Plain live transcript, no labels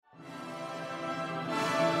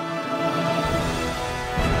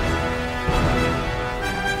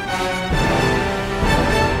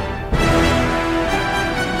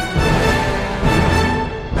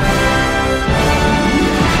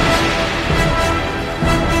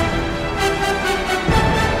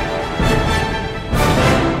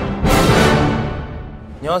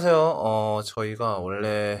안녕하세요. 저희가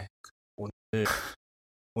원래 오늘,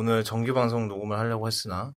 오늘 정규 방송 녹음을 하려고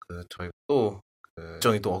했으나, 저희가 또,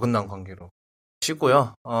 일정이 또 어긋난 관계로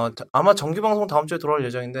쉬고요. 아마 정규 방송 다음 주에 돌아올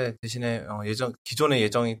예정인데, 대신에, 기존의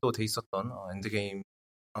예정이 또 돼 있었던, 엔드게임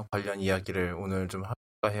관련 이야기를 오늘 좀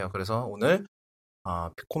할까 해요. 그래서 오늘,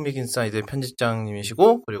 피코믹 인사이드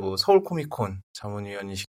편집장님이시고, 그리고 서울 코미콘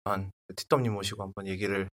자문위원이시고 한 티덤님 모시고 한번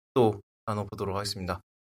얘기를 또 나눠보도록 하겠습니다.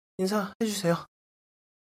 인사해주세요.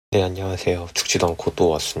 네, 안녕하세요. 죽지도 않고 또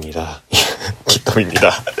왔습니다. 기떡입니다.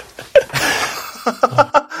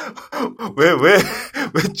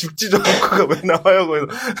 왜 죽지도 않고가 왜 나와요, 거기서.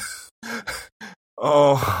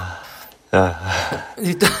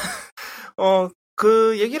 일단,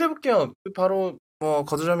 그 얘기를 해볼게요. 바로,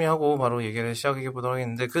 거두절미 하고 바로 얘기를 시작해보도록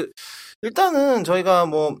하겠는데, 일단은 저희가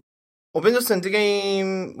어벤져스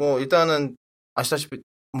엔드게임, 일단은 아시다시피,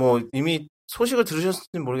 이미 소식을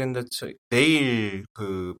들으셨을지 모르겠는데, 내일,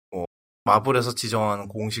 마블에서 지정한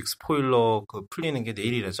공식 스포일러 풀리는 게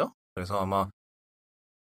내일이래죠? 그래서 아마,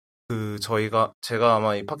 제가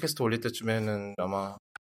아마 이 팟캐스트 올릴 때쯤에는 아마,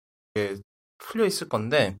 이게 풀려 있을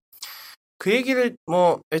건데, 그 얘기를,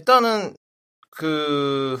 일단은,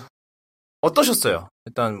 어떠셨어요?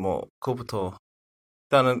 일단, 그거부터,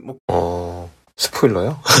 일단은,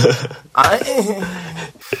 스포일러요?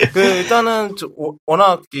 일단은,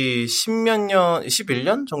 워낙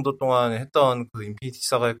 11년 정도 동안 했던 인피니티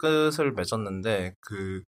사가의 끝을 맺었는데,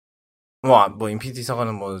 인피니티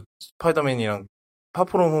사가는 스파이더맨이랑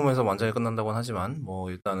파프롬 홈에서 완전히 끝난다고는 하지만,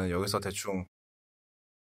 일단은 여기서 대충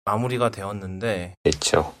마무리가 되었는데.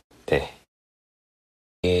 그렇죠. 네.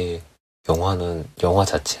 영화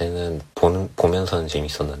자체는 보면서는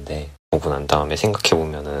재밌었는데, 보고 난 다음에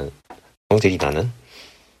생각해보면은, 성질이 나는?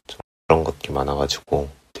 그런 것들이 많아가지고,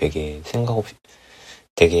 되게 생각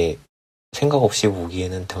없이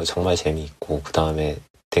보기에는 정말 재미있고, 그 다음에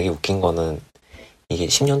되게 웃긴 거는, 이게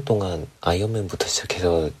 10년 동안 아이언맨부터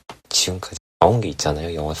시작해서 지금까지 나온 게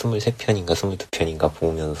있잖아요. 영화 23편인가 22편인가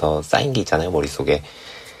보면서 쌓인 게 있잖아요, 머릿속에.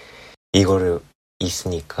 이거를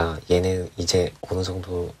있으니까 얘는 이제 어느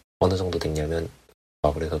정도 됐냐면,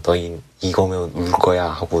 그래서 너희 이거면 울 거야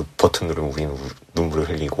하고 버튼 누르면 우리는 눈물을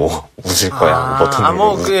흘리고 웃을 거야 하고 버튼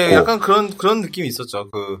누르면 웃고. 약간 그런 느낌이 있었죠.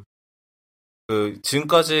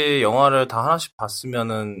 지금까지 영화를 다 하나씩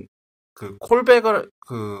봤으면은 콜백을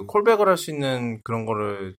할 수 있는 그런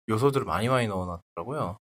거를 요소들을 많이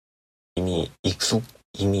넣어놨더라고요. 이미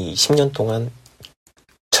 10년 동안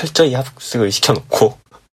철저히 합숙을 시켜놓고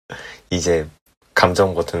이제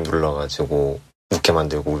감정 버튼 눌러가지고 웃게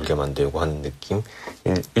만들고 울게 만들고 하는 느낌.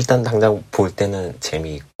 일단 당장 볼 때는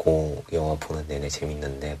재미있고 영화 보는 내내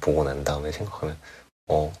재밌는데 보고 난 다음에 생각하면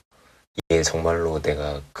이게 정말로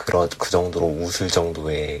내가 그 정도로 웃을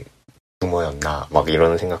정도의 유머였나 막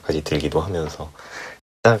이런 생각까지 들기도 하면서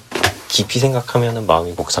딱 깊이 생각하면은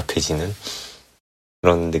마음이 복잡해지는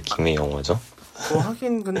그런 느낌의 영화죠.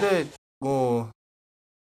 하긴 근데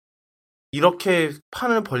이렇게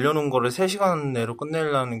판을 벌려놓은 거를 3시간 내로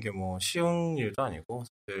끝내려는 게 쉬운 일도 아니고,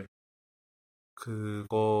 사실, 그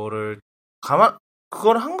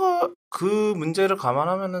문제를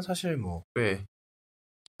감안하면은 사실 꽤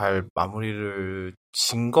잘 마무리를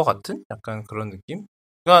진 것 같은? 약간 그런 느낌?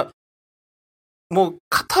 그러니까,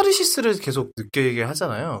 카타르시스를 계속 느끼게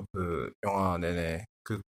하잖아요. 영화 내내.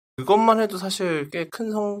 그것만 해도 사실 꽤 큰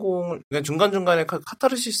성공을, 그러니까 중간중간에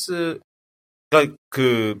카타르시스, 그러니까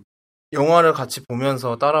영화를 같이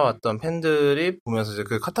보면서 따라왔던 팬들이 보면서 이제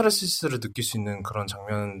카타르시스를 느낄 수 있는 그런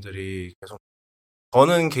장면들이 계속,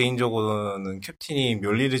 저는 개인적으로는 캡틴이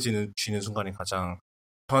멸리를 쥐는 순간이 가장,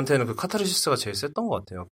 저한테는 카타르시스가 제일 셌던 것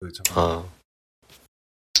같아요. 그쵸.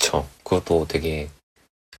 그것도 되게,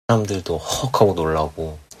 사람들도 헉하고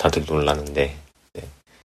놀라고, 다들 놀라는데, 네.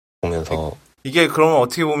 보면서. 이게 그러면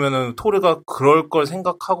어떻게 보면은 토르가 그럴 걸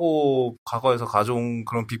생각하고 과거에서 가져온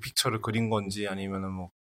그런 빅픽처를 그린 건지 아니면은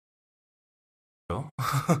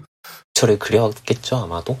저를 그려왔겠죠,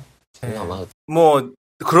 아마도? 네. 아마.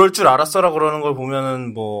 그럴 줄 알았어라 그러는 걸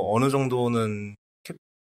보면은 어느 정도는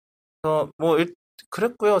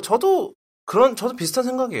그랬고요. 저도 비슷한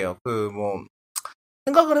생각이에요.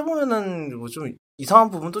 생각을 해보면은 좀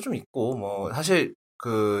이상한 부분도 좀 있고, 사실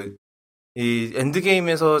이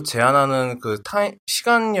엔드게임에서 제안하는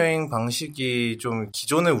시간 여행 방식이 좀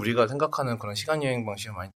기존에 우리가 생각하는 그런 시간 여행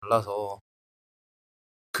방식이 많이 달라서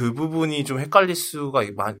그 부분이 좀 헷갈릴 수가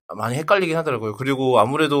많이 헷갈리긴 하더라고요. 그리고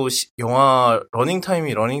아무래도 영화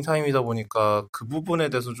러닝타임이다 보니까 그 부분에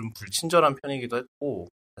대해서 좀 불친절한 편이기도 했고,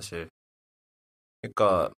 사실.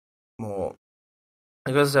 그러니까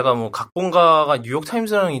그래서 제가 뭐 각본가가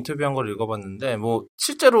뉴욕타임스랑 인터뷰한 걸 읽어봤는데 뭐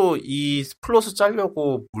실제로 이 플롯을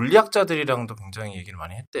짜려고 물리학자들이랑도 굉장히 얘기를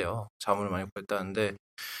많이 했대요. 자문을 많이 구했다는데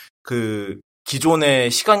그 기존의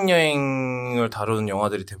시간 여행을 다루는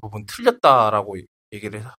영화들이 대부분 틀렸다라고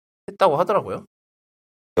얘기를 했다고 하더라고요.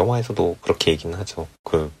 영화에서도 그렇게 얘기는 하죠.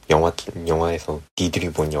 그 영화에서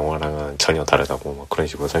니들이 본 영화랑은 전혀 다르다고 막 그런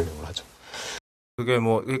식으로 설명을 하죠. 그게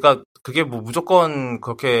뭐 그러니까 그게 뭐 무조건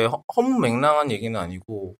그렇게 허무맹랑한 얘기는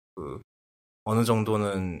아니고 그 어느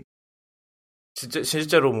정도는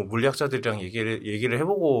실제로 뭐 물리학자들이랑 얘기를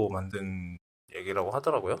해보고 만든 얘기라고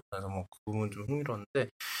하더라고요. 그래서 뭐 그 부분 좀 흥미로웠는데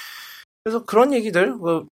그래서 그런 얘기들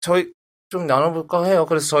저희 좀 나눠볼까 해요.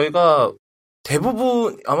 그래서 저희가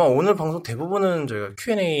대부분 아마 오늘 방송 대부분은 저희가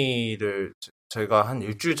Q&A를 저희가 한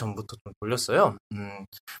일주일 전부터 좀 돌렸어요.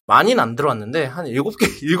 많이는 안 들어왔는데 한 7개?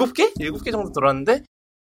 7개? 7개 정도 들어왔는데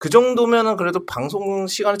그 정도면은 그래도 방송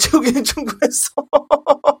시간을 채우기는 충분했어.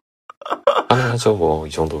 가능하죠, 뭐, 이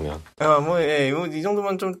정도면. 예, 이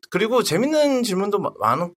정도면 좀, 그리고 재밌는 질문도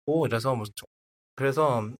많았고,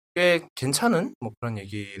 그래서 꽤 괜찮은, 뭐 그런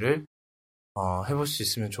얘기를, 해볼 수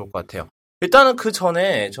있으면 좋을 것 같아요. 일단은 그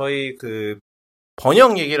전에 저희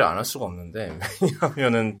번역 얘기를 안 할 수가 없는데,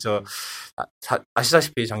 왜냐면은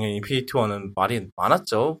아시다시피 작년 인피니티 워는 말이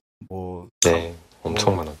많았죠. 네,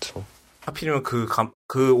 엄청 많았죠. 하필이면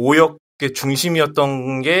그 오역의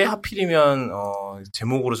중심이었던 게 하필이면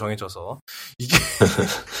제목으로 정해져서 이게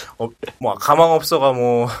뭐 가망없어가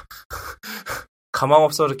뭐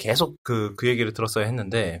가망없어를 계속 그 얘기를 들었어야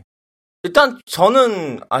했는데 일단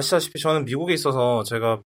저는 아시다시피 저는 미국에 있어서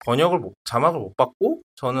제가 자막을 못 받고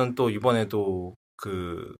저는 또 이번에도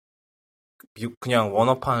그냥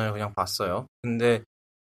원어판을 그냥 봤어요. 근데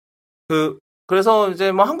그래서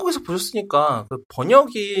이제 뭐 한국에서 보셨으니까 그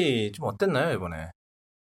번역이 좀 어땠나요, 이번에?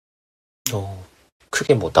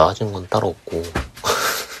 크게 뭐 나아진 건 따로 없고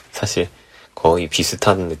사실 거의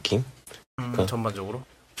비슷한 느낌? 전반적으로?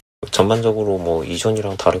 전반적으로 뭐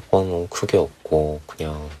이전이랑 다를 건 크게 없고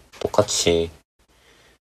그냥 똑같이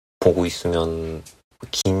보고 있으면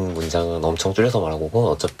긴 문장은 엄청 줄여서 말하고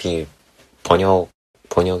어차피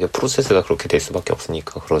번역의 프로세스가 그렇게 될 수밖에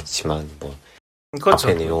없으니까 그렇지만 뭐 그렇죠.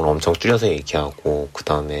 앞에 내용을 엄청 줄여서 얘기하고 그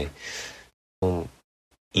다음에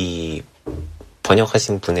이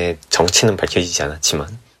번역하신 분의 정체는 밝혀지지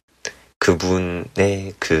않았지만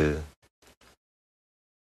그분의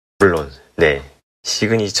물론 네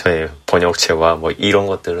시그니처의 번역체와 뭐 이런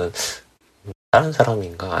것들은 다른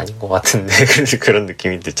사람인가 아닌 것 같은데 그런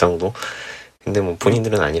느낌이 들 정도. 근데 뭐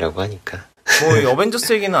본인들은 아니라고 하니까. 뭐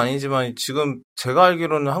어벤져스 얘기는 아니지만 지금 제가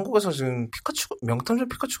알기로는 한국에서 지금 명탐정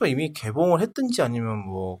피카츄가 이미 개봉을 했든지 아니면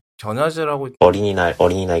뭐 견야제라고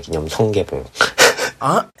어린이날 기념 성개봉.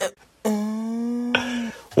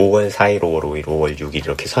 5월 4일, 5월 5일, 5월 6일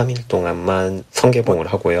이렇게 3일 동안만 성개봉을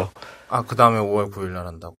하고요. 그 다음에 5월 9일 날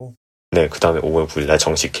한다고? 네, 그 다음에 5월 9일 날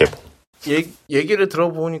정식 개봉. 얘기를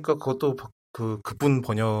들어보니까 그것도 그분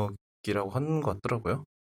번역이라고 하는 것 같더라고요.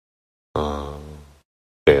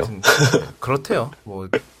 그래요? 그렇대요. 뭐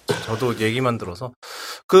저도 얘기만 들어서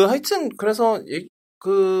하여튼 그래서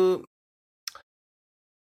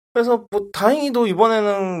뭐 다행히도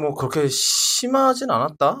이번에는 뭐 그렇게 심하진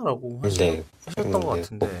않았다라고 하셨던 것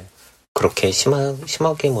같은데 뭐 그렇게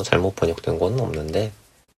심하게 뭐 잘못 번역된 건 없는데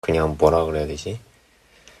그냥 뭐라 그래야 되지?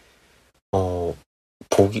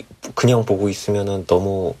 그냥 보고 있으면은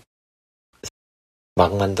너무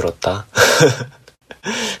막 만들었다.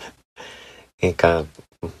 그러니까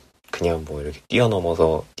그냥 뭐 이렇게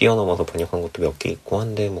뛰어넘어서 번역한 것도 몇 개 있고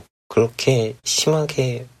한데 뭐 그렇게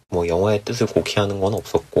심하게 뭐 영화의 뜻을 고취하는 건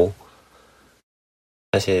없었고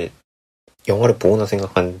사실 영화를 보고 나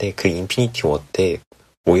생각하는데 그 인피니티 워 때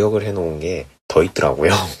오역을 해놓은 게 더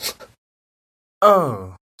있더라고요.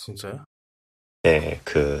 진짜요? 네,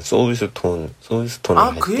 그 소울스톤을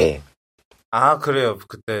할 때. 그래요.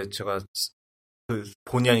 그때 제가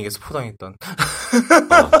본의 아니게 스포당했던.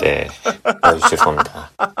 네.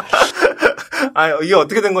 죄송합니다. 이게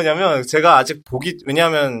어떻게 된 거냐면 제가 아직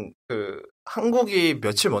왜냐하면 한국이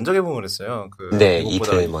며칠 먼저 개봉을 했어요. 네,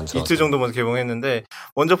 이틀 정도 먼저 개봉했는데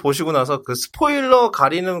먼저 보시고 나서 스포일러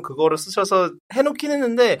가리는 그거를 쓰셔서 해놓긴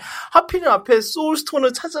했는데 하필 앞에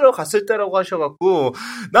소울스톤을 찾으러 갔을 때라고 하셔갖고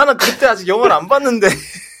나는 그때 아직 영화를 안 봤는데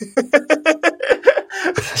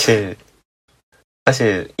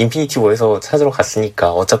사실 인피니티 워에서 찾으러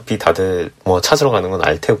갔으니까 어차피 다들 뭐 찾으러 가는 건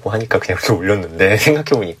알 테고 하니까 그냥 이렇게 올렸는데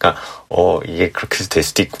생각해보니까 이게 그렇게 될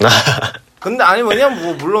수도 있구나. 근데 아니 뭐냐면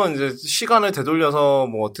뭐 물론 이제 시간을 되돌려서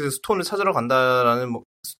뭐 어떻게 스톤을 찾으러 간다라는 뭐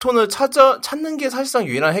스톤을 찾는 게 사실상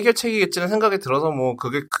유일한 해결책이겠지는 생각이 들어서 뭐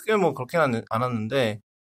그게 크게 뭐 그렇게는 않았는데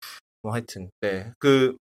뭐 하여튼 네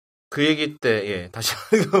그 얘기 때, 예, 다시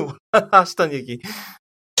하시던 얘기.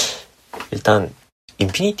 일단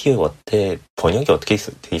인피니티 워 때 번역이 어떻게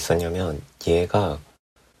돼 있었냐면 얘가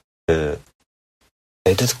그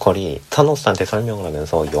레드 스컬이 타노스한테 설명을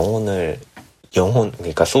하면서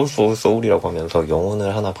그러니까 소울이라고 하면서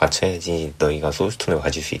영혼을 하나 바쳐야지 너희가 소울스톤을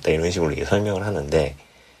가질 수 있다 이런 식으로 이게 설명을 하는데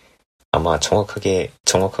아마 정확하게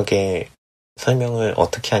설명을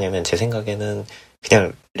어떻게 하냐면 제 생각에는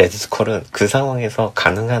그냥 레드 스컬은 그 상황에서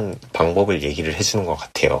가능한 방법을 얘기를 해주는 것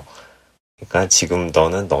같아요. 그러니까 지금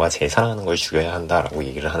너가 제일 사랑하는 걸 죽여야 한다라고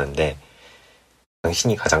얘기를 하는데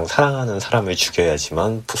당신이 가장 사랑하는 사람을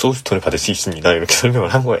죽여야지만 소울스톤을 받을 수 있습니다. 이렇게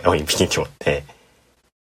설명을 한 거예요. 인피니티 워 때.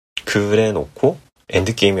 그래 놓고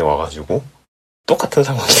엔드게임에 와가지고 똑같은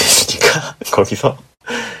상황이 됐으니까 거기서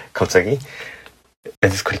갑자기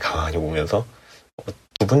레드스컬이 가만히 보면서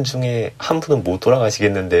두 분 중에 한 분은 못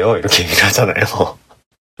돌아가시겠는데요. 이렇게 얘기를 하잖아요.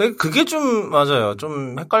 그게 좀 맞아요.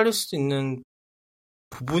 좀 헷갈릴 수도 있는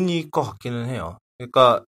부분일 것 같기는 해요.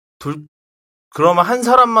 그러니까 그러면 한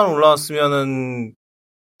사람만 올라왔으면은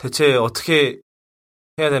대체 어떻게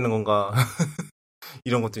해야 되는 건가?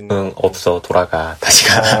 이런 것도 있는. 없어. 돌아가. 다시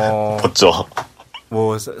가. 벗죠.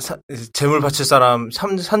 뭐 재물 바칠 사람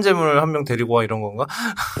산재물 한 명 데리고 와 이런 건가?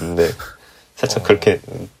 네. 살짝 그렇게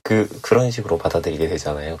그런 식으로 받아들이게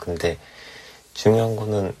되잖아요. 근데 중요한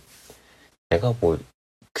거는 내가 뭐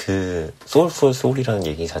그 소울이라는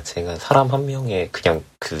얘기 자체가 사람 한 명의 그냥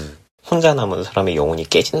그 혼자 남은 사람의 영혼이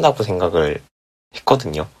깨진다고 생각을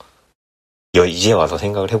했거든요. 이제 와서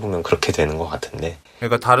생각을 해보면 그렇게 되는 것 같은데.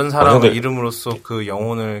 그러니까 다른 사람의 이름으로써 그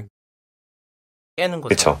영혼을 깨는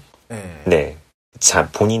거죠. 그렇죠. 네. 자,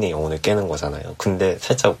 본인의 영혼을 깨는 거잖아요. 근데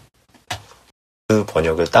살짝 그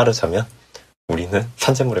번역을 따르자면 우리는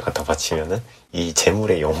산재물을 갖다 바치면은 이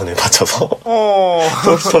재물의 영혼을 바쳐서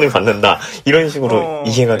소울스톤을 받는다. 이런 식으로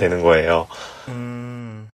이해가 되는 거예요.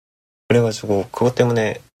 그래가지고 그것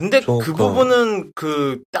때문에 근데 그 부분은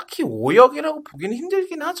딱히 오역이라고 보기는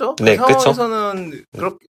힘들긴 하죠. 네, 그 상황에서는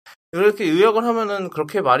이렇게 의역을 하면은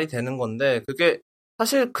그렇게 말이 되는 건데 그게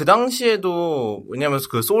사실 그 당시에도 왜냐면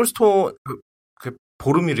그 소울스톤 그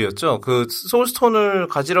보르미르였죠. 그 소울스톤을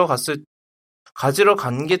가지러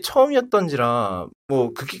간 게 처음이었던지라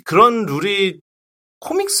뭐 그런 룰이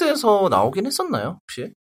코믹스에서 나오긴 했었나요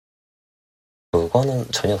혹시? 그거는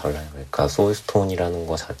전혀 달라요. 그러니까 소울스톤이라는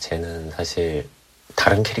거 자체는 사실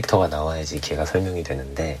다른 캐릭터가 나와야지 걔가 설명이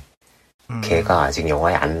되는데 걔가 아직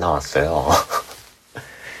영화에 안 나왔어요.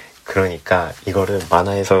 그러니까 이거를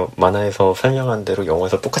만화에서 설명한 대로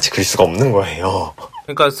영화에서 똑같이 그릴 수가 없는 거예요.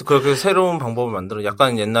 그러니까 그렇게 새로운 방법을 만들어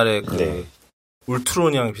약간 옛날에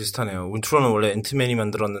울트론이랑 비슷하네요. 울트론은 원래 앤트맨이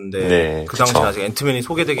만들었는데 그 당시에 아직 앤트맨이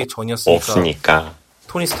소개되기 전이었으니까 없으니까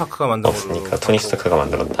토니 스타크가 만든 없으니까 토니 스타크가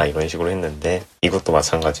만들었다 이런 식으로 했는데 이것도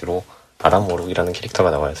마찬가지로 아담 워록이라는 캐릭터가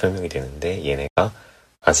나와야 설명이 되는데 얘네가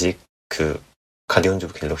아직 그 가디언즈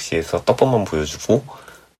오브 갤럭시에서 떡밥만 보여주고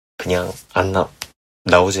그냥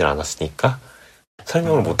나오질 않았으니까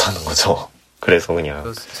설명을 못 하는 거죠. 그래서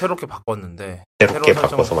그냥 새롭게 바꿨는데 새롭게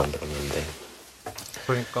바꿔서 만들었는데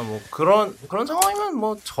그러니까 뭐 그런 상황이면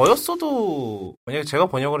뭐 저였어도 만약에 제가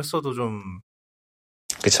번역을 했어도 좀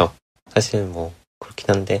그쵸. 사실 뭐 그렇긴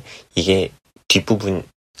한데 이게 뒷부분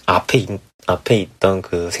앞에 있던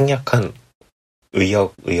그 생략한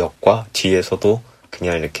의역과 뒤에서도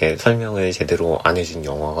그냥 이렇게 설명을 제대로 안 해준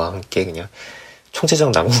영화와 함께 그냥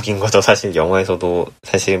총체적 난국인 거죠. 사실 영화에서도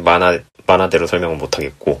사실 만화대로 설명을 못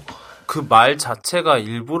하겠고 그 말 자체가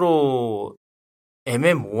일부러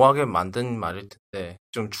애매모호하게 만든 말일 텐데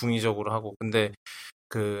좀 중의적으로 하고 근데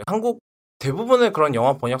그 한국 대부분의 그런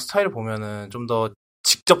영화 번역 스타일을 보면은 좀 더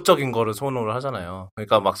직접적인 거를 선호를 하잖아요.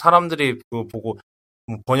 그러니까 막 사람들이 그거 보고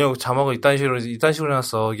번역 자막을 이딴 식으로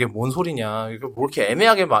해놨어. 이게 뭔 소리냐. 이거 뭐 이렇게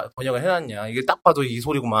애매하게 번역을 해놨냐. 이게 딱 봐도 이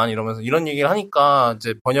소리구만. 이러면서 이런 얘기를 하니까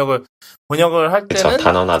이제 번역을 할 때는 그쵸,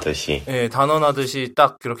 단언하듯이. 예, 단언하듯이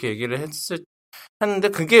딱 그렇게 얘기를 했는데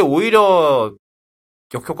그게 오히려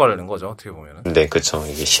역효과를 낸 거죠. 어떻게 보면은. 네, 그쵸.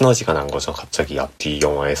 이게 시너지가 난 거죠. 갑자기 앞뒤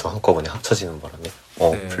영화에서 한꺼번에 합쳐지는 바람에.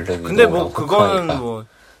 네. 블랙 근데 뭐 그거는 뭐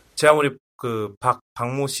제 아무리 그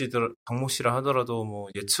박모 씨라 하더라도 뭐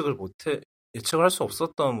예측을 할 수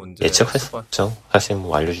없었던 문제. 예측할 수 없죠. 사실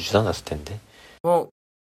뭐 알려주지도 않았을 텐데. 뭐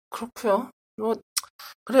그렇고요. 뭐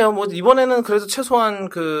그래요. 뭐 이번에는 그래도 최소한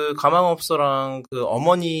그 가망없어랑 그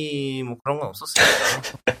어머니 뭐 그런 건 없었으니까.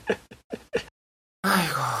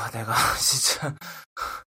 아이고 내가 진짜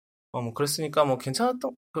뭐 그랬으니까 뭐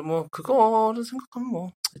괜찮았던 뭐 그거를 생각하면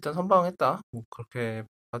뭐 일단 선방했다. 뭐 그렇게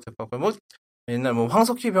봐도 될 것 같고요. 뭐 옛날 뭐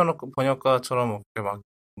황석희 번역가처럼 뭐 막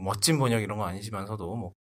멋진 번역 이런 건 아니지만서도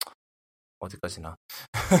뭐 어디까지나.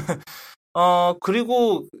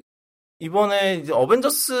 그리고 이번에 이제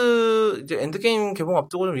어벤져스 이제 엔드게임 개봉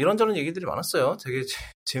앞두고 좀 이런저런 얘기들이 많았어요. 되게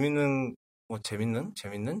재밌는 뭐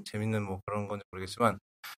그런 건지 모르겠지만,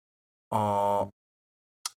 뭐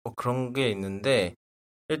그런 게 있는데,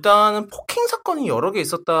 일단은 폭행 사건이 여러 개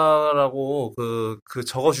있었다라고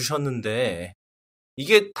적어 주셨는데,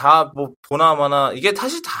 이게 다 뭐 보나마나, 이게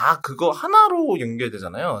사실 다 그거 하나로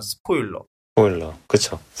연결되잖아요. 스포일러.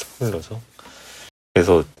 그쵸. 스포일러죠.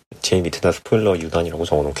 그래서 제일 밑에다 스포일러 유단이라고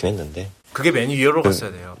적어놓긴 했는데. 그게 맨 위로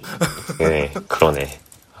갔어야 돼요. 네, 그러네.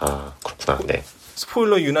 아, 그렇구나. 네.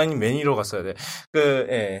 스포일러 유난히 맨 위로 갔어야 돼.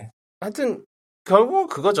 예. 하여튼, 결국은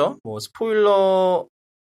그거죠. 뭐, 스포일러,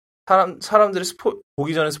 사람들이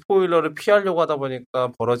보기 전에 스포일러를 피하려고 하다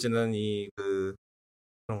보니까 벌어지는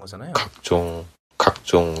그런 거잖아요.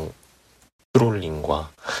 각종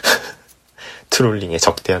트롤링과, 트롤링에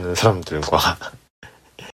적대하는 사람들과,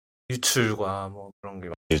 유출과, 뭐, 그런 게.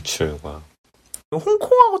 유출과.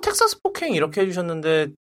 홍콩하고 텍사스 폭행 이렇게 해주셨는데,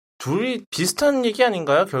 둘이 비슷한 얘기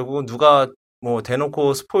아닌가요? 결국은 누가, 뭐,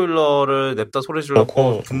 대놓고 스포일러를 냅다 소리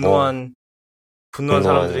질렀고, 분노한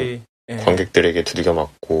사람들이. 관객들에게 두들겨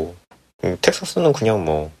맞고, 텍사스는 그냥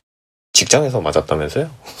뭐, 직장에서 맞았다면서요?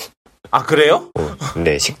 아, 그래요?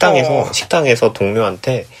 네, 식당에서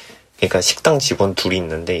동료한테, 그러니까 식당 직원 둘이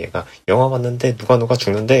있는데 얘가 영화 봤는데 누가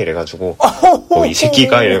죽는데 이래가지고 이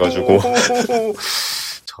새끼가 이래가지고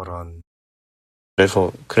저런.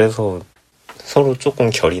 그래서 서로 조금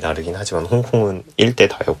결이 다르긴 하지만 홍콩은 1대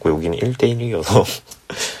다였고 여기는 1대 1이어서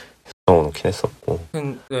넣어놓긴 했었고.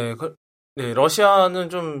 네, 러시아는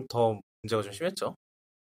좀 더 문제가 좀 심했죠.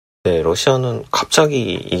 네, 러시아는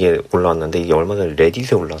갑자기 이게 올라왔는데 이게 얼마 전에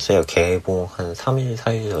레딧에 올랐어요. 개봉 한 3일,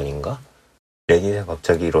 4일 전인가? 레딧에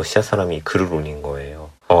갑자기 러시아 사람이 글을 올린 거예요.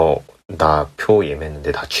 나 표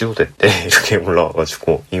예매했는데 다 취소됐대. 이렇게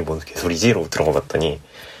올라와가지고 이게 뭔 개소리지? 이러고 들어가 봤더니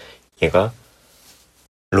얘가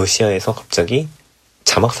러시아에서 갑자기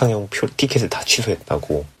자막 상영 티켓을 다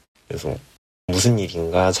취소했다고. 그래서 무슨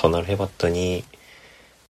일인가 전화를 해봤더니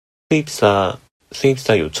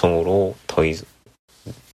수입사 요청으로 더 이상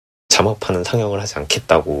자막판은 상영을 하지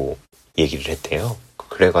않겠다고 얘기를 했대요.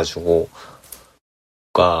 그래가지고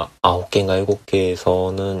 9개인가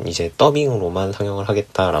 7개에서는 이제 더빙으로만 상영을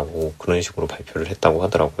하겠다라고 그런 식으로 발표를 했다고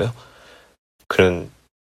하더라고요.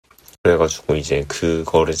 그래가지고 이제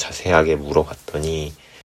그거를 자세하게 물어봤더니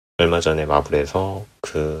얼마 전에 마블에서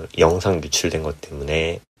그 영상 유출된 것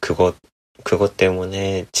때문에 그것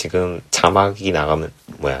때문에 지금 자막이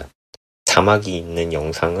있는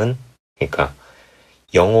영상은 그러니까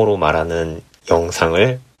영어로 말하는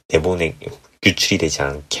영상을 유출이 되지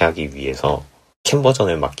않게 하기 위해서 캠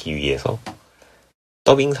버전을 막기 위해서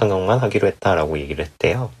더빙 상영만 하기로 했다라고 얘기를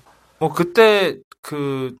했대요. 뭐 그때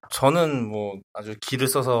저는 뭐 아주 기를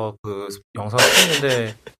써서 그 영상을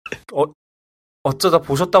했는데 어쩌다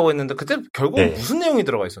보셨다고 했는데 그때 결국 네. 무슨 내용이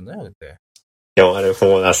들어가 있었나요 그때? 영화를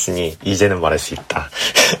보고 났으니 이제는 말할 수 있다.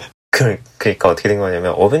 그러니까 어떻게 된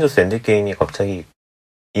거냐면 어벤져스 엔드게임이 갑자기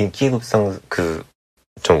인기급상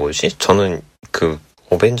저는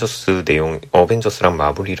어벤져스랑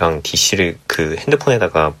마블이랑 DC를 그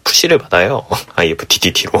핸드폰에다가 푸시를 받아요.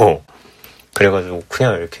 IFTTT로. 그래가지고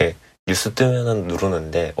그냥 이렇게 뉴스 뜨면은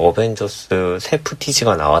누르는데 어벤져스 새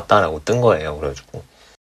푸티지가 나왔다라고 뜬 거예요. 그래가지고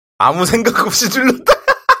아무 생각 없이 눌렀다.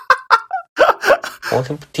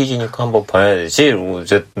 새 푸티지니까 한번 봐야지. 이러고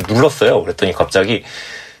이제 눌렀어요. 그랬더니 갑자기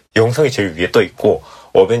영상이 제일 위에 떠 있고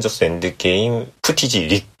어벤져스 엔드게임 푸티지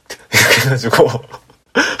릭 그래가지고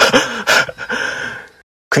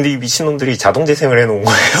근데 이 미친놈들이 자동 재생을 해놓은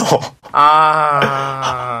거예요.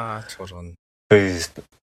 저런.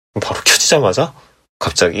 바로 켜지자마자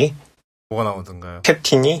갑자기 뭐가 나오던가요?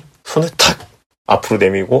 캡틴이 손을 탁 앞으로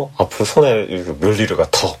내밀고 앞으로 손에 멸리르가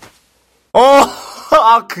턱.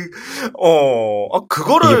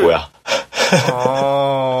 그거를. 이게 뭐야?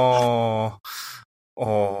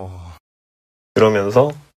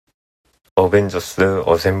 그러면서 어벤져스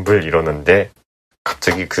어셈블 이러는데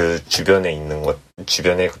갑자기 그 주변에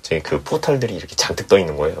갑자기 그 포탈들이 이렇게 잔뜩 떠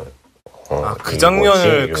있는 거예요. 그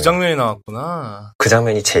장면이 나왔구나. 그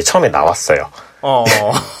장면이 제일 처음에 나왔어요.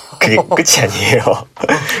 그게 끝이 아니에요.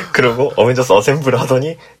 그리고 어벤져스 어셈블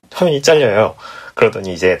하더니 화면이 잘려요.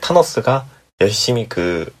 그러더니 이제 타노스가 열심히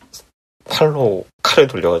그 팔로 칼을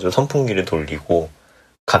돌려가지고 선풍기를 돌리고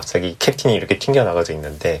갑자기 캡틴이 이렇게 튕겨나가져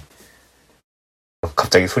있는데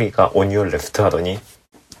갑자기 소리가 On your left 하더니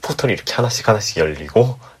포털이 이렇게 하나씩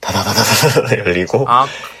열리고 다다다다다다 열리고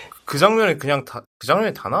그 장면이 그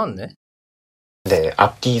장면이 다 나왔네. 네,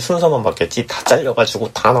 앞뒤 순서만 바뀌었지 다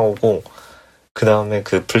잘려가지고 다 나오고 그 다음에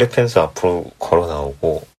그 블랙팬서 앞으로 걸어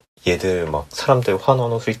나오고 얘들 막 사람들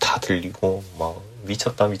환호하는 소리 다 들리고 막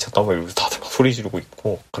미쳤다 막 이러면서 다들 막 소리 지르고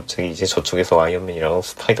있고 갑자기 이제 저쪽에서 아이언맨이랑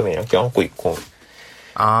스파이더맨이랑 껴안고 있고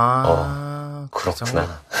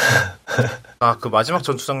그렇구나. 그 마지막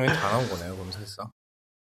전투 장면이 다 나온 거네요, 그럼 사실상.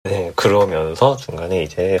 네, 그러면서 중간에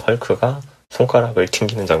이제 헐크가 손가락을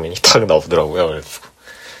튕기는 장면이 딱 나오더라고요. 그래서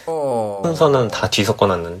순서는 다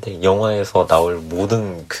뒤섞어놨는데 영화에서 나올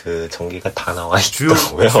모든 그 전기가 다 나와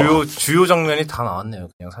있더라고요. 주요 장면이 다 나왔네요,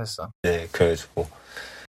 그냥 사실상. 네, 그래가지고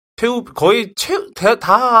거의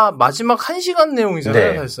다 마지막 1시간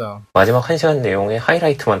내용이잖아요, 네. 사실상. 마지막 1시간 내용에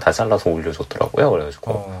하이라이트만 다 잘라서 올려줬더라고요.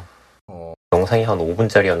 그래가지고 영상이 한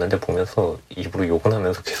 5분짜리였는데 보면서 입으로 욕은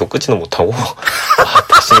하면서 계속 끄지는 못하고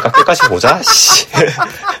됐으니까 끝까지 보자. 씨.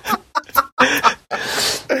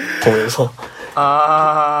 보면서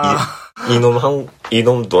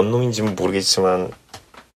이놈 넌놈인지는 모르겠지만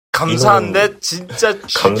감사한데 진짜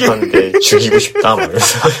감사한데 죽이고 싶다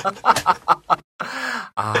말면서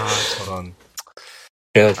저런.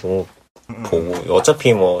 그래가지고 보고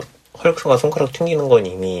어차피 뭐 헐크가 손가락 튕기는 건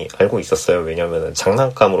이미 알고 있었어요. 왜냐면은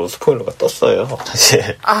장난감으로 스포일러가 떴어요.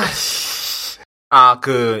 사실.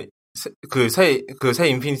 새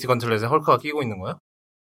인피니티 건틀렛에 헐크가 끼고 있는 거야?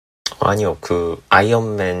 아니요. 그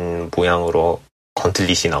아이언맨 모양으로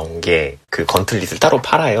건틀릿이 나온 게 그 건틀릿을 따로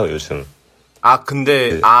팔아요, 요즘.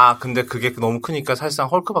 근데 그게 너무 크니까 사실상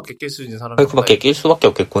헐크밖에 낄 수 있는 사람이 헐크밖에 낄 수밖에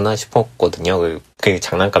없겠구나 싶었거든요. 그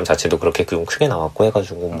장난감 자체도 그렇게 좀 크게 나왔고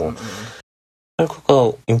해가지고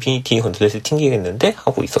헐크가 인피니티 건틀렛을 튕기겠는데?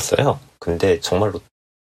 하고 있었어요. 근데 정말로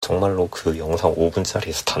그 영상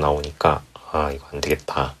 5분짜리에서 다 나오니까 이거 안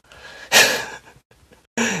되겠다.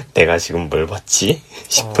 내가 지금 뭘 봤지?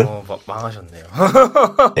 싶은? 망하셨네요.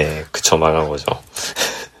 네, 그쵸, 망한 거죠.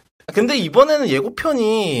 근데 이번에는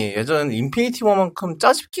예고편이 예전 인피니티 워만큼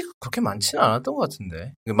짜집기가 그렇게 많지는 않았던 것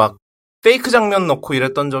같은데. 막 페이크 장면 넣고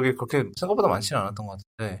이랬던 적이 그렇게 생각보다 많지는 않았던 것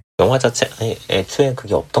같은데. 영화 자체, 애초에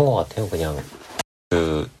그게 없던 것 같아요. 그냥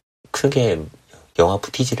크게 영화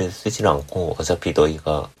푸티지를 쓰질 않고 어차피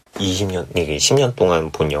너희가 10년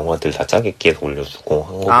동안 본 영화들 다 짜게 끼해서 올려주고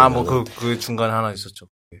한 거보다는 그 중간에 하나 있었죠.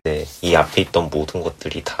 네, 이 앞에 있던 모든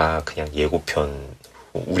것들이 다 그냥 예고편,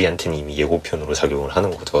 우리한테는 이미 예고편으로 작용을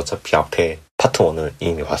하는 거죠. 어차피 앞에 파트 1을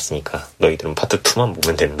이미 봤으니까 너희들은 파트 2만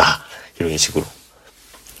보면 된다. 이런 식으로.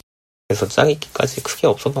 그래서 짜깁기까지 크게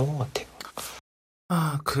없었던 것 같아요.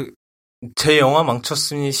 제 영화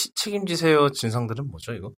망쳤으니 책임지세요 진상들은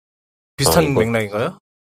뭐죠, 이거? 비슷한 맥락인가요?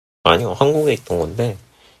 아니요, 한국에 있던 건데,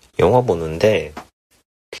 영화 보는데,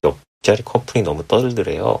 그 옆자리 커플이 너무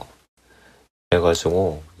떠들더래요.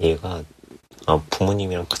 그래가지고, 얘가,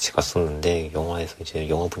 부모님이랑 같이 갔었는데, 영화에서 이제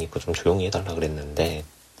영화 보니까 좀 조용히 해달라 그랬는데,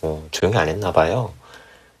 조용히 안 했나봐요.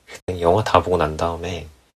 영화 다 보고 난 다음에,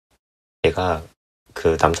 얘가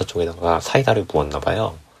그 남자 쪽에다가 사이다를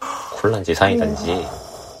부었나봐요. 콜라인지 사이다인지.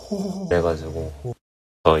 그래가지고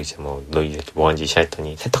이제 너 이제 뭐한 짓이야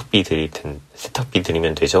했더니 세탁비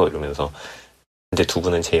드리면 되죠 이러면서 근데 두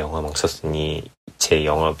분은 제 영화 망쳤으니 제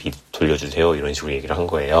영화비 돌려주세요 이런 식으로 얘기를 한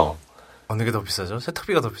거예요. 어느 게 더 비싸죠?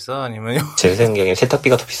 세탁비가 더 비싸 아니면요? 제 생각엔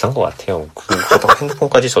세탁비가 더 비싼 것 같아요. 그러다가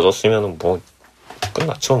핸드폰까지 젖었으면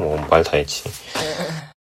끝났죠. 말 다 했지.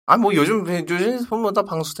 요즘 핸드폰 다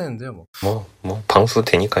방수되는데요. 방수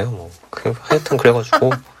되니까요. 하여튼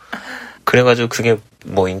그래가지고 그게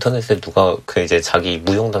인터넷에 누가 이제 자기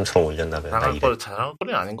무용담처럼 올렸나봐요. 자랑할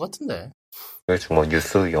거리는 아닌 것 같은데. 그래서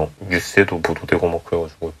뉴스에도 보도되고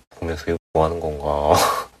그래가지고 보면서 이거 뭐 하는 건가.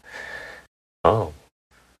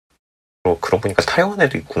 그러고 보니까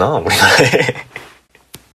타이완에도 있구나, 우리나라에.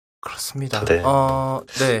 그렇습니다. 네.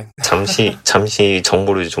 네. 잠시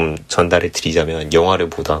정보를 좀 전달해 드리자면, 영화를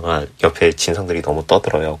보다가 옆에 진상들이 너무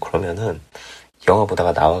떠들어요. 그러면은, 영화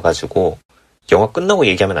보다가 나와가지고, 영화 끝나고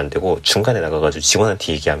얘기하면 안 되고 중간에 나가가지고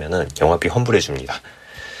직원한테 얘기하면은 영화비 환불해줍니다.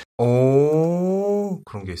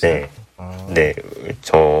 그런 게 있어요? 네.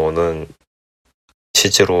 저는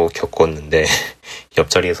실제로 겪었는데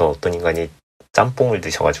옆자리에서 어떤 인간이 짬뽕을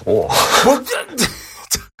드셔가지고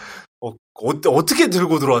어떻게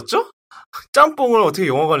들고 들어왔죠? 짬뽕을 어떻게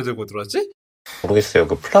영화관에 들고 들어왔지? 모르겠어요.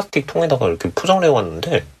 그 플라스틱 통에다가 이렇게 포장을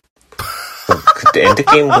해왔는데 그때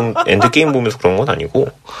엔드게임 보면서 그런 건 아니고.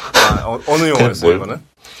 어느 영화였어요, 이거는?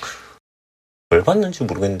 뭘 봤는지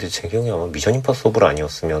모르겠는데, 제 기억에 아마 미션 임파서블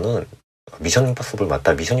아니었으면은, 미션 임파서블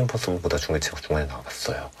맞다. 미션 임파서블보다 제가 중간에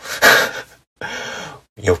나왔어요.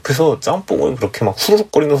 옆에서 짬뽕을 그렇게 막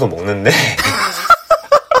후루룩거리면서 먹는데.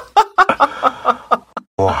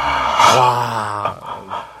 와.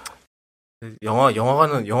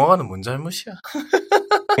 영화관은 뭔 잘못이야?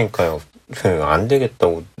 그러니까요. 안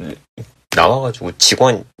되겠다고. 나와가지고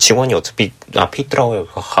직원이 어차피 앞에 있더라고요.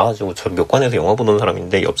 가가지고 저 몇 관에서 영화 보던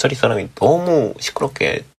사람인데 옆자리 사람이 너무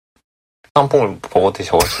시끄럽게 짬뽕을 먹어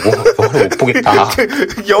드셔가지고 영화를 못 보겠다.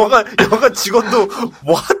 영화 직원도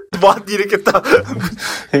what 이랬겠다.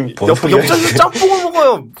 뭔 소리야? 옆자리에서 짬뽕을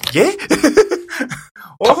먹어요. 예?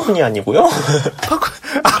 팝콘이 아니고요?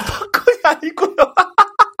 팝콘이 아니고요.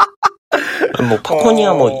 뭐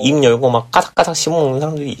팝콘이야 뭐 입 열고 막 까닥까닥 씹어먹는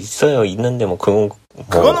사람들이 있어요. 있는데 뭐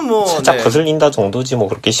그거는 뭐 살짝 네. 거슬린다 정도지 뭐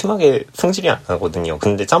그렇게 심하게 승질이 안 나거든요.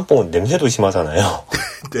 근데 짬뽕은 냄새도 심하잖아요.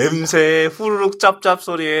 냄새 후루룩 짭짭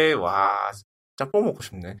소리에 와 짬뽕 먹고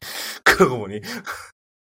싶네. 그러고 보니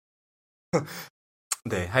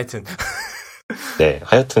네 하여튼 네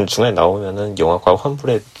하여튼 중간에 나오면은 영화과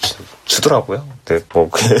환불해 주더라고요. 네 뭐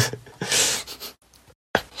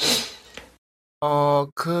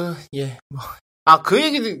그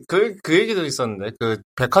얘기도 있었는데, 그,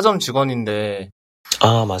 백화점 직원인데,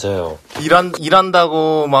 아 맞아요.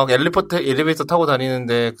 일한다고 막 엘리베이터 타고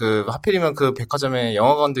다니는데, 하필이면 그 백화점에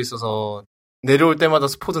영화관도 있어서, 내려올 때마다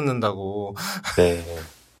스포 듣는다고. 네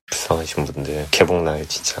불쌍하신 분들 개봉날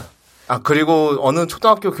진짜. 그리고 어느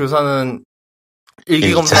초등학교 교사는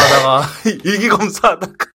일기검사하다가,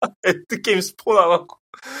 엔드게임 스포 나갖고,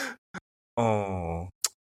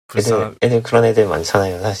 애들 그런 애들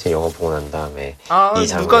많잖아요. 사실 영화 보고 난 다음에 이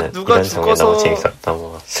장면 누가 이런 장면 죽어서 너무 재밌었다,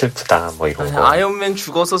 뭐 슬프다, 뭐 이런 거. 아이언맨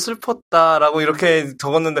죽어서 슬펐다라고 이렇게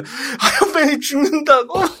적었는데 아이언맨이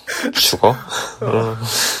죽는다고? 죽어?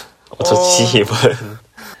 어쩌지?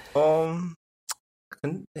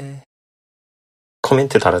 근데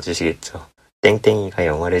코멘트 달아주시겠죠. 땡땡이가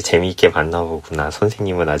영화를 재미있게 봤나 보구나.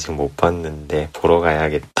 선생님은 아직 못 봤는데 보러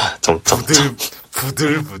가야겠다. 점점점.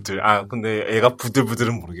 부들부들. 근데 애가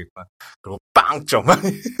부들부들은 모르겠구나. 그리고 빵점.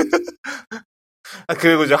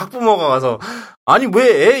 그리고 이제 학부모가 가서 아니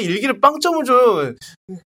왜 애 일기를 빵점을 줘요?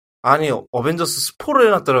 아니 어벤져스 스포를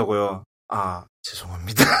해놨더라고요.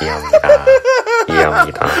 죄송합니다.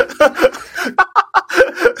 이해합니다.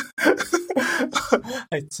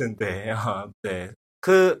 하여튼 네.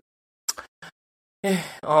 네.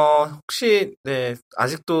 혹시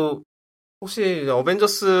아직도 혹시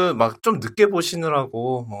어벤져스 막 좀 늦게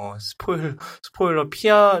보시느라고 스포일러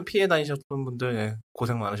피해 다니셨던 분들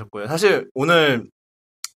고생 많으셨고요. 사실 오늘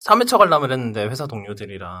 3회차 관람을 했는데 회사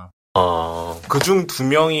동료들이랑 그중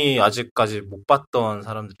 2명이 아직까지 못 봤던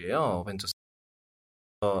사람들이에요. 어벤져스.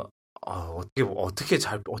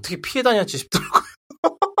 어떻게 피해 다녔지 싶더라고요.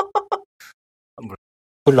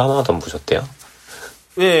 스포일러 하나도 안 보셨대요?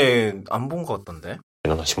 예, 안 본 것 같던데.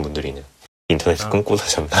 대단하신 분들이네. 인터넷을 끊고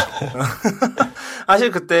사셨나?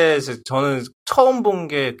 사실 그때 저는 처음 본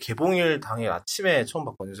게 개봉일 당일 아침에 처음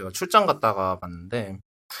봤거든요. 제가 출장 갔다가 봤는데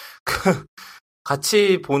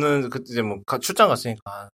같이 보는 이제 뭐 출장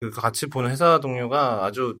갔으니까 같이 보는 회사 동료가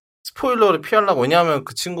아주 스포일러를 피하려고, 왜냐하면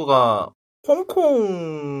그 친구가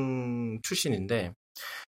홍콩 출신인데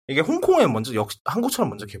이게 홍콩에 먼저 한국처럼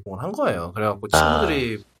먼저 개봉을 한 거예요. 그래갖고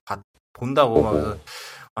친구들이 본다고 막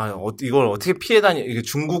이걸 어떻게 이게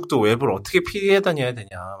중국도 웹을 어떻게 피해 다녀야 되냐.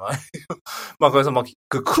 막 그래서 막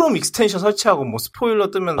그 크롬 익스텐션 설치하고 뭐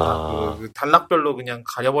스포일러 뜨면 다 단락별로 그냥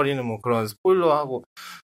가려버리는 뭐 그런 스포일러 하고.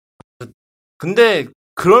 근데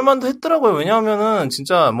그럴만도 했더라고요. 왜냐하면은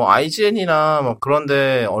진짜 뭐 IGN이나 뭐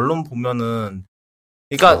그런데 언론 보면은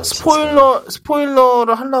그러니까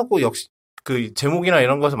스포일러를 하려고 역시 그 제목이나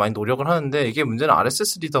이런 거에서 많이 노력을 하는데 이게 문제는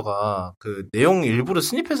RSS 리더가 그 내용 일부를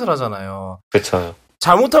스니펫을 하잖아요. 그렇죠.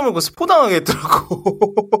 잘못하면 그 스포 당하겠더라고.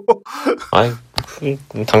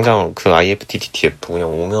 당장 그 IFTTF 그냥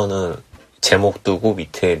오면은 제목 뜨고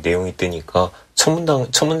밑에 내용이 뜨니까 첫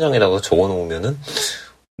문장에다가 적어 놓으면은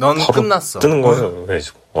넌 끝났어. 뜨는 거예요.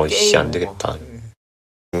 그래가지고 안 되겠다.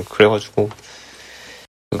 그래가지고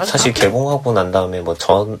사실 개봉하고 난 다음에 뭐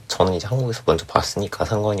저는 이제 한국에서 먼저 봤으니까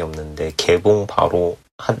상관이 없는데 개봉 바로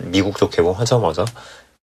미국도 개봉하자마자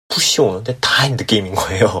푸시 오는데 다 엔드게임인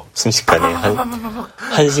거예요. 순식간에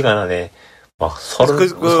한 시간 안에 막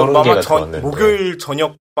 30개가 들어왔는데 목요일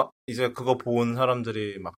저녁 이제 그거 본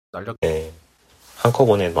사람들이 막 날렸고 네.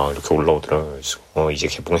 한꺼번에 막 이렇게 올라오더라고요. 이제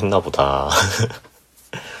개봉했나 보다.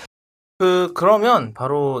 그러면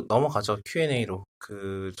바로 넘어가죠. Q&A로.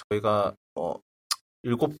 저희가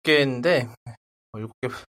 7개인데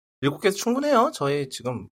 7개 충분해요. 저희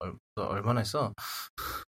지금 얼마나 했어?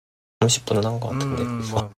 30분은 한 것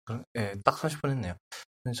같은데. 딱 30분 했네요.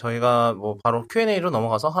 저희가 뭐 바로 Q&A로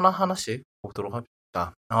넘어가서 하나씩 보도록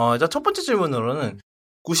합니다. 이제 첫 번째 질문으로는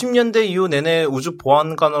 90년대 이후 내내 우주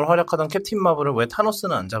보안관으로 활약하던 캡틴 마블을 왜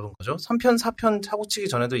타노스는 안 잡은 거죠? 3편, 4편 차고치기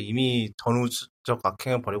전에도 이미 전우주적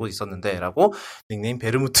악행을 벌이고 있었는데 라고 닉네임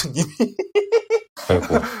베르무트님이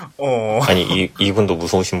아이고. 아니 이분도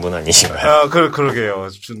무서우신 분 아니신가요? 그러게요.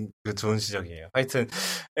 좋은 지적이에요. 하여튼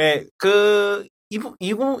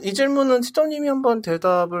이 질문은 티점님이 한번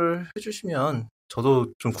대답을 해주시면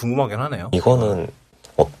저도 좀 궁금하긴 하네요. 이거는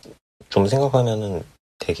좀 생각하면은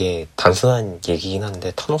되게 단순한 얘기긴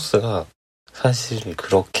한데 타노스가 사실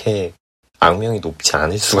그렇게 악명이 높지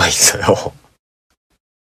않을 수가 있어요.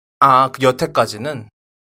 그 여태까지는?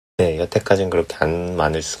 네, 여태까지는 그렇게 안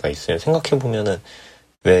많을 수가 있어요. 생각해보면은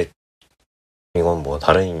왜 이건 뭐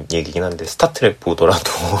다른 얘기긴 한데 스타트렉 보더라도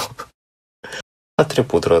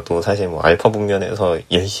사실 뭐 알파 분면에서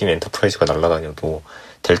열심히 엔터프라이즈가 날아다녀도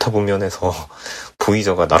델타 분면에서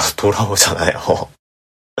보이저가 날아 돌아오잖아요.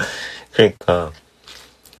 그러니까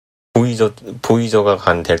보이저가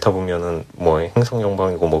간 델타 분면은 뭐 행성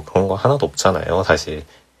영방이고 뭐 그런 거 하나도 없잖아요, 사실.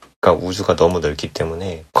 그러니까 우주가 너무 넓기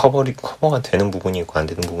때문에 커버가 되는 부분이 있고 안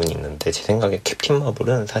되는 부분이 있는데, 제 생각에 캡틴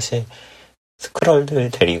마블은 사실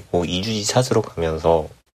스크럴들 데리고 이주지 찾으러 가면서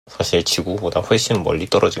사실 지구보다 훨씬 멀리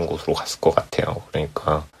떨어진 곳으로 갔을 것 같아요.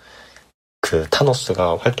 그러니까 그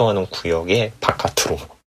타노스가 활동하는 구역의 바깥으로.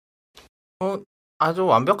 아주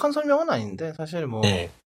완벽한 설명은 아닌데 사실 뭐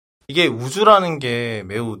네. 이게 우주라는 게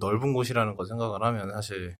매우 넓은 곳이라는 거 생각을 하면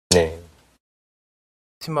사실 네.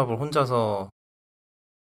 팀마블 혼자서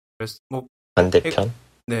뭐 반대편?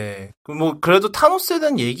 네. 뭐 그래도 타노스에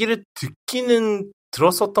대한 얘기를 듣기는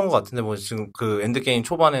들었었던 것 같은데 뭐 지금 그 엔드게임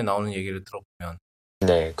초반에 나오는 얘기를 들어보면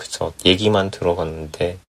네, 그쵸. 얘기만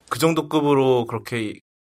들어봤는데 그 정도 급으로 그렇게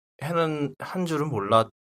한 줄은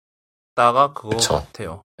몰랐다가 그거 그쵸.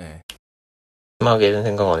 같아요. 네. 심하게는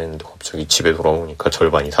생각 안 했는데 갑자기 집에 돌아오니까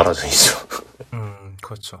절반이 사라져 있어.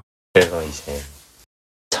 그렇죠. 그래서 이제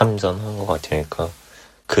참전한 것 같으니까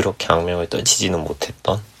그렇게 악명을 떨치지는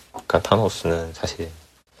못했던, 그러니까 타노스는 사실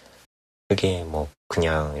그게 뭐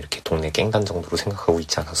그냥 이렇게 동네 깽단 정도로 생각하고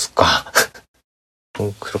있지 않았을까.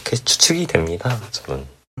 그렇게 추측이 됩니다, 저는.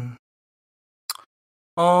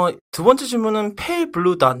 두 번째 질문은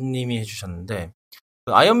페일블루닷님이 해주셨는데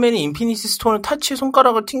그 아이언맨이 인피니티 스톤을 타치에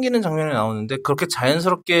손가락을 튕기는 장면이 나오는데 그렇게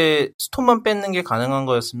자연스럽게 스톤만 뺏는 게 가능한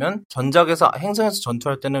거였으면 전작에서 행성에서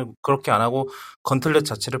전투할 때는 그렇게 안 하고 건틀렛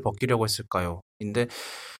자체를 벗기려고 했을까요? 근데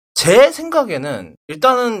제 생각에는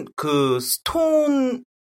일단은 그 스톤을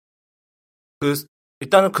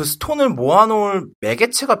모아놓을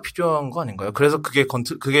매개체가 필요한 거 아닌가요? 그래서 그게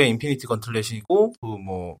인피니티 건틀렛이고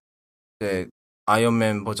네,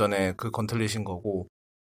 아이언맨 버전의 그 건틀렛인 거고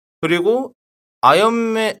그리고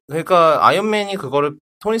그러니까 아이언맨이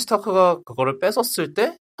토니 스타크가 그거를 뺏었을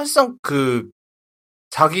때, 사실상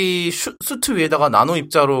자기 수트 위에다가 나노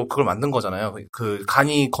입자로 그걸 만든 거잖아요.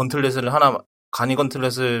 간이 건틀렛을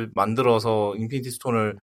만들어서 인피니티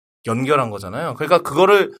스톤을 연결한 거잖아요. 그러니까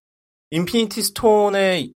그거를 인피니티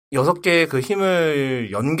스톤의 6개의 그 힘을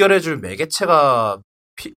연결해줄 매개체가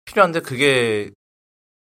필요한데 그게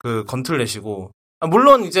그 건틀렛이고,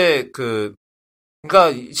 물론 이제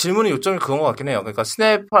그러니까 질문의 요점이 그건 것 같긴 해요. 그러니까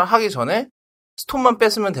스냅을 하기 전에 스톤만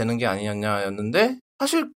뺏으면 되는 게 아니었냐였는데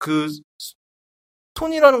사실 그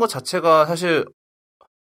스톤이라는 것 자체가 사실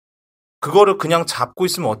그거를 그냥 잡고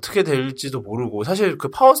있으면 어떻게 될지도 모르고 사실 그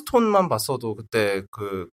파워스톤만 봤어도 그때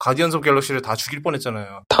그 가디언즈 오브 갤럭시를 다 죽일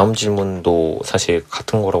뻔했잖아요. 다음 질문도 사실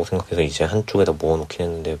같은 거라고 생각해서 이제 한쪽에다 모아놓긴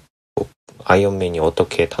했는데, 아이언맨이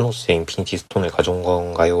어떻게 타노스의 인피니티 스톤을 가져온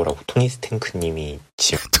건가요? 라고 토니 스탱크님이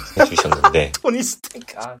질문해주셨는데 토니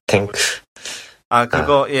스탱크. 탱크.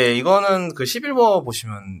 예, 이거는 그 11워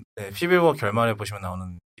보시면, 네, 11워 결말에 보시면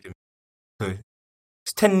나오는 이름.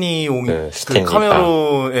 스탠리 용이,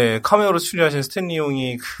 카메오로 출연하신 스탠리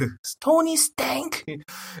용이 토니 스탱크.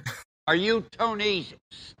 Are you Tony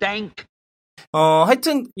Stank?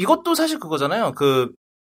 하여튼, 이것도 사실 그거잖아요.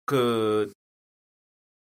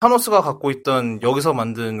 타노스가 갖고 있던 여기서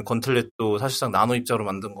만든 건틀렛도 사실상 나노 입자로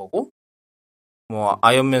만든 거고, 뭐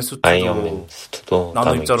아이언맨 수트도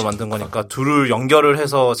나노 입자로 만든 거니까 둘을 연결을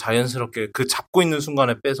해서 자연스럽게 그 잡고 있는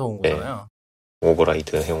순간에 뺏어온 거잖아요. 네.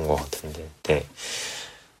 오버라이드 해온 것 같은데, 네.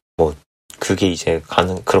 뭐 그게 이제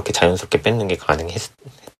그렇게 자연스럽게 뺏는 게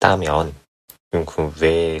가능했다면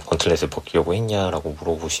왜 건틀렛을 벗기려고 했냐라고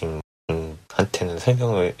물어보신 분한테는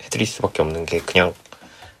설명을 해드릴 수밖에 없는 게, 그냥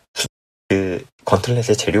그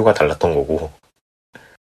건틀렛의 재료가 달랐던 거고,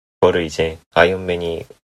 그거를 이제 아이언맨이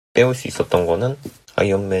빼올 수 있었던 거는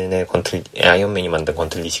아이언맨이 만든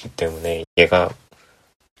건틀릿이기 때문에 얘가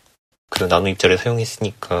그 나노 입자를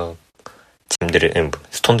사용했으니까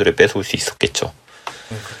스톤들을 뺏어올 수 있었겠죠.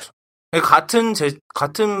 그렇죠.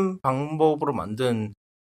 같은 방법으로 만든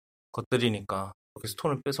것들이니까 그렇게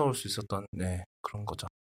스톤을 뺏어올 수 있었던, 네, 그런 거죠.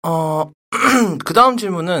 그 다음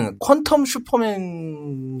질문은 퀀텀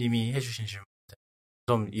슈퍼맨님이 해주신 질문인데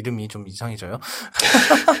좀 이름이 좀 이상해져요.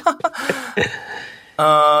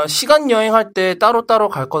 시간 여행할 때 따로따로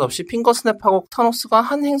갈 것 없이 핑거 스냅하고 타노스가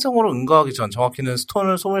한 행성으로 응거하기 전, 정확히는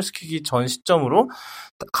스톤을 소멸시키기 전 시점으로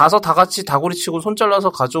가서 다 같이 다구리 치고 손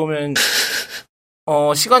잘라서 가져오면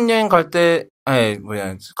시간 여행 갈 때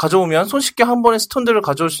가져오면 손쉽게 한 번에 스톤들을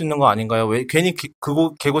가져올 수 있는 거 아닌가요? 왜 괜히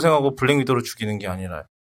그거 개고생하고 블랙 위도를 죽이는 게 아니라.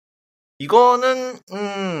 이거는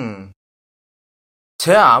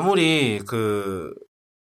제 아무리 그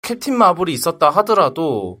캡틴 마블이 있었다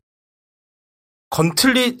하더라도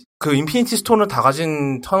그 인피니티 스톤을 다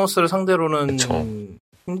가진 타노스를 상대로는 그쵸.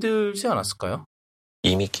 힘들지 않았을까요?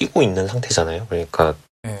 이미 끼고 있는 상태잖아요. 그러니까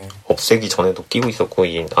네. 없애기 전에도 끼고 있었고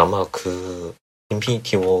아마 그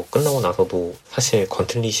인피니티 워 끝나고 나서도 사실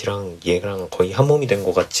건틀릿이랑 얘랑 거의 한 몸이 된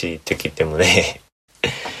것 같이 됐기 때문에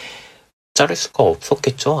자를 수가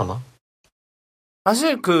없었겠죠 아마.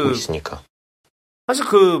 사실 있으니까. 사실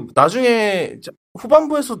나중에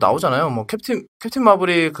후반부에서 나오잖아요. 뭐 캡틴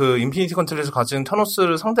마블이 그 인피니티 컨트롤에서 가진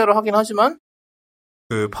타노스를 상대로 하긴 하지만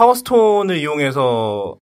그 파워스톤을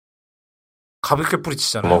이용해서 가볍게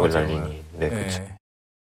뿌리치잖아요. 주먹을 날리니. 네, 그렇죠.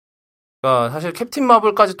 그러니까 사실 캡틴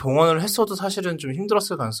마블까지 동원을 했어도 사실은 좀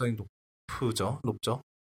힘들었을 가능성이 높죠.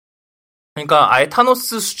 그러니까 아예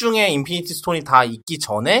타노스 수중에 인피니티 스톤이 다 있기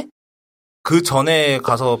전에 그 전에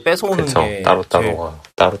가서 뺏어오는 그쵸. 게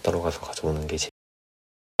따로 가서 가져오는 게 제일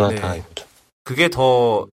편하다 이거죠. 그게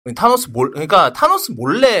더 그러니까 타노스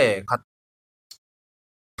몰래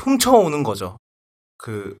훔쳐오는 거죠.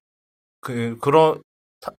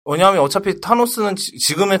 왜냐하면 어차피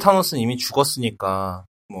지금의 타노스는 이미 죽었으니까,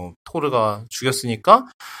 뭐 토르가 죽였으니까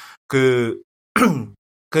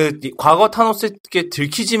과거 타노스께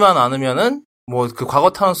들키지만 않으면은 뭐 그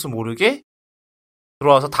과거 타노스 모르게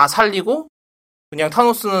들어와서 다 살리고, 그냥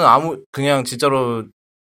타노스는 그냥 진짜로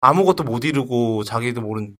아무것도 못 이루고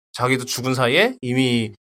자기도 죽은 사이에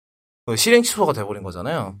이미 실행 취소가 돼버린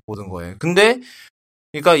거잖아요. 모든 거에. 근데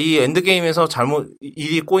그러니까 이 엔드게임에서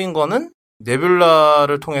일이 꼬인 거는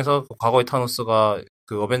네뷸라를 통해서 과거의 타노스가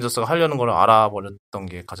그 어벤져스가 하려는 걸 알아버렸던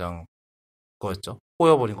게 가장 거였죠.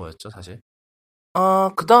 꼬여버린 거였죠, 사실.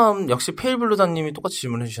 그 다음 역시 페일블루다님이 똑같이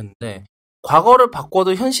질문해 주셨는데, 과거를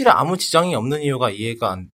바꿔도 현실에 아무 지장이 없는 이유가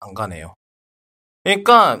이해가 안 가네요.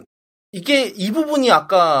 그러니까 이 부분이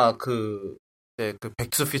아까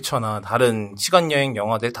백투더퓨처나 다른 시간여행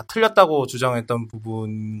영화들 다 틀렸다고 주장했던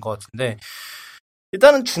부분인 것 같은데,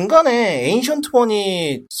 일단은 중간에 에인션트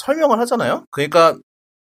원이 설명을 하잖아요? 그러니까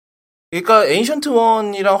에인션트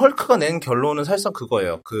원이랑 헐크가 낸 결론은 사실상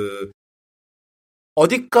그거예요.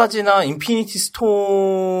 어디까지나 인피니티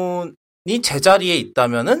스톤이 제자리에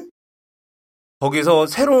있다면은, 거기서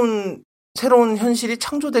새로운 현실이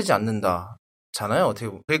창조되지 않는다. 잖아요, 어떻게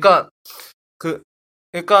보면.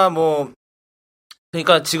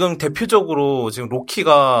 그러니까 지금 대표적으로 지금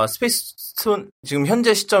로키가 스페이스 스톤, 지금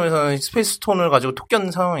현재 시점에서는 스페이스 스톤을 가지고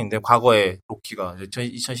토끼는 상황인데, 과거에 로키가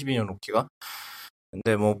 2012년 로키가.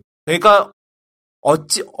 근데 그러니까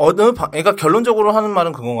그러니까 결론적으로 하는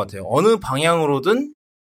말은 그건 것 같아요. 어느 방향으로든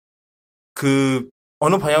그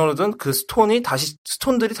스톤들이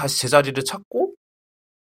다시 제자리를 찾고,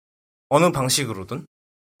 어느 방식으로든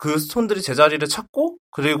그 스톤들이 제자리를 찾고,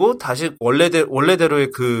 그리고 다시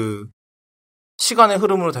원래대로의 그 시간의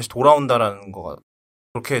흐름으로 다시 돌아온다라는 거가,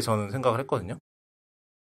 그렇게 저는 생각을 했거든요.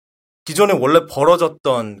 기존에 원래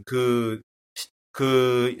벌어졌던 그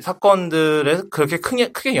사건들에 그렇게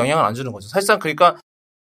크게 영향을 안 주는 거죠. 사실상 그러니까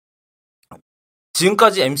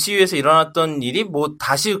지금까지 MCU에서 일어났던 일이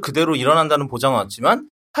다시 그대로 일어난다는 보장은 없지만,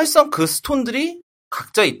 사실상 그 스톤들이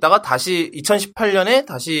각자 있다가 다시 2018년에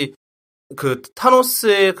다시 그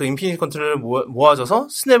타노스의 그 인피니티 컨트롤을 모아져서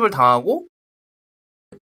스냅을 당하고,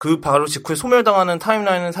 그 바로 직후에 소멸당하는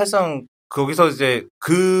타임라인은 사실상 거기서 이제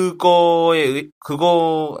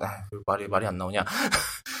말이 안 나오냐.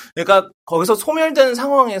 그러니까 거기서 소멸된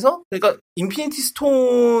상황에서, 그러니까 인피니티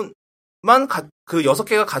스톤만 그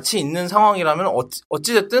 6개가 같이 있는 상황이라면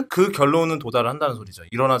어찌됐든 그 결론은 도달을 한다는 소리죠.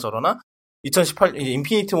 이러나 저러나 2018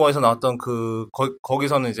 인피니티 워에서 나왔던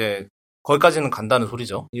거기서는 이제 거기까지는 간다는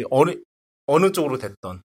소리죠. 어느 쪽으로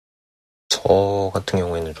됐던. 저 같은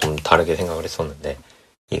경우에는 좀 다르게 생각을 했었는데,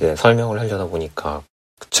 이게 설명을 하려다 보니까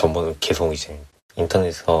저번 계속 이제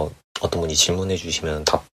인터넷에서 어떤 분이 질문해 주시면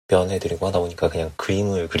답변해드리고 하다 보니까 그냥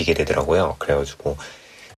그림을 그리게 되더라고요. 그래가지고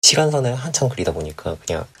시간선을 한참 그리다 보니까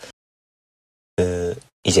그냥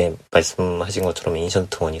이제 말씀하신 것처럼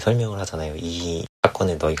에인션트 원이 설명을 하잖아요. 이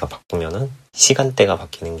사건을 너희가 바꾸면은 시간대가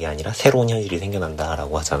바뀌는 게 아니라 새로운 현실이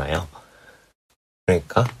생겨난다라고 하잖아요.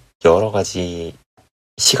 그러니까 여러 가지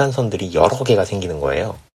시간선들이 여러 개가 생기는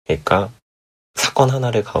거예요. 그러니까 사건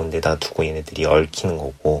하나를 가운데다 두고 얘네들이 얽히는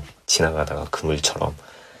거고, 지나가다가 그물처럼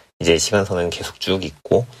이제 시간선은 계속 쭉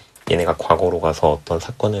있고, 얘네가 과거로 가서 어떤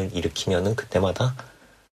사건을 일으키면은 그때마다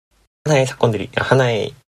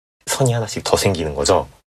하나의 선이 하나씩 더 생기는 거죠.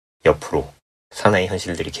 옆으로. 하나의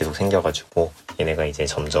현실들이 계속 생겨가지고 얘네가 이제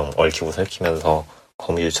점점 얽히고 설키면서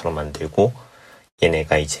거미줄처럼 만들고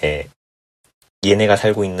얘네가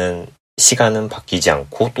살고 있는 시간은 바뀌지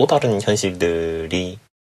않고 또 다른 현실들이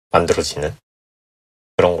만들어지는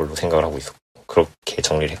그런 걸로 생각을 하고 있었고 그렇게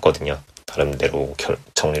정리를 했거든요. 나름대로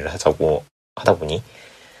정리를 하자고 하다 보니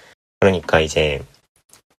그러니까 이제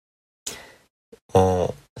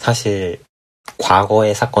사실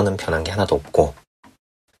과거의 사건은 변한 게 하나도 없고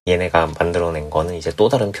얘네가 만들어낸 거는 이제 또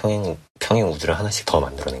다른 평행 우주를 하나씩 더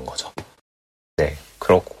만들어낸 거죠. 네,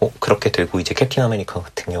 그렇게 되고 이제 캡틴 아메리카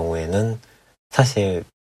같은 경우에는 사실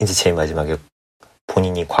이제 제일 마지막에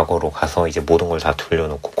본인이 과거로 가서 이제 모든 걸 다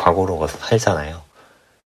돌려놓고 과거로 가서 살잖아요.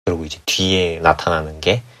 그리고 이제 뒤에 나타나는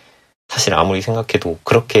게 사실 아무리 생각해도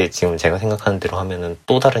그렇게 지금 제가 생각하는 대로 하면은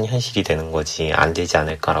또 다른 현실이 되는 거지 안 되지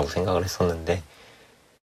않을까라고 생각을 했었는데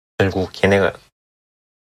결국 얘네가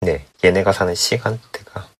사는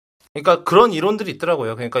시간대가 그러니까 그런 이론들이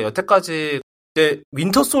있더라고요. 그러니까 여태까지 이제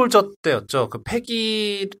윈터 솔저 때였죠. 그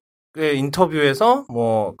패기의 인터뷰에서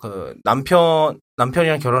뭐 그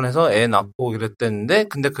남편이랑 결혼해서 애 낳고 이랬댔는데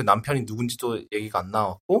근데 그 남편이 누군지도 얘기가 안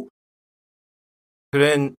나왔고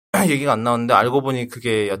그런 얘기가 안 나왔는데 알고 보니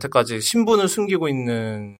그게 여태까지 신분을 숨기고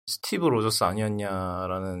있는 스티브 로저스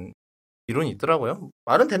아니었냐라는 이론이 있더라고요.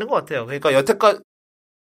 말은 되는 것 같아요. 그러니까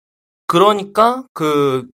그러니까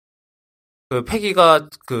그 패기가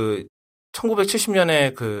그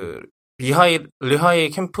 1970년에 그 리하이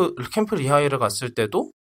캠프 리하이를 갔을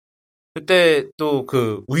때도 그때 또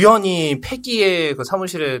그 우연히 패기의 그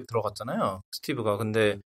사무실에 들어갔잖아요. 스티브가.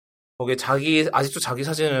 근데 거기에 아직도 자기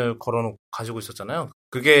사진을 걸어놓고 가지고 있었잖아요.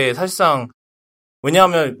 그게 사실상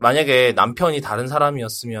왜냐하면 만약에 남편이 다른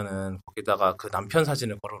사람이었으면은 거기다가 그 남편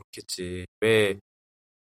사진을 걸어놓겠지. 왜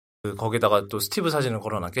그 거기다가 또 스티브 사진을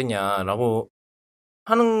걸어놨겠냐라고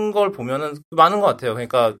하는 걸 보면은 많은 것 같아요.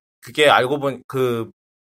 그러니까 그게 알고 보니 그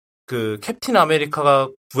캡틴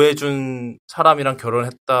아메리카가 구해준 사람이랑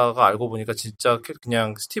결혼했다가 알고 보니까 진짜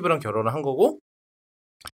그냥 스티브랑 결혼을 한 거고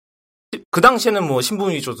그 당시에는 뭐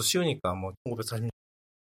신분 위조도 쉬우니까 뭐 1940년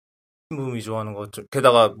신분 위조하는 거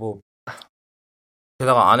게다가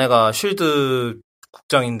아내가 쉴드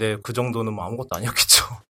국장인데 그 정도는 뭐 아무것도 아니었겠죠.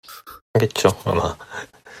 하겠죠 아마.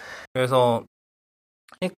 그래서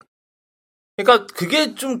그러니까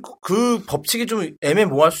그게 좀 그 법칙이 좀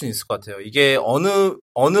애매모호할 수는 있을 것 같아요. 이게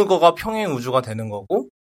어느 거가 평행 우주가 되는 거고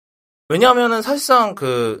왜냐하면은 사실상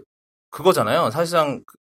그거잖아요. 사실상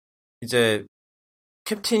이제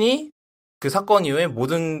캡틴이 그 사건 이후에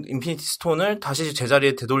모든 인피니티 스톤을 다시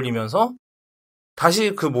제자리에 되돌리면서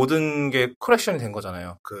다시 그 모든 게 커렉션이 된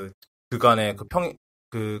거잖아요. 그간의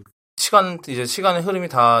시간의 흐름이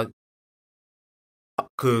다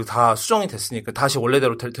수정이 됐으니까 다시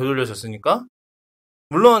원래대로 되돌려졌으니까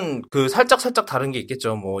물론 살짝 다른 게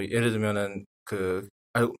있겠죠. 뭐 예를 들면은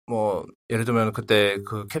예를 들면 그때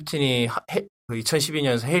그 캡틴이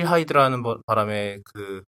 2012년에서 헤일 하이드라는 바람에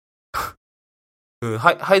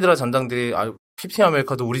하이드라 전당들이 캡틴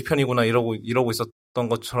아메리카도 우리 편이구나 이러고 있었던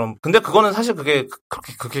것처럼 근데 그거는 사실 그게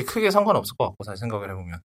그렇게 크게 상관없을 것 같고 사실 생각을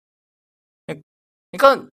해보면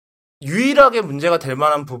그러니까 유일하게 문제가 될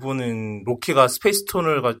만한 부분은 로키가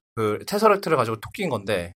스페이스톤을 테서렉트를 가지고 토끼인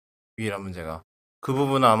건데 유일한 문제가 그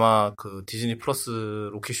부분은 아마 그 디즈니 플러스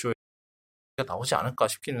로키 쇼에 나오지 않을까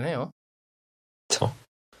싶기는 해요. 그렇죠.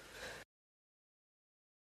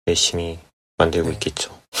 열심히 만들고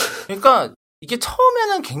있겠죠. 그러니까 이게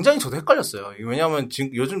처음에는 굉장히 저도 헷갈렸어요. 왜냐하면 지금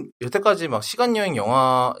요즘 여태까지 막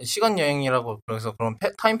시간여행이라고 그래서 그런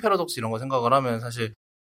타임 패러독스 이런 거 생각을 하면 사실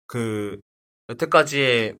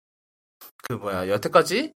여태까지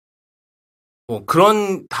뭐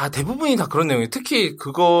그런 대부분이 다 그런 내용이에요. 특히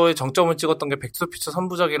그거에 정점을 찍었던 게 백투더퓨처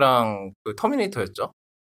 3부작이랑 그 터미네이터였죠.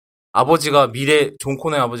 존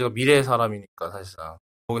코너의 아버지가 미래의 사람이니까 사실상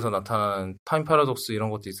거기서 나타나는 타임 패러독스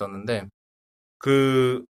이런 것도 있었는데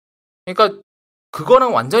그러니까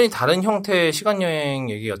그거랑 완전히 다른 형태의 시간여행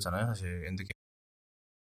얘기였잖아요. 사실 엔드게임.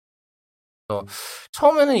 그래서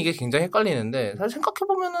처음에는 이게 굉장히 헷갈리는데 사실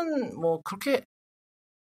생각해보면은 뭐 그렇게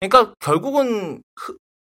그러니까 결국은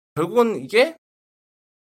이게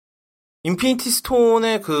인피니티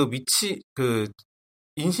스톤의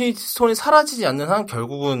인피니티 스톤이 사라지지 않는 한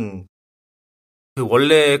결국은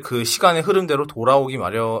원래 그 시간의 흐름대로 돌아오게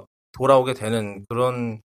되는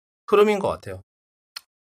그런 흐름인 것 같아요.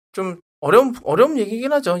 좀 어려운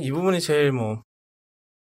얘기긴 하죠. 이 부분이 제일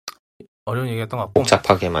어려운 얘기였던 것 같고.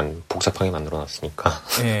 복잡하게 만들어놨으니까.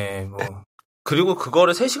 네, 그리고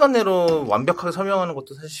그거를 3시간 내로 완벽하게 설명하는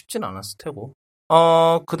것도 사실 쉽진 않았을 테고.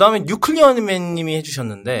 그 다음에 뉴클리어맨 님이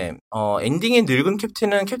해주셨는데, 엔딩의 늙은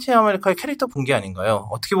캡틴은 캡틴 아메리카의 캐릭터 붕괴 아닌가요?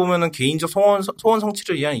 어떻게 보면은 개인적 소원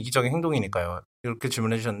성취를 위한 이기적인 행동이니까요. 이렇게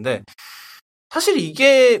질문해 주셨는데, 사실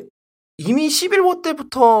이게 이미 11호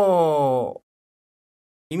때부터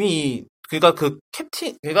이미, 그니까 그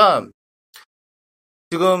캡틴, 그니까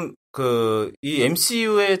지금 이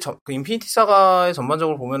MCU의 그 인피니티 사가의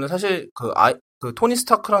전반적으로 보면은 사실 그 토니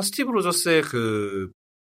스타크랑 스티브 로저스의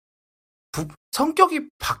성격이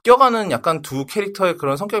바뀌어가는 약간 두 캐릭터의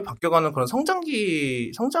그런 성격이 바뀌어가는 그런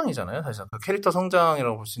성장이잖아요. 사실 그 캐릭터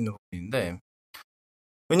성장이라고 볼 수 있는 부분인데,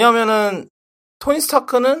 왜냐하면은 토니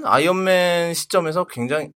스타크는 아이언맨 시점에서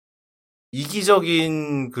굉장히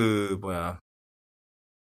이기적인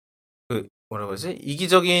뭐라고 하지?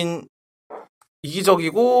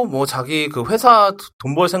 이기적이고 뭐 자기 그 회사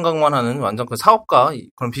돈 벌 생각만 하는 완전 그 사업가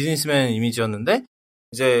그런 비즈니스맨 이미지였는데,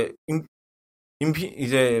 이제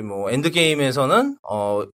이제 뭐 엔드게임에서는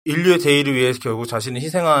인류의 대의를 위해서 결국 자신을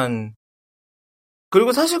희생한,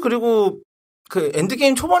 그리고 그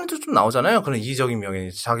엔드게임 초반에도 좀 나오잖아요. 그런 이기적인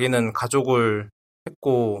면이. 자기는 가족을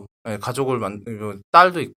했고, 가족을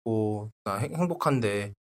딸도 있고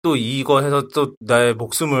행복한데 또 이거 해서 또 나의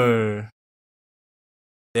목숨을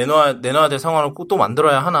내놔야 될 상황을 꼭 또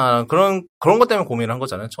만들어야 하나, 그런 것 때문에 고민을 한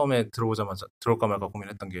거잖아요. 처음에 들어올까 말까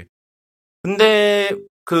고민했던 게. 근데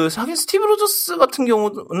하긴 스티브 로저스 같은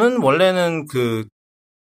경우는 원래는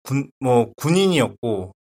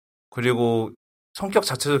군인이었고, 그리고 성격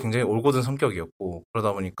자체도 굉장히 올곧은 성격이었고,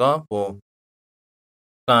 그러다 보니까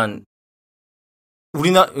약간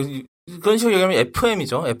그런 식으로 얘기하면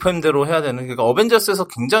FM이죠. FM대로 해야 되는, 그러니까 어벤져스에서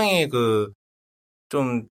굉장히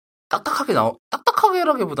좀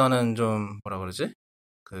딱딱하게라기보다는 좀 뭐라 그러지?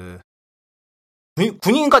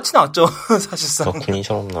 군인 같이 나왔죠. 사실상.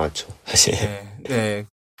 군인처럼 나왔죠, 사실. 네.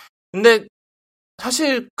 근데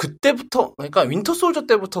사실 그때부터, 그러니까 윈터 솔저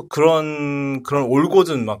때부터 그런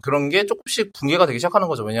올곧은 막 그런 게 조금씩 붕괴가 되기 시작하는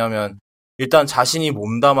거죠. 왜냐하면 일단 자신이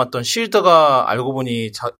몸담았던 실드가 알고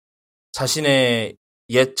보니 자신의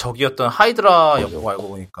옛 적이었던 하이드라였고, 알고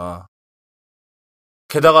보니까.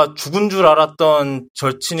 게다가 죽은 줄 알았던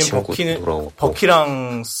절친인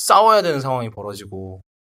버키랑 싸워야 되는 상황이 벌어지고,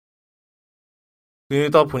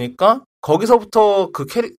 그러다 보니까 거기서부터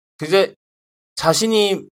이제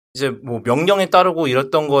자신이 이제 뭐 명령에 따르고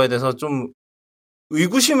이랬던 거에 대해서 좀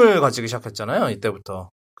의구심을 가지기 시작했잖아요. 이때부터.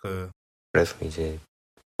 그래서 이제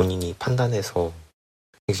본인이 판단해서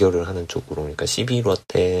해결을 하는 쪽으로, 그러니까 11화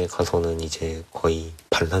때 가서는 이제 거의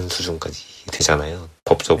반란 수준까지 되잖아요.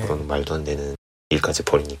 법적으로는 말도 안 되는 일까지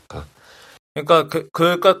벌이니까. 그러니까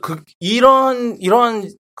이러한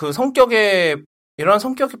성격의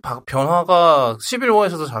변화가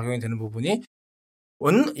 11호에서도 작용이 되는 부분이,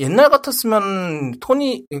 옛날 같았으면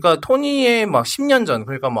그러니까 토니의 막 10년 전,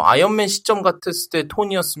 그러니까 뭐 아이언맨 시점 같았을 때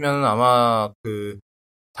토니였으면 아마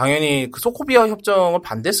당연히 소코비아 협정을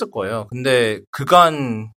반대했을 거예요. 근데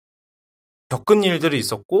그간 겪은 일들이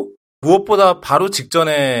있었고, 무엇보다 바로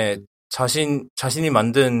직전에 자신이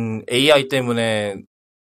만든 AI 때문에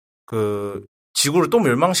지구를 또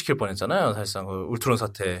멸망시킬 뻔했잖아요. 사실상 울트론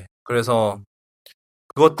사태. 그래서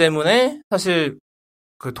그것 때문에 사실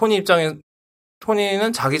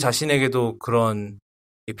토니는 자기 자신에게도 그런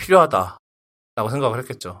게 필요하다라고 생각을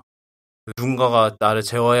했겠죠. 누군가가 나를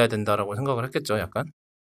제어해야 된다라고 생각을 했겠죠, 약간.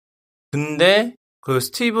 근데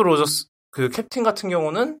스티브 로저스 캡틴 같은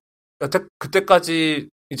경우는 그때까지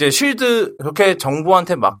이제 그렇게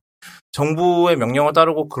정부의 명령을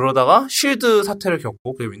따르고 그러다가 쉴드 사태를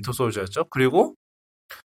겪고, 그게 윈터 솔저였죠. 그리고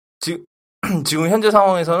지금 현재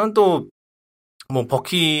상황에서는 또 뭐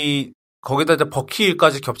거기다 이제 버키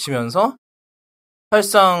일까지 겹치면서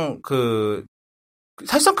사실상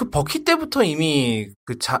버키 때부터 이미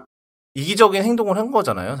이기적인 행동을 한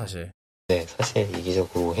거잖아요, 사실. 네, 사실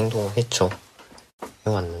이기적으로 행동을 했죠.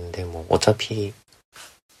 해왔는데 뭐 어차피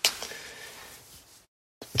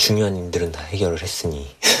중요한 일들은 다 해결을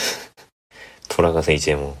했으니 돌아가서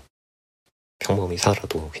이제 뭐 평범히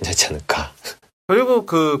살아도 괜찮지 않을까. 그리고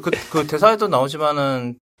그 대사에도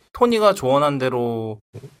나오지만은 토니가 조언한 대로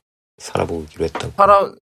살아보기로 했던.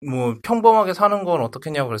 뭐 평범하게 사는 건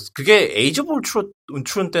어떻겠냐고 그랬어. 그게 에이즈 오브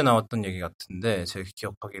울트론 때 나왔던 얘기 같은데, 제가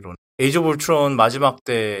기억하기로는 에이즈 오브 울트론 마지막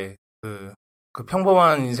때 그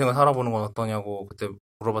평범한 인생을 살아보는 건 어떠냐고 그때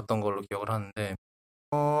물어봤던 걸로 기억을 하는데,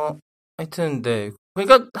 하여튼 네.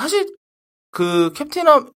 그러니까 사실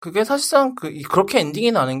그게 사실상 그렇게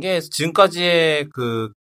엔딩이 나는 게 지금까지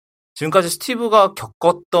스티브가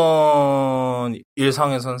겪었던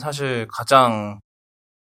일상에선 사실 가장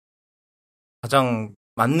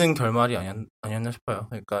맞는 결말이 아니었나 싶어요.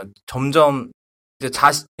 그러니까 점점 이제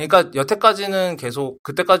그러니까 여태까지는 계속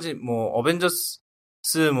그때까지 뭐 어벤져스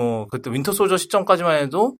뭐 그때 윈터 솔저 시점까지만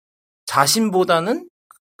해도 자신보다는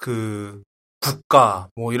그 국가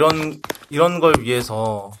뭐 이런 걸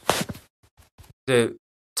위해서 이제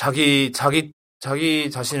자기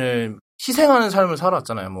자신을 희생하는 삶을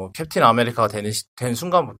살아왔잖아요. 뭐 캡틴 아메리카가 된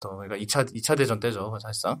순간부터 그러니까 2차 대전 때죠.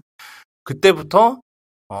 사실상 그때부터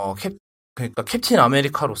그러니까 캡틴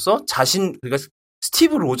아메리카로서 그러니까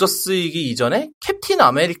스티브 로저스이기 이전에 캡틴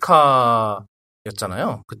아메리카였잖아요.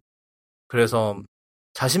 그래서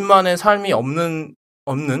자신만의 삶이 없는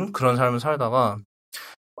그런 삶을 살다가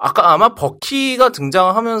아마 버키가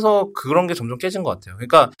등장하면서 그런 게 점점 깨진 것 같아요.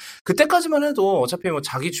 그러니까 그때까지만 해도 어차피 뭐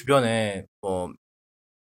자기 주변에 뭐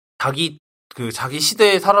자기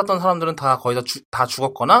시대에 살았던 사람들은 다 거의 다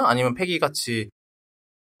죽었거나 아니면 패기같이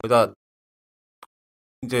거의 다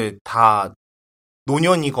이제 다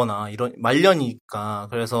노년이거나 이런 말년이니까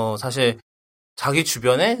그래서 사실 자기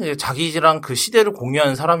주변에 자기랑 그 시대를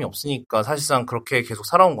공유하는 사람이 없으니까 사실상 그렇게 계속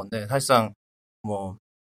살아온 건데 사실상 뭐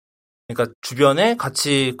그러니까 주변에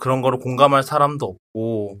같이 그런 거를 공감할 사람도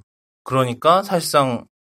없고 그러니까 사실상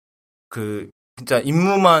그 진짜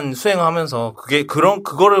임무만 수행하면서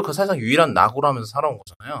그거를 사실상 유일한 낙오라면서 살아온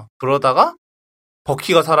거잖아요. 그러다가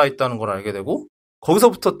버키가 살아있다는 걸 알게 되고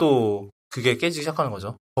거기서부터 또 그게 깨지기 시작하는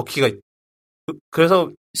거죠. 버키가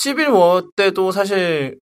그래서 시빌 워 때도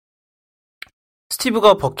사실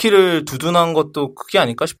스티브가 버키를 두둔한 것도 그게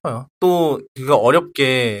아닐까 싶어요. 또 그가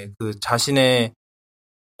어렵게 그 자신의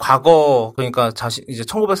과거 그러니까 이제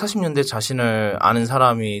 1940년대 자신을 아는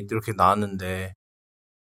사람이 이렇게 나왔는데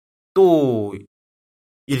또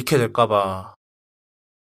잃게 될까봐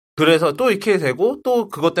그래서 또 잃게 되고 또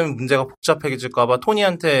그것 때문에 문제가 복잡해질까봐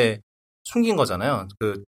토니한테 숨긴 거잖아요.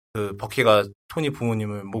 그 버키가 토니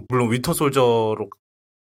부모님을 뭐 물론 윈터 솔저로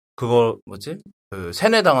그거 뭐지 그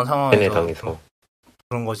세뇌당한 상황에서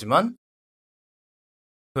그런 거지만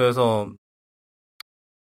그래서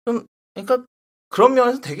좀 그러니까 그런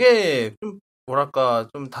면에서 되게 좀 뭐랄까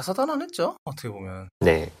좀 다사다난했죠 어떻게 보면.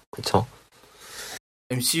 네, 그렇죠.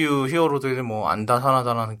 MCU 히어로들이 뭐 안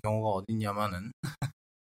다사다난한 경우가 어딨냐마는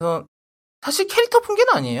그래서 사실 캐릭터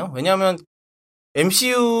붕괴는 아니에요. 왜냐하면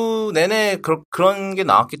MCU 내내 그런 게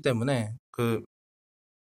나왔기 때문에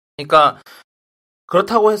그러니까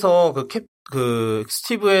그렇다고 해서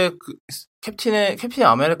스티브의 캡틴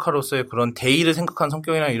아메리카로서의 그런 대의를 생각하는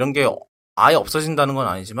성격이나 이런 게 아예 없어진다는 건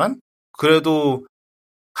아니지만 그래도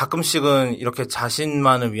가끔씩은 이렇게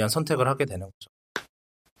자신만을 위한 선택을 하게 되는 거죠.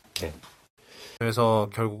 네. 그래서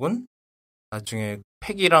결국은 나중에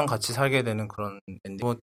패기랑 같이 살게 되는 그런 엔딩.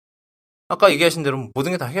 뭐 아까 얘기하신 대로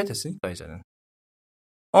모든 게 다 해결됐으니까 이제는.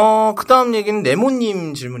 그 다음 얘기는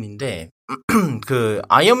네모님 질문인데,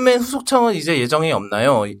 아이언맨 후속작은 이제 예정이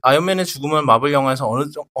없나요? 아이언맨의 죽음은 마블 영화에서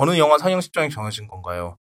어느 영화 상영 시점이 정해진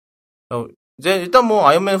건가요? 이제 일단 뭐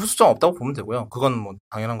아이언맨 후속작 없다고 보면 되고요. 그건 뭐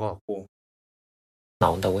당연한 것 같고.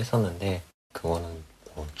 나온다고 했었는데, 그거는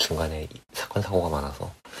뭐 중간에 사건, 사고가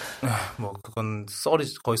많아서. 뭐, 그건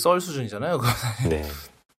거의 썰 수준이잖아요, 그건. 네.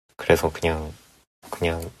 그래서 그냥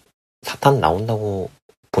사탄 나온다고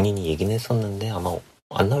본인이 얘기는 했었는데, 아마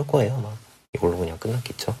안 나올 거예요, 아마. 이걸로 그냥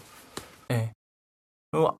끝났겠죠. 네.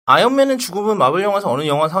 그리고 아이언맨의 죽음은 마블 영화에서 어느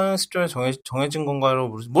영화 상영 시점에 정해진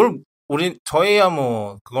건가요? 저희야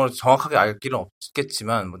뭐, 그걸 정확하게 알 길은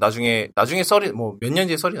없겠지만, 뭐, 나중에 썰이, 뭐, 몇 년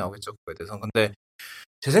뒤에 썰이 나오겠죠, 그거에 대해서. 근데,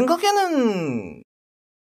 제 생각에는,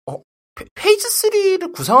 페이즈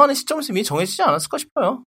 3를 구상하는 시점에서 이미 정해지지 않았을까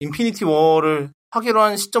싶어요. 인피니티 워를 하기로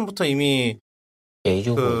한 시점부터 이미, 에이즈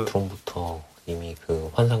오브 울트론부터 이미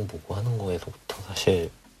환상 보고 하는 거에서부터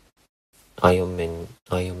사실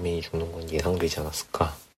아이언맨이 죽는 건 예상되지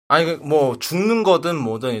않았을까? 아니 뭐 죽는 거든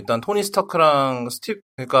뭐든 일단 토니 스타크랑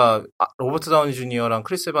그러니까 로버트 다우니 주니어랑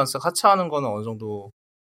크리스 에반스 같이 하는 거는 어느 정도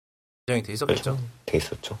예정이 돼 있었겠죠. 그렇죠. 돼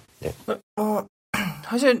있었죠. 네.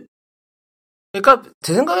 사실 그러니까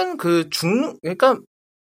제 생각에는 그러니까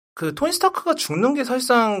토니 스타크가 죽는 게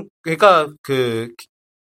사실상 그러니까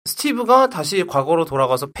스티브가 다시 과거로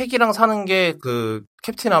돌아가서 패기랑 사는 게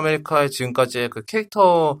캡틴 아메리카의 지금까지의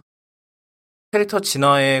캐릭터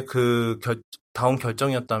진화의 다음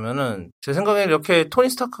결정이었다면은, 제 생각에 이렇게 토니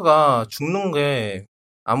스타크가 죽는 게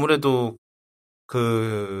아무래도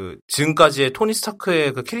지금까지의 토니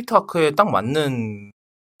스타크의 캐릭터 아크에 딱 맞는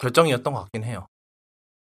결정이었던 것 같긴 해요.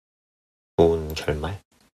 좋은 결말?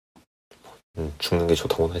 죽는 게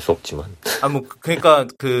좋다고는 할 수 없지만. 그러니까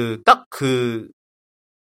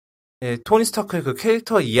예, 토니 스타크의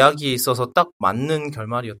캐릭터 이야기에 있어서 딱 맞는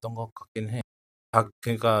결말이었던 것 같긴 해.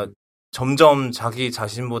 그러니까 점점 자기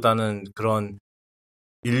자신보다는 그런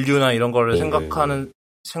인류나 이런 거를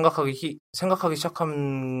생각하기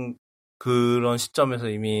시작한 그런 시점에서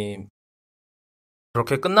이미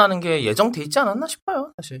그렇게 끝나는 게 예정돼 있지 않았나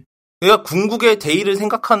싶어요, 사실. 그러니까 궁극의 대의를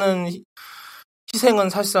생각하는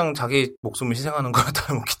희생은 사실상 자기 목숨을 희생하는 거라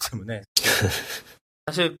다름없기 때문에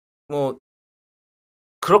사실 뭐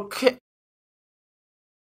그렇게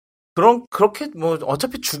뭐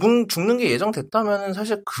어차피 죽는 게 예정됐다면은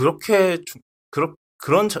사실 그런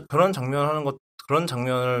장면을 하는 것 그런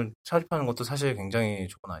장면을 삽입하는 것도 사실 굉장히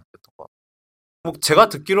좋은 아이디어였던 것 같아요. 뭐 제가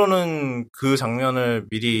듣기로는 그 장면을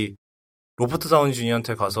미리 로버트 다우니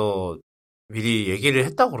주니어한테 가서 미리 얘기를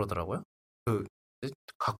했다고 그러더라고요. 그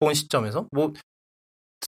갖고 온 시점에서 뭐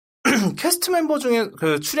캐스트 멤버 중에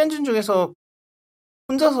그 출연진 중에서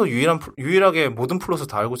혼자서 유일하게 모든 플롯을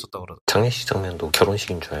다 알고 있었다고 그러더라고요. 장례식 장면도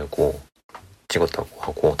결혼식인 줄 알고 찍었다고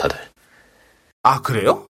하고 다들. 아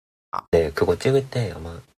그래요? 네, 그거 찍을 때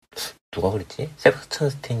아마 누가 그랬지? 세바스찬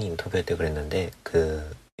스탠이 인터뷰할 때 그랬는데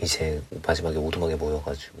이제 마지막에 오두막에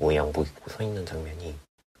모여가지고 양복 입고 서 있는 장면이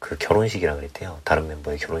그 결혼식이라 그랬대요. 다른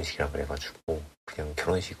멤버의 결혼식이라 그래가지고 그냥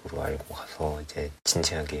결혼식으로 알고 가서 이제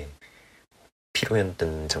진지하게 피로연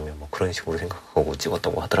장면 뭐 그런 식으로 생각하고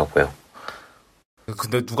찍었다고 하더라고요.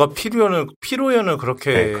 근데 누가 피로연을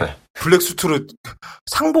그렇게 네, 블랙 수트로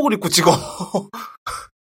상복을 입고 찍어?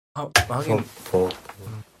 하긴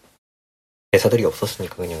대사들이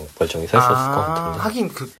없었으니까 그냥 멀쩡히 서 있었을 것 같은데. 하긴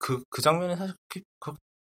그 장면에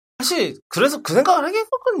사실 그래서 그 생각을 하게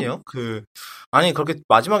했거든요. 아니 그렇게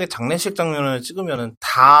마지막에 장례식 장면을 찍으면은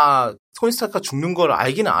다 토니 스타크가 죽는 걸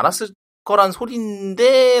알기는 알았을 거란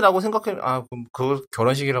소린데라고 생각해. 그럼 그거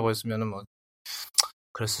결혼식이라고 했으면은 뭐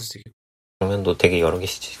그랬을 수 있겠고. 장면도 되게 여러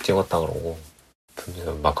개씩 찍었다 그러고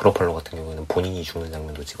마크로폴로 같은 경우에는 본인이 죽는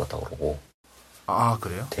장면도 찍었다 그러고.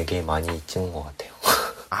 그래요? 되게 많이 찍은 것 같아요.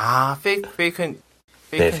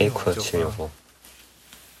 페이크 치려고.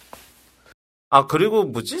 그리고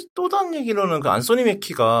뭐지? 또 다른 얘기로는 그 안소니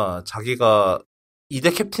매키가 자기가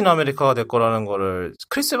 2대 캡틴 아메리카가 될 거라는 거를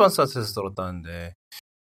크리스 에반스한테서 들었다는데.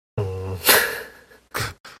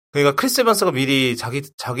 그러니까 크리스 에반스가 미리 자기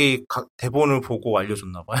대본을 보고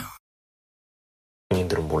알려줬나 봐요.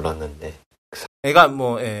 본인들은 몰랐는데. 그러니까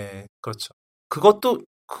뭐, 그렇죠. 그것도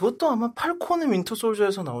아마 팔콘의 윈터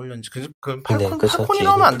솔저에서 나오려는지. 팔콘이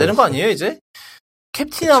나오면 안 되는 거 아니에요, 이제? 캡틴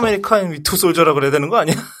그쵸. 아메리카인 윈터 솔저라 그래야 되는 거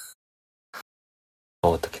아니야?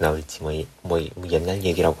 어떻게 나올지 뭐 옛날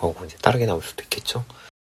얘기라고 하고 이제 다르게 나올 수도 있겠죠.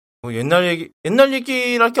 뭐 옛날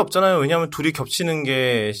얘기를 할 게 없잖아요. 왜냐하면 둘이 겹치는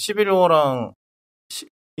게 11워랑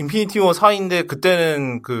인피니티 워 사이인데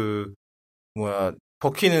그때는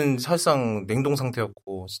버키는 사실상 냉동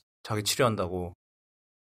상태였고 자기 치료한다고.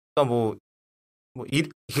 그러니까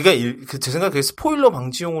제 생각에 그게 스포일러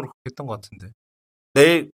방지용으로 그렇게 했던 것 같은데.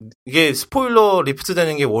 내일 이게 스포일러 리프트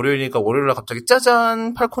되는 게 월요일이니까 월요일에 갑자기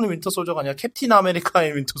짜잔 팔콘의 윈터 솔저가 아니라 캡틴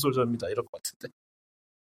아메리카의 윈터 솔저입니다 이럴 것 같은데.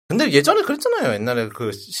 근데 예전에 그랬잖아요. 옛날에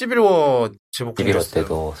그 11워 제복 11워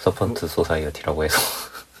때도 서펀트 소사이어티라고 해서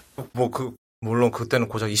물론 그때는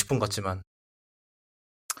고작 20분 같지만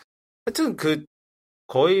하여튼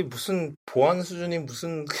거의 무슨 보안 수준이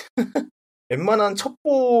무슨 웬만한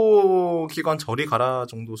첩보 기관 저리 가라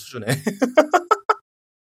정도 수준에.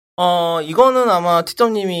 이거는 아마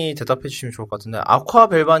티점님이 대답해 주시면 좋을 것 같은데,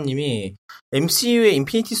 아쿠아벨바님이 MCU의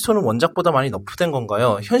인피니티 스톤은 원작보다 많이 너프된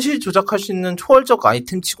건가요? 현실 조작할 수 있는 초월적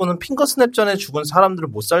아이템 치고는 핑거 스냅 전에 죽은 사람들을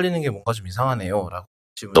못 살리는 게 뭔가 좀 이상하네요. 라고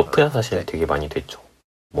너프야 사실 되게 많이 됐죠.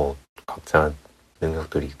 뭐, 각자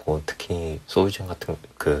능력들이 있고, 특히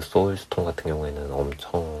소울스톤 같은 경우에는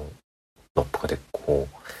엄청 너프가 됐고,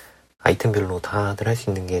 아이템별로 다들 할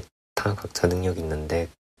수 있는 게 다 각자 능력이 있는데,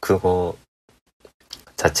 그거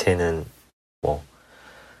자체는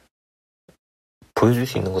보여줄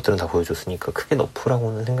수 있는 것들은 다 보여줬으니까 크게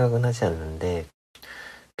너프라고는 생각은 하지 않는데,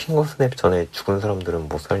 핑거 스냅 전에 죽은 사람들은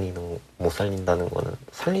못 살린다는 거는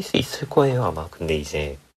살릴 수 있을 거예요, 아마. 근데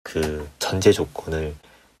이제 그 전제 조건을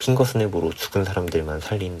핑거 스냅으로 죽은 사람들만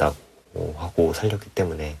살린다고 하고 살렸기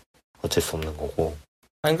때문에 어쩔 수 없는 거고.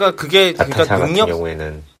 그러니까 그게 나타샤 같은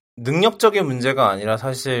경우에는 능력적인 문제가 아니라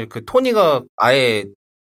사실 그 토니가 아예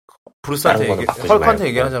브루스한테 헐크한테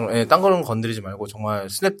얘기하자면 딴 거는 건드리지 말고 정말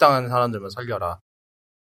스냅 당한 사람들만 살려라.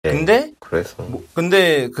 네, 근데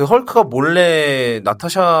근데 그 헐크가 몰래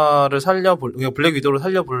나타샤를 블랙 위도우를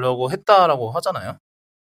살려보려고 했다라고 하잖아요.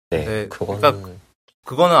 네,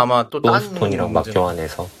 그거는 아마 또 딴 소울스톤이랑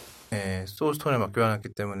맞교환해서. 네, 소울스톤에 맞교환했기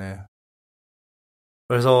때문에.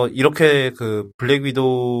 그래서 이렇게 그 블랙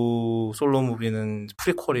위도우 솔로 무비는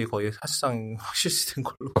프리퀄이 거의 사실상 실시된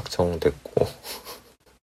걸로 확정됐고.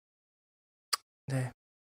 네.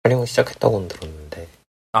 촬영 시작했다고는 들었는데.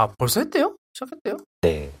 벌써 했대요? 시작했대요?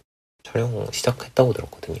 네. 촬영 시작했다고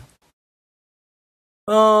들었거든요.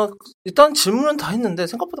 일단 질문은 다 했는데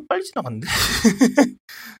생각보다 빨리 지나갔는데.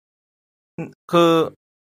 그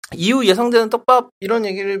이후 예상되는 떡밥 이런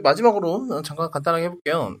얘기를 마지막으로 잠깐 간단하게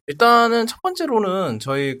해볼게요. 일단은 첫 번째로는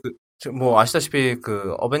저희 뭐 아시다시피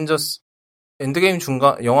그 어벤져스 엔드게임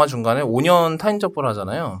영화 중간에 5년 타임 점프를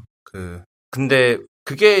하잖아요. 근데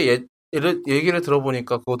그게 얘기를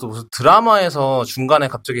들어보니까 그것도 무슨 드라마에서 중간에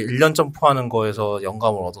갑자기 1년 점프하는 거에서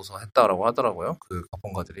영감을 얻어서 했다라고 하더라고요. 그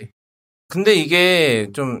각본가들이. 근데 이게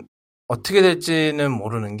좀 어떻게 될지는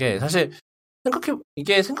모르는 게 사실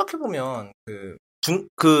생각해보면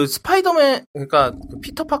스파이더맨, 그러니까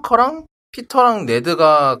피터 파커랑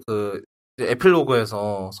네드가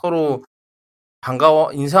에필로그에서 서로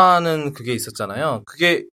인사하는 그게 있었잖아요.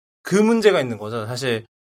 그 문제가 있는 거죠. 사실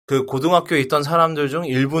그 고등학교에 있던 사람들 중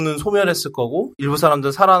일부는 소멸했을 거고, 일부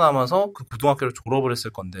사람들은 살아남아서 그 고등학교를 졸업을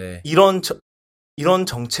했을 건데, 이런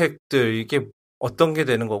정책들, 이게 어떤 게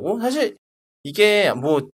되는 거고, 사실 이게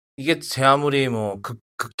제 아무리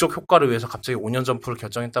극적 효과를 위해서 갑자기 5년 점프를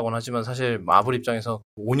결정했다고는 하지만 사실 마블 입장에서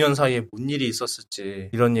 5년 사이에 뭔 일이 있었을지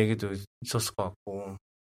이런 얘기도 있었을 것 같고.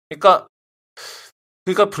 그러니까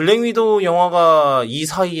블랙 위도우 영화가 이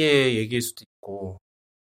사이에 얘기일 수도 있고.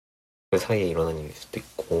 그 사이에 일어난 일일 수도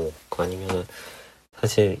있고, 아니면은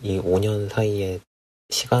사실 이 5년 사이에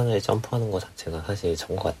시간을 점프하는 것 자체가 사실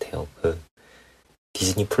저거 같아요.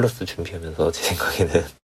 디즈니 플러스 준비하면서 제 생각에는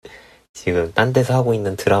지금 딴 데서 하고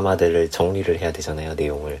있는 드라마들을 정리를 해야 되잖아요,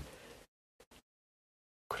 내용을.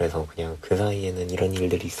 그래서 그냥 그 사이에는 이런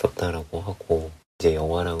일들이 있었다라고 하고, 이제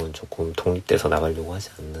영화랑은 조금 독립돼서 나가려고 하지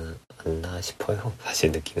않나 싶어요.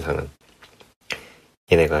 사실 느낌상은.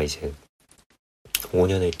 얘네가 이제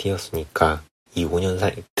 5년을 뛰었으니까 이 5년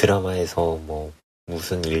사이 드라마에서 뭐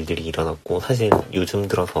무슨 일들이 일어났고, 사실 요즘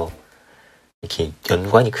들어서 이렇게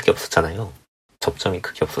연관이 크게 없었잖아요. 접점이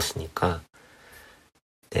크게 없었으니까.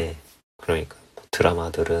 네. 그러니까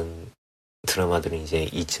드라마들은 이제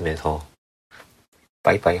이쯤에서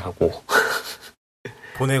빠이빠이 하고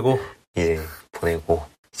보내고 이제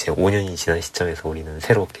 5년이 지난 시점에서 우리는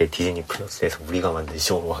새롭게 디즈니 플러스에서 우리가 만든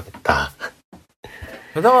쇼로 하겠다.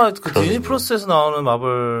 게다가 디즈니 플러스에서 나오는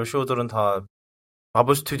마블 쇼들은 다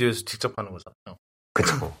마블 스튜디오에서 직접 하는 거잖아요.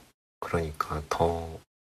 그쵸. 그러니까 더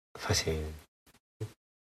사실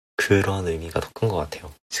그런 의미가 더 큰 것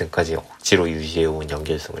같아요. 지금까지 억지로 유지해온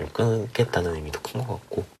연결성을 끊겠다는 의미도 큰 것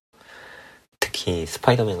같고, 특히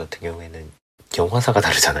스파이더맨 같은 경우에는 영화사가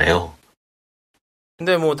다르잖아요.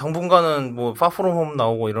 근데 뭐 당분간은 뭐 파프롬 홈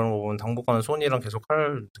나오고 이러는 거 보면 당분간은 소니랑 계속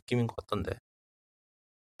할 느낌인 것 같던데.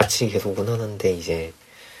 같이 계속은 하는데 이제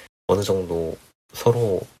어느 정도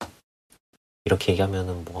서로 이렇게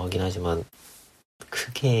얘기하면은 뭐 하긴 하지만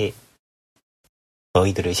크게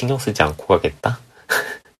너희들을 신경 쓰지 않고 가겠다?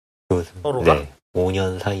 서로가? 네.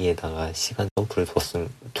 5년 사이에다가 시간 점프를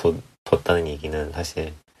뒀다는 얘기는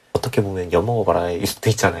사실 어떻게 보면 엿먹어봐라일 수도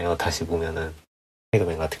있잖아요. 다시 보면은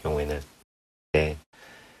스파이더맨 같은 경우에는. 네.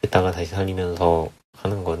 이따가 다시 살리면서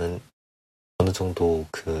하는 거는 어느 정도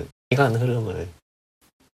그 시간 흐름을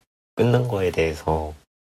끊는 거에 대해서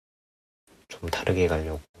좀 다르게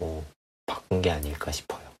가려고 바꾼 게 아닐까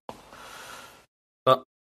싶어요.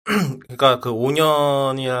 그러니까 그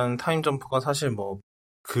 5년이라는 타임 점프가 사실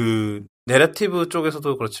내러티브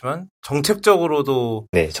쪽에서도 그렇지만 정책적으로도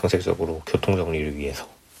네, 정책적으로 교통 정리를 위해서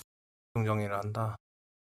정리를 한다.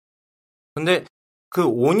 근데 그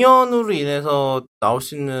 5년으로 인해서 나올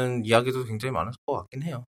수 있는 이야기도 굉장히 많을 것 같긴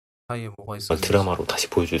해요. 사이에 뭐가 있었는지. 드라마로 다시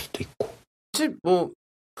보여줄 수도 있고. 사실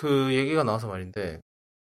그 얘기가 나와서 말인데,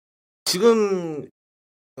 지금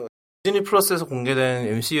디즈니 플러스에서 공개된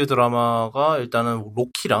MCU 드라마가 일단은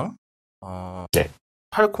로키랑 네.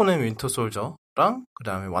 팔콘 앤 윈터 솔저랑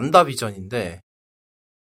그다음에 완다비전인데,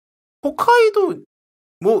 호카이도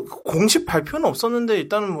공식 발표는 없었는데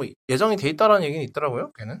일단은 예정이 돼 있다라는 얘기는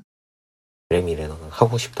있더라고요. 걔는. 레미 레너는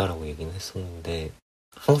하고 싶다라고 얘기는 했었는데,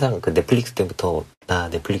 항상 그 넷플릭스 때부터 나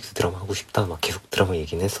넷플릭스 드라마 하고 싶다 막 계속 드라마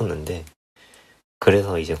얘기는 했었는데,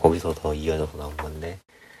 그래서 이제 거기서 더 이어져서 나온 건데,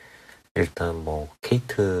 일단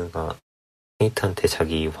케이트한테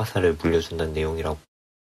자기 화살을 물려준다는 내용이라고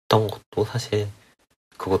했던 것도 사실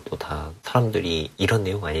그것도 다 사람들이 이런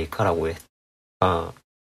내용 아닐까라고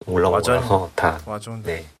올라온 거라서 다. 맞아.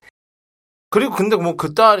 네. 그리고 근데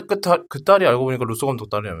그 딸이 알고 보니까 루소 감독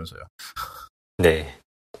딸이라면서요. 네.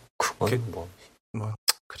 그건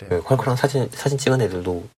그래. 그 컬커랑 사진 찍은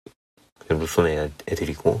애들도 루소네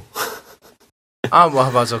애들이고. 아,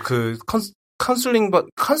 맞아. 그 카운슬링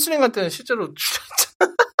할 때는 실제로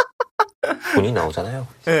본인이 나오잖아요.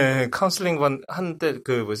 네, 카운슬링 한때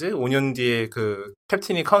 5년 뒤에 그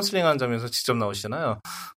캡틴이 카운슬링 하는 장면에서 직접 나오시잖아요.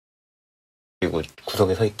 그리고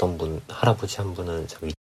구석에 서 있던 할아버지 한 분은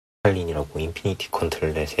칼린이라고 인피니티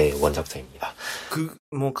컨틀렛의 원작자입니다.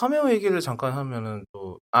 뭐 카메오 얘기를 잠깐 하면은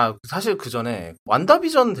사실 그 전에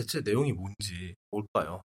완다비전 대체 내용이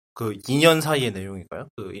뭘까요? 그 2년 사이의 내용일까요?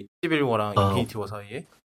 그 11워랑 인피니티 워 사이에?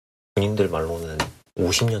 본인들 말로는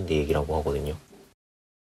 50년대 얘기라고 하거든요.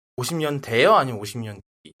 50년대요? 아니면 50년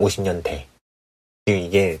뒤? 50년대. 지금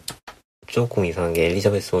이게 조금 이상한 게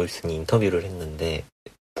엘리자베스 올슨이 인터뷰를 했는데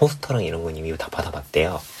포스터랑 이런 건 이미 다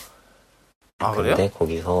받아봤대요. 아, 근데 그래요?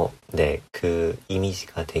 거기서 그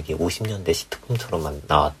이미지가 되게 50년대 시트콤처럼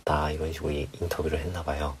나왔다 이런 식으로 인터뷰를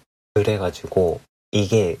했나봐요. 그래가지고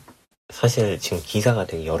이게 사실 지금 기사가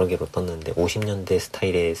되게 여러 개로 떴는데 50년대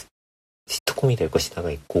스타일의 시트콤이 될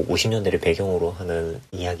것이다가 있고 50년대를 배경으로 하는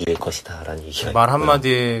이야기일 것이다 라는 얘기가 말 있고요.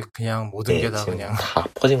 한마디에 그냥 모든 게 다 지금 그냥 다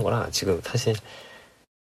퍼진 거라 지금 사실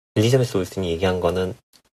엘리자베스 올슨이 얘기한 거는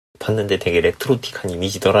봤는데 되게 레트로틱한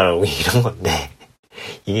이미지더라라고 이런 건데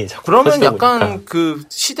이게 자꾸 그러면 퍼지다 약간 보니까 그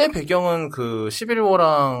시대 배경은 그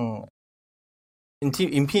 11워랑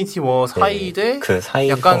인피니티 워 사이대 그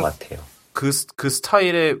사이일 약간 것 같아요. 그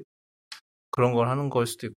스타일의 그런 걸 하는 걸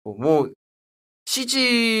수도 있고 뭐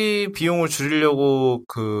CG 비용을 줄이려고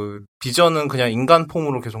그 비전은 그냥 인간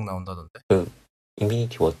폼으로 계속 나온다던데.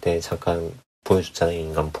 인피니티 워 때 잠깐 보여줬잖아요.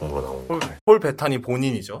 인간 폼으로 나온 거. 폴 베타니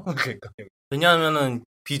본인이죠. 그러니까 왜냐하면은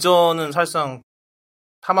비전은 사실상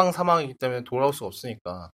사망이기 때문에 돌아올 수가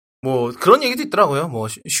없으니까. 뭐 그런 얘기도 있더라고요. 뭐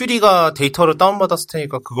슈리가 데이터를 다운받았을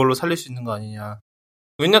테니까 그걸로 살릴 수 있는 거 아니냐.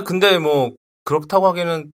 근데 뭐 그렇다고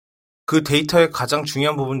하기에는 그 데이터의 가장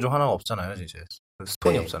중요한 부분 중 하나가 없잖아요. 이제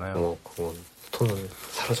스톤이 없잖아요. 뭐 그건 스톤은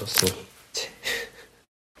사라졌으니 이제.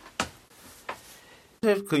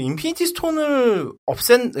 사실 그 인피니티 스톤을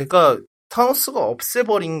그러니까 타노스가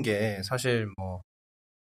없애버린 게 사실 뭐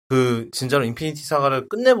진짜로 인피니티 사가를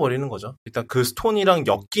끝내버리는 거죠. 일단 그 스톤이랑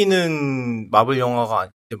엮이는 마블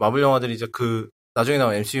영화들이 이제 나중에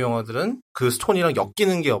나온 MCU 영화들은 그 스톤이랑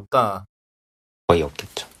엮이는 게 없다. 거의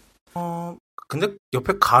없겠죠. 근데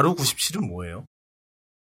옆에 가루 97은 뭐예요?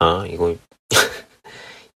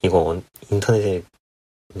 이거 인터넷에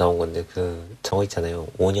나온 건데 저거 있잖아요.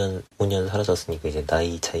 5년 사라졌으니까 이제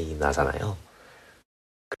나이 차이 나잖아요.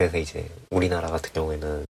 그래서 이제 우리나라 같은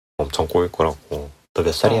경우에는 엄청 꼬일 거라고 너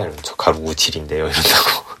몇 살이야? 이러면 저 가루 97인데요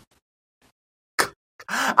이런다고.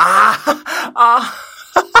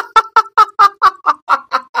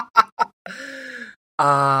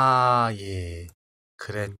 예.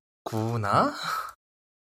 그랬구나?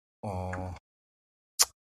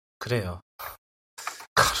 그래요.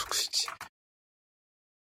 가루 97.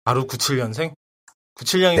 가루 97년생?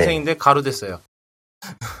 97년생인데 가루 됐어요.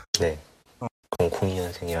 네. 그럼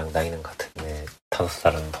 02년생이랑 나이는 같은데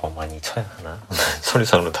 5살은 더 많이 쳐야 하나?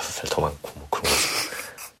 서류상으로 5살 더 많고 뭐 그런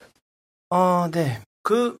거. 네.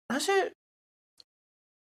 사실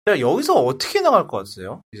제가 여기서 어떻게 나갈 것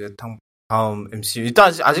같으세요? 이제 다음 MCU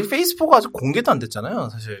일단 아직 페이스4가 아직 공개도 안 됐잖아요.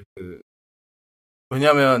 사실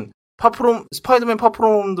왜냐하면 스파이더맨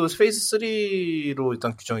파프롬도 페이스 3로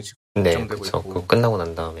일단 규정이 지금 규정되고 그쵸. 있고. 그거 끝나고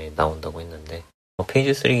난 다음에 나온다고 했는데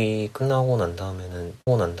페이즈 3 끝나고 난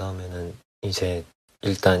다음에는 이제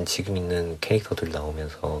일단 지금 있는 캐릭터들이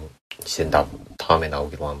나오면서 이제 다음에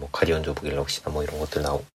나오기로 한 뭐 가디언즈 오브 갤럭시나 뭐 이런 것들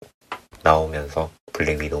나오면서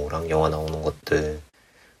블랙 위도우랑 영화 나오는 것들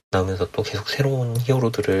나오면서 또 계속 새로운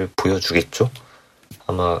히어로들을 보여주겠죠?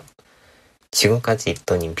 아마 지금까지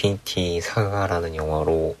있던 인피니티 사가라는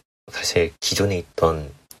영화로 사실 기존에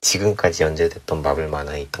있던 지금까지 연재됐던 마블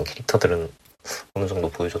만화에 있던 캐릭터들은 어느 정도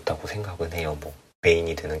보여줬다고 생각은 해요. 뭐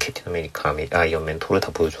메인이 되는 캡틴 아메리카, 아이언맨, 토를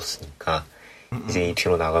다 보여줬으니까 이제 이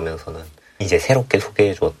뒤로 나가면서는 이제 새롭게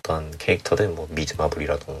소개해주었던 캐릭터들 뭐 미즈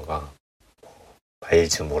마블이라던가 뭐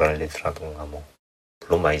마일즈 모랄레스라던가 뭐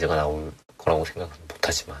물론 마일즈가 나올 거라고 생각은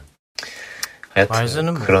못하지만 하여튼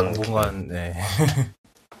마일즈는 그런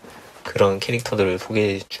그런 캐릭터들을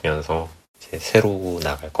소개해주면서 이제 새로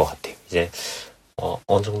나갈 것 같아요. 이제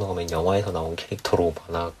어느 정도 가면 영화에서 나온 캐릭터로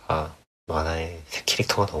만화에 새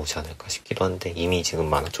캐릭터가 나오지 않을까 싶기도 한데 이미 지금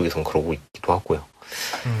만화 쪽에선 그러고 있기도 하고요.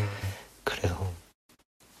 그래서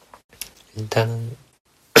일단은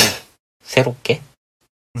새롭게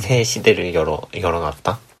새 시대를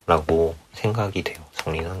열어놨다라고 생각이 돼요.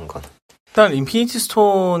 정리하는 거는. 일단 인피니티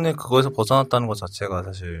스톤의 그거에서 벗어났다는 것 자체가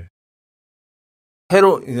사실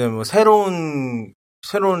이제 뭐 새로운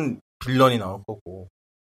빌런이 나올 거고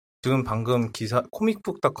지금 방금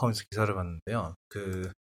코믹북닷컴에서 기사를 봤는데요.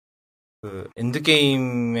 그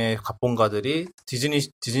엔드게임의 각본가들이 디즈니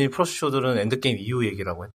플러스 쇼들은 엔드게임 이후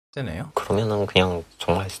얘기라고 했잖아요. 그러면은 그냥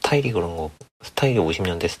정말 스타일이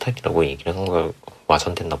 50년대 스타일이라고 얘기를 한 걸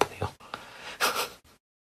와전됐나 보네요.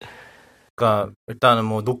 그러니까 일단은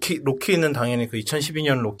뭐 로키는 당연히 그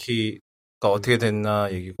 2012년 로키 어떻게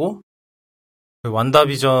됐나 얘기고, 완다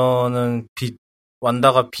비전은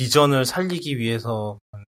완다가 비전을 살리기 위해서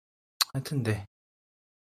하여튼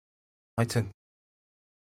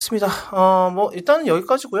좋습니다. 뭐 일단은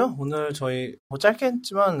여기까지고요. 오늘 저희 뭐 짧게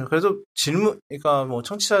했지만 그래도 그러니까 뭐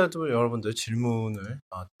청취자들 여러분들 질문을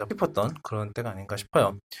깊었던 그런 때가 아닌가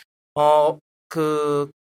싶어요. 그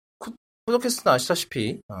푸드캐스트는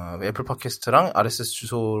아시다시피 애플 팟캐스트랑 RSS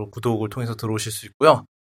주소 구독을 통해서 들어오실 수 있고요.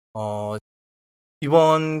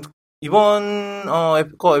 이번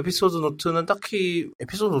에피소드 노트는 딱히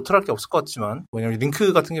에피소드 노트랄 게 없을 것 같지만, 왜냐면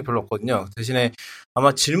링크 같은 게 별로 없거든요. 대신에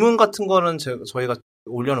아마 질문 같은 거는 저희가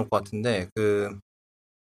올려놓을 것 같은데,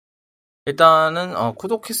 일단은,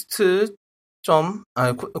 쿠도쿤.me/캐스트/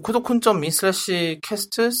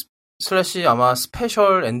 아마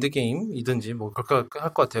스페셜 엔드게임이든지 뭐 그렇게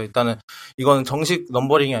할 것 같아요. 일단은 이건 정식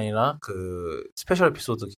넘버링이 아니라 스페셜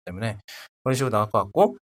에피소드이기 때문에 그런 식으로 나갈 것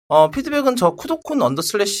같고, 피드백은 저 쿠도쿤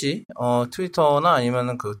 _/ 트위터나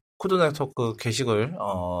아니면은 쿠드 네트워크 게시글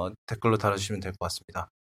댓글로 달아주시면 될 것 같습니다.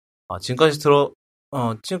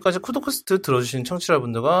 지금까지 쿠도캐스트 들어주신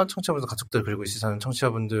청취자분들 가족들 그리고 있을 사는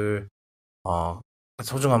청취자분들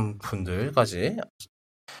소중한 분들까지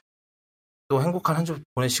또 행복한 한 주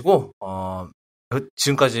보내시고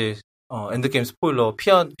지금까지 엔드게임 스포일러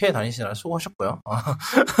피해 다니시느라 수고하셨고요.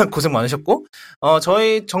 고생 많으셨고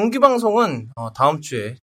저희 정기방송은 다음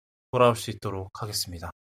주에 돌아올 수 있도록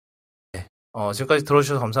하겠습니다. 네. 지금까지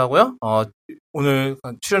들어주셔서 감사하고요. 오늘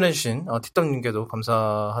출연해주신 티덤님께도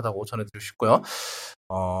감사하다고 전해드리고 싶고요.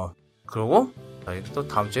 그리고 저희 또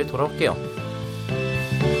다음 주에 돌아올게요.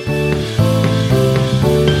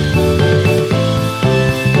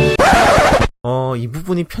 이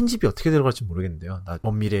부분이 편집이 어떻게 들어갈지 모르겠는데요.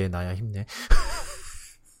 먼 미래의 나야 힘내.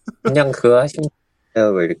 그냥 그거 하시면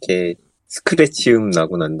돼요. 왜 이렇게 스크래치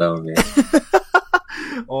나고 난 다음에.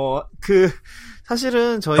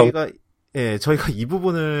 사실은 저희가 이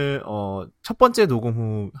부분을, 첫 번째 녹음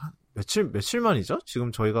후, 며칠 만이죠?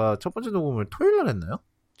 지금 저희가 첫 번째 녹음을 토요일 날 했나요?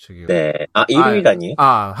 네. 일요일 아니에요?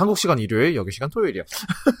 한국 시간 일요일, 여기 시간 토요일이요.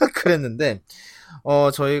 그랬는데,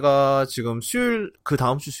 저희가 지금 그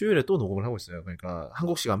다음 주 수요일에 또 녹음을 하고 있어요. 그러니까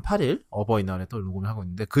한국 시간 8일, 어버이날에 또 녹음을 하고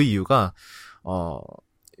있는데, 그 이유가,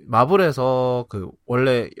 마블에서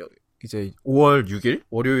원래 이제 5월 6일,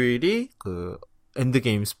 월요일이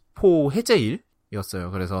엔드게임 스포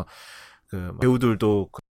해제일이었어요. 그래서 배우들도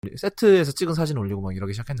세트에서 찍은 사진 올리고 막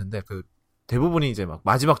이러기 시작했는데 대부분이 이제 막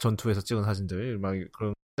마지막 전투에서 찍은 사진들 막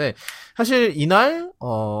그런데 사실 이날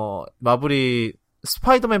마블이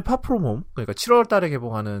스파이더맨 파프롬 홈 그러니까 7월 달에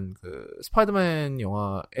개봉하는 스파이더맨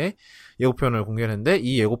영화의 예고편을 공개했는데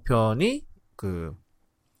이 예고편이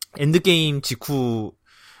엔드게임 직후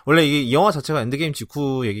원래 이 영화 자체가 엔드게임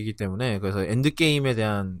직후 얘기이기 때문에 그래서 엔드게임에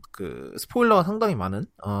대한 스포일러가 상당히 많은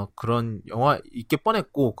그런 영화이게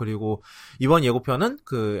뻔했고 그리고 이번 예고편은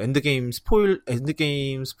엔드게임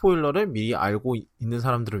스포일러를 미리 알고 있는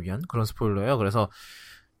사람들을 위한 그런 스포일러예요. 그래서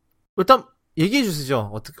일단 얘기해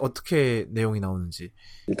주시죠. 어떻게 내용이 나오는지.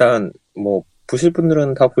 일단 뭐 보실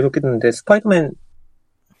분들은 다 보셨겠는데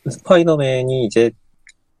스파이더맨이 이제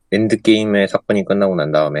엔드게임의 사건이 끝나고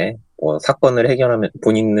난 다음에 사건을 해결하면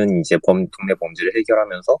본인은 이제 동네 범죄를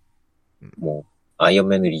해결하면서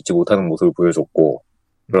아이언맨을 잊지 못하는 모습을 보여줬고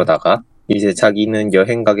그러다가 이제 자기는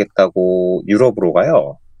여행 가겠다고 유럽으로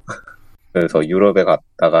가요. 그래서 유럽에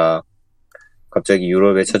갔다가 갑자기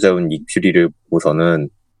유럽에 찾아온 닉 퓨리를 보고서는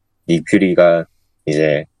닉 퓨리가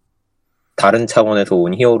이제 다른 차원에서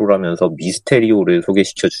온 히어로라면서 미스테리오를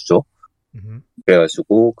소개시켜주죠.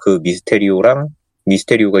 그래가지고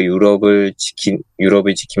미스테리오가 유럽을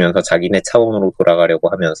지키면서 자기네 차원으로 돌아가려고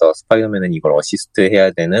하면서 스파이더맨은 이걸 어시스트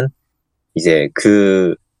해야 되는 이제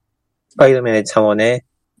스파이더맨의 차원의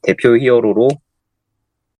대표 히어로로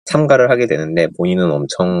참가를 하게 되는데 본인은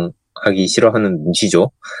엄청 하기 싫어하는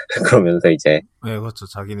눈치죠. 그러면서 이제 네, 그렇죠.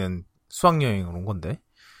 자기는 수학여행을 온 건데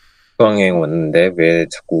수학여행 왔는데 왜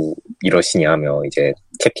자꾸 이러시냐며 이제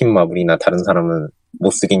캡틴 마블이나 다른 사람은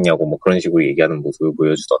못 쓰겠냐고 뭐 그런 식으로 얘기하는 모습을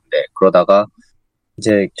보여주던데 그러다가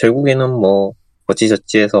이제 결국에는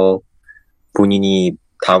어찌저찌해서 본인이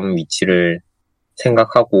다음 위치를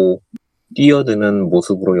생각하고 뛰어드는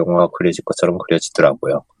모습으로 영화가 그려질 것처럼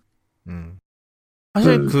그려지더라고요.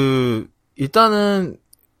 사실 일단은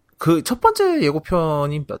첫 번째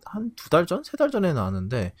예고편이 한 2달 전? 3달 전에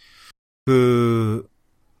나왔는데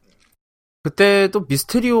그때도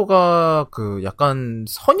미스테리오가 약간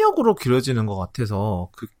선역으로 그려지는 것 같아서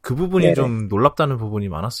그 부분이 네네. 좀 놀랍다는 부분이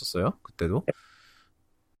많았었어요. 그때도.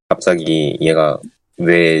 갑자기 얘가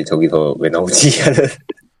왜 저기서 왜 나오지 하는.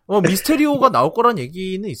 미스테리오가 나올 거란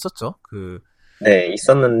얘기는 있었죠. 네,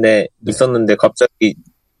 있었는데 갑자기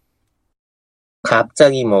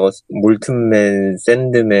갑자기 뭐 몰튼맨,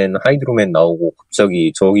 샌드맨, 하이드로맨 나오고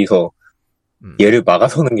갑자기 저기서 얘를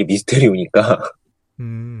막아서는 게 미스테리오니까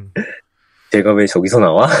제가 왜 저기서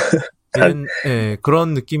나와? 예,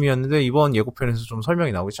 그런 느낌이었는데 이번 예고편에서 좀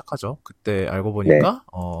설명이 나오기 시작하죠. 그때 알고 보니까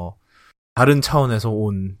다른 차원에서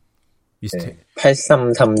온 미스테리.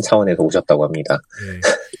 833 차원에서 오셨다고 합니다. 예.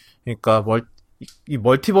 그러니까 이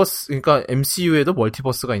멀티버스, 그러니까 MCU에도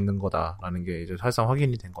멀티버스가 있는 거다라는 게 이제 사실상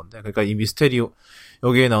확인이 된 건데, 그러니까 이 미스테리오,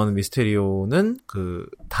 여기에 나오는 미스테리오는 그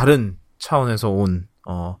다른 차원에서 온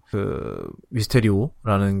그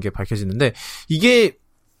미스테리오라는 게 밝혀지는데, 이게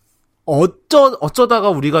어쩌다가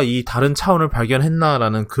우리가 이 다른 차원을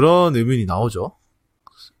발견했나라는 그런 의문이 나오죠.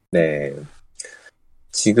 네.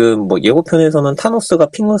 지금 뭐 예고편에서는 타노스가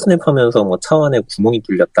핑거 스냅하면서 뭐 차원에 구멍이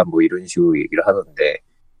뚫렸다 뭐 이런 식으로 얘기를 하던데,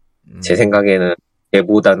 제 생각에는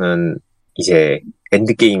얘보다는 이제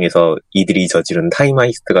엔드게임에서 이들이 저지른 타임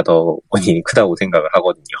하이스트가 더 원인이 크다고 생각을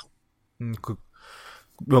하거든요.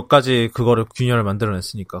 몇 가지 그거를 균열을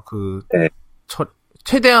만들어냈으니까 네.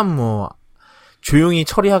 최대한 뭐 조용히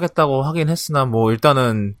처리하겠다고 하긴 했으나 뭐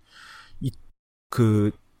일단은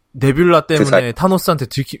그 네뷸라 때문에 타노스한테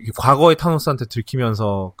과거의 타노스한테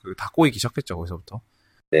들키면서 다 꼬이기 시작했죠, 거기서부터.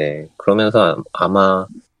 네, 그러면서 아마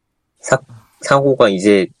사고가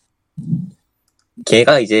이제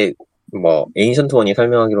걔가 이제 뭐 에인션트 원이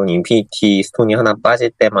설명하기로는 인피니티 스톤이 하나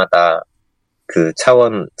빠질 때마다 그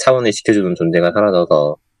차원을 지켜주는 존재가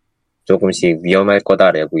사라져서 조금씩 위험할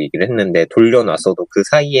거다라고 얘기를 했는데, 돌려놨어도 그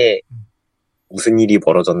사이에 무슨 일이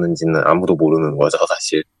벌어졌는지는 아무도 모르는 거죠,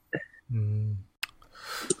 사실.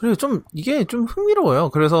 그리고 이게 좀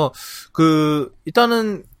흥미로워요. 그래서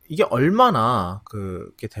일단은 이게 얼마나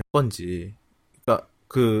그게 될 건지,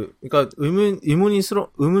 그러니까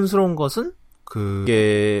의문스러운 것은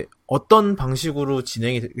그게 어떤 방식으로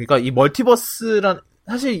진행이 그러니까 이 멀티버스란,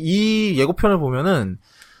 사실 이 예고편을 보면은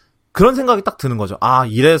그런 생각이 딱 드는 거죠. 아,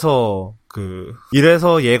 이래서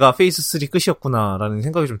얘가 페이스 3 끝이었구나라는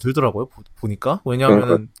생각이 좀 들더라고요. 보니까.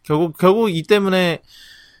 왜냐하면은 결국 이 때문에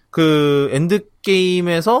그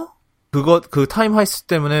엔드게임에서 그 타임 하이스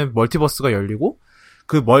때문에 멀티버스가 열리고,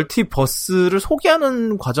 그 멀티버스를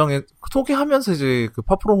소개하면서 이제 그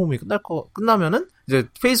파프롬홈이 끝나면은 이제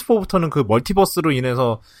페이스 4부터는 그 멀티버스로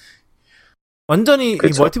인해서 완전히 이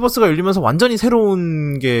멀티버스가 열리면서 완전히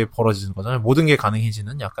새로운 게 벌어지는 거잖아요. 모든 게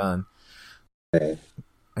가능해지는 약간. 네.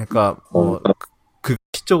 그러니까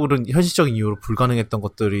현실적인 이유로 불가능했던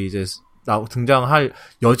것들이 이제 등장할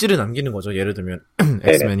여지를 남기는 거죠. 예를 들면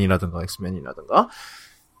엑스맨이라든가.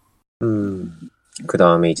 그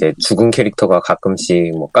다음에 이제 죽은 캐릭터가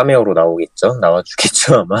가끔씩 뭐 카메오로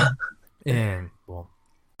나와주겠죠 아마. 예.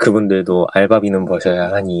 그분들도 알바비는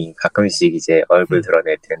버셔야 하니 가끔씩 이제 얼굴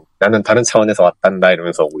드러낼 텐. 나는 다른 차원에서 왔단다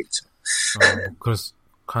이러면서 오고 있죠. 그럴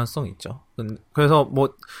가능성이 있죠. 그래서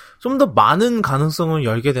뭐 좀 더 많은 가능성을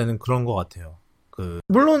열게 되는 그런 것 같아요.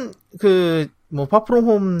 물론 뭐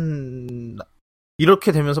파프롬홈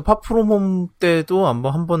이렇게 되면서 파프롬홈 때도 한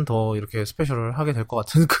번 더 이렇게 스페셜을 하게 될 것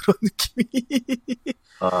같은 그런 느낌이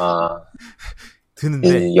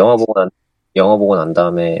드는데, 영화 보고 난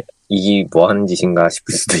다음에 이게 뭐 하는 짓인가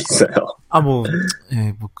싶을 수도 있어요. 뭐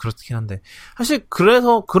그렇긴 한데, 사실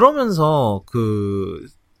그러면서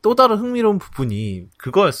또 다른 흥미로운 부분이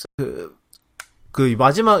그거였어요.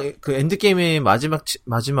 마지막 엔드게임의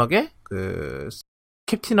마지막에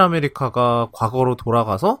캡틴 아메리카가 과거로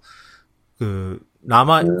돌아가서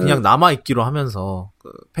그냥 남아있기로 하면서,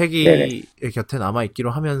 패기의 곁에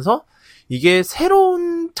남아있기로 하면서, 이게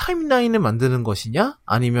새로운 타임라인을 만드는 것이냐?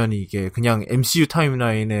 아니면 이게 그냥 MCU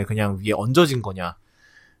타임라인에 그냥 위에 얹어진 거냐?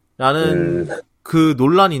 라는 그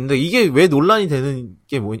논란이 있는데, 이게 왜 논란이 되냐면,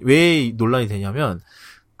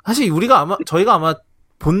 사실 저희가 아마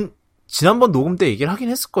지난번 녹음 때 얘기를 하긴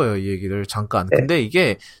했을 거예요, 이 얘기를 잠깐. 근데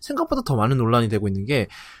이게 생각보다 더 많은 논란이 되고 있는 게,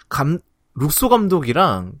 룩소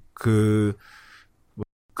감독이랑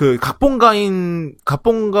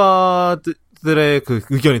각본가들의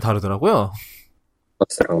의견이 다르더라고요.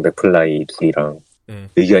 버스랑 맥플라이 둘이랑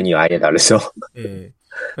의견이 아예 다르죠. 예.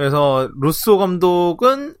 그래서 루소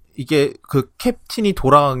감독은 이게 캡틴이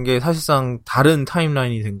돌아간 게 사실상 다른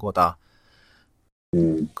타임라인이 된 거다.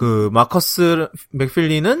 마커스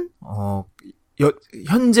맥필리는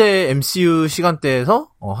현재 MCU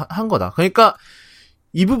시간대에서 한 거다. 그러니까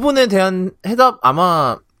이 부분에 대한 해답은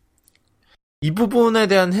아마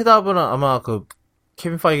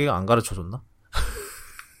케빈 파이기가 안 가르쳐 줬나?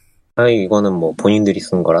 아니, 이거는 뭐 본인들이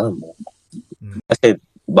쓴 거라 뭐. 사실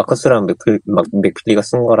마커스랑 맥필리가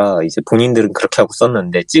쓴 거라 이제 본인들은 그렇게 하고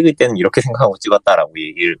썼는데 찍을 때는 이렇게 생각하고 찍었다라고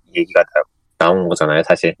얘기가 나온 거잖아요,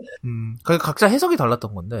 사실. 각자 해석이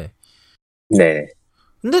달랐던 건데. 네.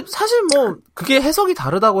 근데 사실 뭐 그게 해석이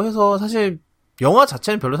다르다고 해서 사실 영화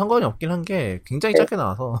자체는 별로 상관이 없긴 한 게 굉장히 짧게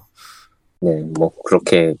나와서. 네, 뭐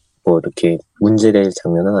그렇게 뭐 이렇게 문제될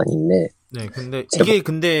장면은 아닌데. 네, 근데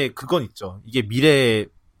그건 있죠. 이게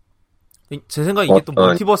제 생각에 이게 또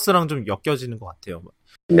멀티버스랑 좀 엮여지는 것 같아요.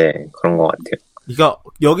 네, 그런 것 같아요. 그러니까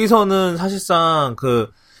여기서는 사실상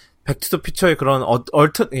그 백투더퓨처의 그런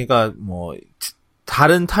그러니까 뭐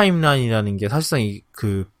다른 타임라인이라는 게 사실상 제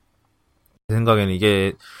생각에는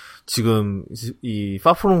이게 지금 이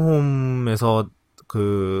파프롬 홈에서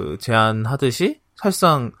그 제안하듯이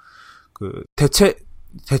사실상 그 대체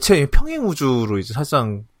평행 우주로 이제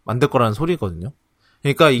사실상 만들 거라는 소리거든요.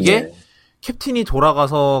 그러니까 이게 네. 캡틴이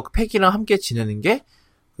돌아가서 패기랑 함께 지내는 게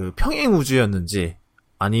그 평행 우주였는지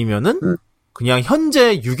아니면은 그냥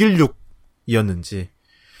현재 616이었는지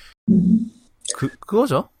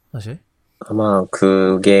그거죠, 사실. 아마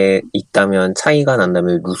그게 있다면 차이가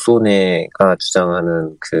난다면 루소네가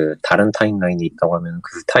주장하는 그 다른 타임라인이 있다고 하면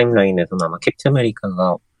그 타임라인에서는 아마 캡틴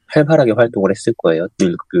아메리카가 활발하게 활동을 했을 거예요.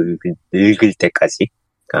 늙을 때까지.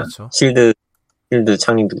 그러니까 그렇죠. 실드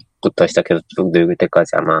창립부터 시작해서 쭉 늙을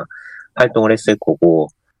때까지 아마 활동을 했을 거고,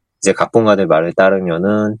 이제 각본가들 말을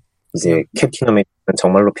따르면은 이제 캡틴 아메리카는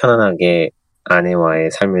정말로 편안하게 아내와의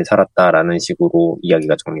삶을 살았다라는 식으로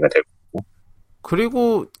이야기가 정리가 될 거고.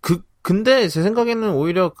 그리고 근데 제 생각에는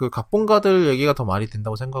오히려 그 각본가들 얘기가 더 말이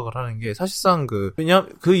된다고 생각을 하는 게 사실상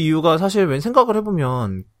왜냐면 그 이유가 사실 when 생각을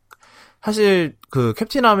해보면 사실 그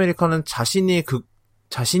캡틴 아메리카는 자신이 그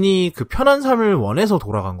편한 삶을 원해서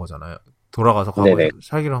돌아간 거잖아요. 돌아가서 과거에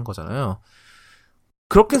살기로 한 거잖아요.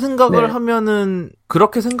 그렇게 생각을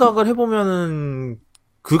해보면은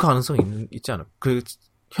그 가능성이 있지 않을까. 그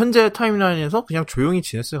현재 타임라인에서 그냥 조용히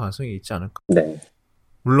지냈을 가능성이 있지 않을까. 네.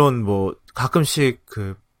 물론 뭐 가끔씩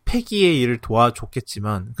그 패기의 일을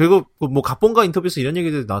도와줬겠지만, 그리고 뭐 각본가 인터뷰에서 이런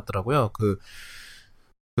얘기들이 나왔더라고요.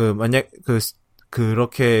 만약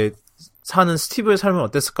그렇게 사는 스티브의 삶은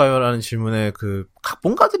어땠을까요? 라는 질문에 그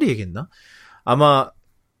각본가들이 얘기했나? 아마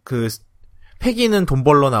패기는 돈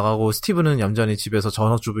벌러 나가고 스티브는 얌전히 집에서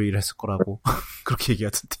전업주부 일을 했을 거라고 그렇게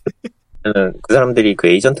얘기하던데. 그 사람들이 그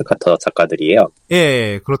에이전트 카터 작가들이에요.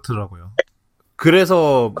 예, 그렇더라고요.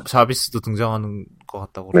 그래서 자비스도 등장하는 것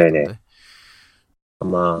같다고 그러던데. 네네.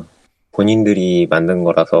 아마 본인들이 만든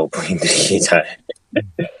거라서 본인들이 잘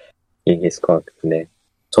얘기했을 것 같은데,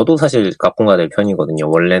 저도 사실 각본가들 편이거든요.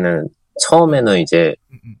 원래는 처음에는 이제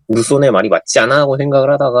루소네 말이 맞지 않아 하고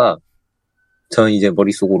생각을 하다가 저는 이제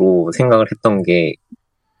머릿속으로 생각을 했던 게,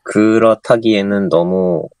 그렇다기에는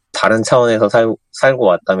너무 다른 차원에서 살고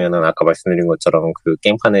왔다면은 아까 말씀드린 것처럼 그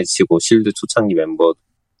게임판에 치고 실드 초창기 멤버를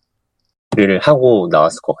하고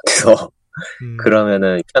나왔을 것 같아서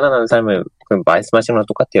그러면은 편안한 삶을, 말씀하신 거랑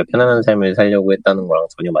똑같아요. 편안한 삶을 살려고 했다는 거랑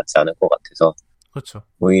전혀 맞지 않을 것 같아서. 그렇죠.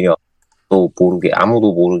 오히려 또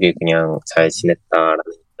아무도 모르게 그냥 잘 지냈다라는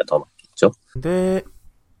게 더 맞겠죠. 근데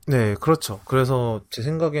네, 그렇죠. 그래서 제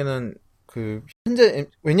생각에는 현재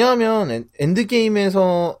왜냐하면 엔드게임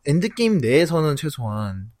내에서는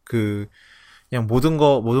최소한 그냥 모든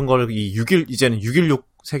거를 이제는 616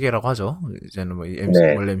 세계라고 하죠. 이제는 뭐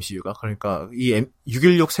원래 MCU가. 그러니까 이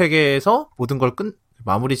 616 세계에서 모든 걸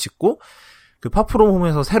마무리 짓고 그 파프롬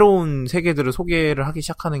홈에서 새로운 세계들을 소개를 하기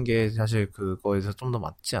시작하는 게 사실 그거에서 좀 더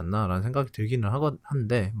맞지 않나라는 생각이 들기는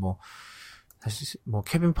한데, 뭐 사실 뭐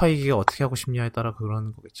케빈 파이기가 어떻게 하고 싶냐에 따라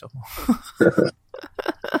그런 거겠죠.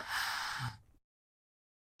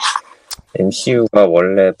 MCU가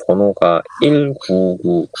원래 번호가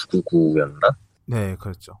 1999였나? 네,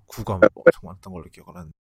 그렇죠. 9가 엄청 많았던 걸로 기억을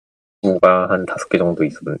하는데. 9가 한 5개 정도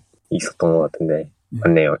있었던 것 같은데,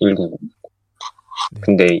 맞네요. 1999. 네.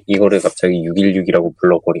 근데 이거를 갑자기 616이라고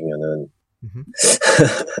불러버리면은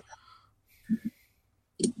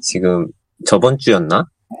지금 저번 주였나?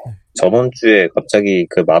 저번 주에 갑자기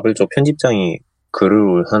그 마블 쪽 편집장이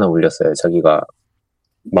글을 하나 올렸어요. 자기가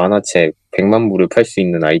만화책 100만 부를 팔 수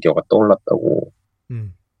있는 아이디어가 떠올랐다고.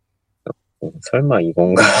 설마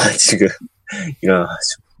이건가 지금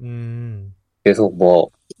일어나가지고. 계속 뭐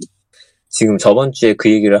지금 저번 주에 그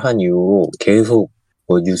얘기를 한 이후로 계속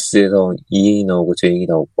뭐 뉴스에서 이 얘기 나오고 저 얘기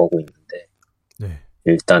나오고 하고 있는데, 네.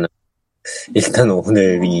 일단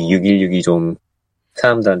오늘 이 616이 좀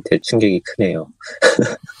사람들한테 충격이 크네요.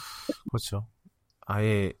 그렇죠.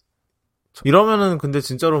 아예 이러면은 근데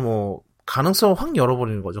진짜로 뭐 가능성을 확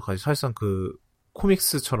열어버리는 거죠. 사실상 그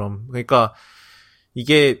코믹스처럼. 그러니까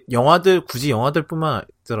이게 굳이 영화들뿐만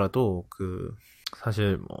아니더라도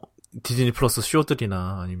사실 뭐 디즈니 플러스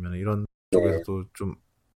쇼들이나 아니면 이런 쪽에서도 좀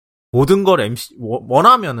모든 걸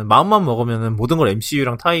원하면은 마음만 먹으면은 모든 걸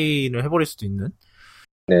MCU랑 타이를 해버릴 수도 있는.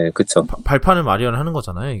 네, 그쵸. 발판을 마련하는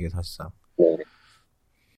거잖아요, 이게 사실상. 네.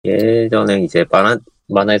 예전에 이제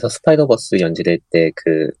만화에서 스파이더버스 연재될 때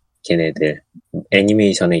걔네들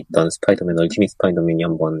애니메이션에 있던 스파이더맨 얼티밋 스파이더맨이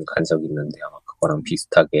한번 간 적이 있는데 아마 그거랑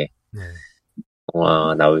비슷하게 네.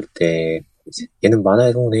 영화 나올 때 이제 얘는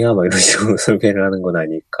만화에서 온 애야 막 이런 식으로 소개를 하는 건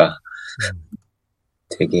아닐까.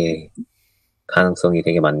 되게 가능성이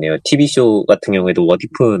되게 많네요. TV쇼 같은 경우에도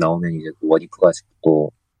워디프 나오면 이제 워디프 가지고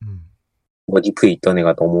또 워디프에 있던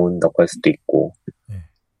애가 넘어온다고 할 수도 있고.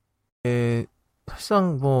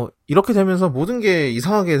 사실상 뭐 이렇게 되면서 모든 게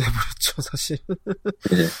이상하게 돼버렸죠, 사실.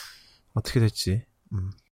 네. 어떻게 될지.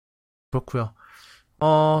 그렇고요.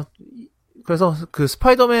 그래서 그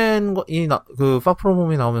스파이더맨이 그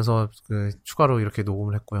파프롬홈이 나오면서 그 추가로 이렇게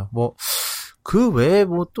녹음을 했고요. 뭐 그 외에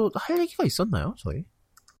뭐 또 할 얘기가 있었나요, 저희?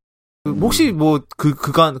 혹시 뭐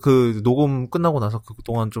그간 그 녹음 끝나고 나서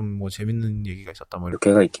그동안 좀 뭐 재밌는 얘기가 있었다 뭐 이렇게.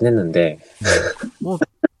 이렇게가 있긴 했는데. 네. 뭐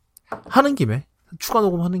하는 김에 추가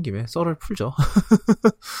녹음하는 김에 썰을 풀죠.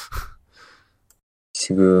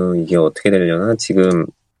 지금 이게 어떻게 되려나? 지금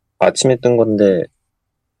아침에 뜬 건데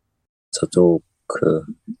저쪽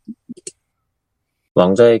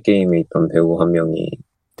왕좌의 게임에 있던 배우 한 명이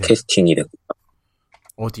캐스팅이 됐고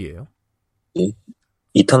어디에요?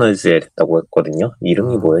 이터널즈에 됐다고 했거든요.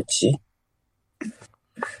 이름이 뭐였지?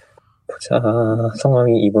 보자.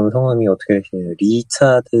 이분 성함이 어떻게 되시나요?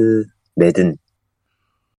 리차드 매든.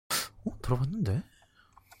 들어봤는데?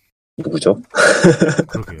 누구죠?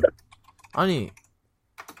 그러게요. 아니.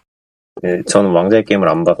 네, 저는 왕좌의 게임을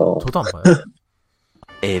안 봐서. 저도 안 봐요.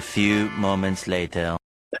 A few moments later.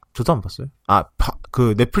 저도 안 봤어요.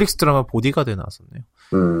 그 넷플릭스 드라마 보디가드에 나왔었네요.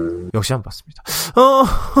 역시 안 봤습니다.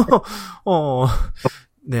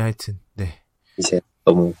 네, 하여튼, 네. 이제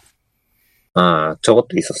너무,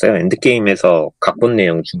 저것도 있었어요. 엔드게임에서 각본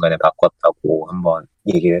내용 중간에 바꿨다고 한번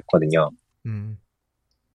얘기를 했거든요.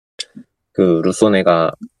 그,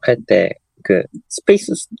 루소네가 할 때,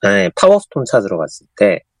 파워스톤 찾으러 갔을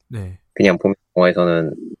때, 네. 그냥 보면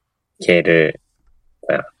영화에서는 걔를,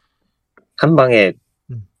 한 방에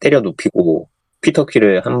때려 눕히고,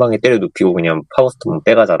 피터키를 한 방에 때려 눕히고 그냥 파워스톤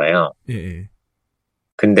빼가잖아요. 예.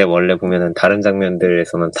 근데 원래 보면은 다른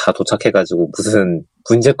장면들에서는 다 도착해가지고 무슨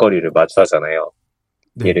문제거리를 마주하잖아요.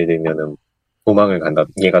 네. 예를 들면은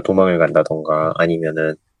얘가 도망을 간다던가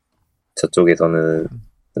아니면은 저쪽에서는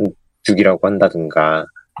죽이라고 한다든가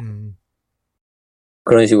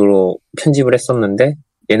그런 식으로 편집을 했었는데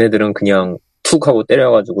얘네들은 그냥 툭 하고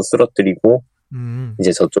때려가지고 쓰러뜨리고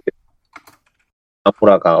이제 저쪽에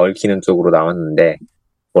아포라가 얽히는 쪽으로 나왔는데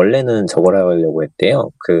원래는 저걸 하려고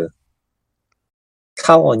했대요. 그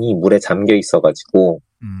사원이 물에 잠겨 있어가지고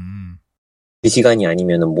그 시간이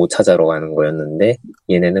아니면은 못 찾아러 가는 거였는데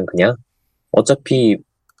얘네는 그냥 어차피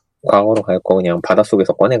과거로 갈 거 그냥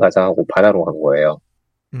바닷속에서 꺼내가자 하고 바다로 간 거예요.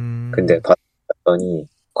 근데 봤더니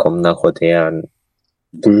겁나 거대한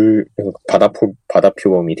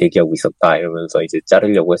바다표범이 대기하고 있었다 이러면서 이제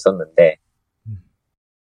자르려고 했었는데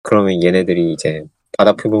그러면 얘네들이 이제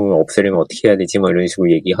바다표범을 없애려면 어떻게 해야 되지 뭐 이런 식으로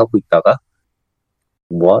얘기하고 있다가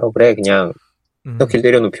뭐하러 그래 그냥 길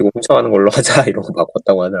내려눕히고 훔쳐가는 걸로 하자 이러고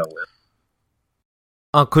바꿨다고 하더라고요.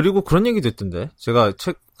 그리고 그런 얘기도 했던데 제가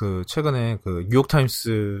최근에 그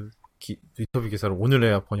뉴욕타임스 인터뷰 기사를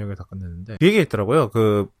오늘에야 번역을 다 끝냈는데 그 얘기했더라고요.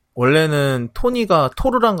 그 원래는 토니가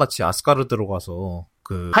토르랑 같이 아스가르드로 가서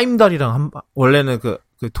그 하임달이랑 원래는 그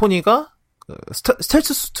토니가 그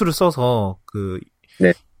스텔스 수트를 써서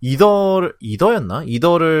네. 이더였나?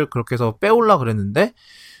 이더를 그렇게 해서 빼올라 그랬는데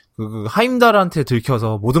그 하임달한테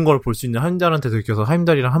들켜서 모든 걸 볼 수 있는 하임달한테 들켜서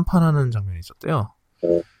하임달이랑 한판 하는 장면이 있었대요.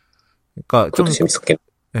 그러니까 좀 재밌었겠네.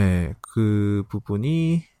 네, 그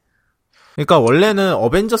부분이 그러니까 원래는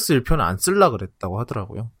어벤져스 1편을 안 쓸라 그랬다고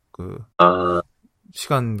하더라고요.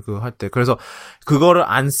 시간 할 때. 그래서 그거를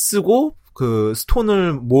안 쓰고 그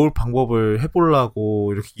스톤을 모을 방법을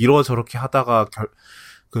해보려고 이렇게 이러저렇게 하다가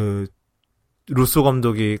루소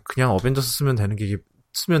감독이 그냥 어벤져스 쓰면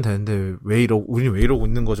되는데 우린 왜 이러고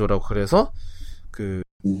있는 거죠라고 그래서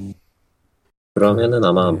그러면은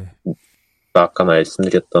아마 아까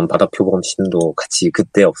말씀드렸던 바다표범 씬도 같이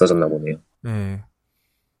그때 없어졌나 보네요. 네.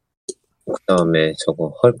 그 다음에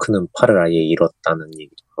헐크는 팔을 아예 잃었다는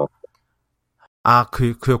얘기도.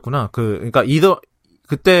 그였구나. 그러니까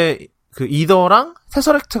그때 이더랑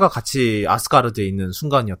테서렉트가 같이 아스가르드에 있는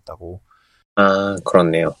순간이었다고.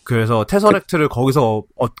 그렇네요. 그래서 테서렉트를 거기서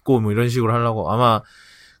얻고 뭐 이런 식으로 하려고 아마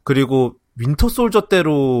그리고 윈터 솔저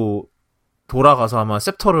때로 돌아가서 아마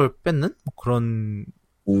셉터를 뺏는 뭐 그런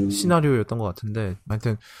시나리오였던 것 같은데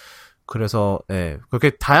하여튼 그래서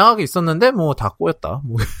그렇게 다양하게 있었는데 뭐 다 꼬였다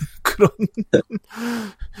뭐 그런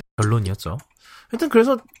결론이었죠. 하여튼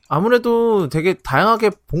그래서 아무래도 되게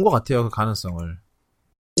다양하게 본 것 같아요 그 가능성을.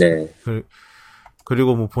 네.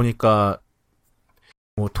 그리고 뭐 보니까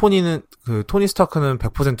뭐 토니 스타크는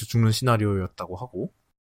 100% 죽는 시나리오였다고 하고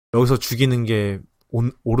여기서 죽이는 게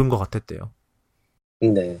옳은 것 같았대요.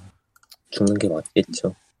 네. 죽는 게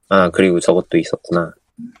맞겠죠. 아, 그리고 저것도 있었구나.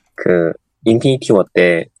 그, 인피니티 워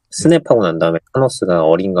때 스냅하고 난 다음에 타노스가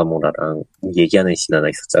어린 가모라랑 얘기하는 씬 하나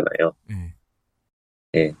있었잖아요. 예.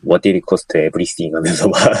 예, What did it cost everything 하면서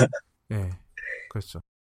막. 예. 그렇죠.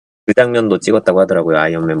 그 장면도 찍었다고 하더라고요.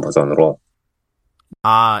 아이언맨 버전으로.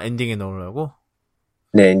 아, 엔딩에 넣으려고?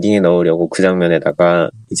 네, 엔딩에 넣으려고 그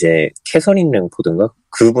장면에다가 이제 캐서린 랭포드인가?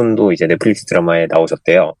 그분도 이제 넷플릭스 드라마에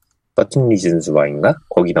나오셨대요. 13 Reasons Why인가?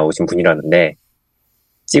 거기 나오신 분이라는데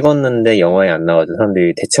찍었는데 영화에 안 나와서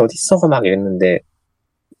사람들이 대체 어딨어? 막 이랬는데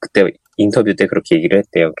그때 인터뷰 때 그렇게 얘기를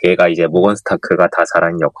했대요. 걔가 이제 모건 스타크가 다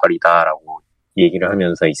잘한 역할이다라고 얘기를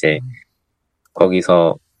하면서 이제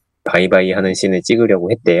거기서 바이바이 하는 씬을 찍으려고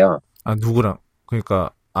했대요. 아, 누구랑?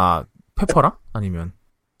 그러니까 페퍼랑? 아니면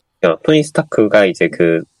토니 스타크가 이제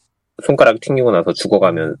그 손가락 튕기고 나서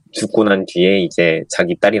죽고 난 뒤에 이제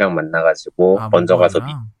자기 딸이랑 만나가지고 먼저 가서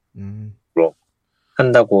미국으로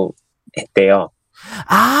한다고 했대요.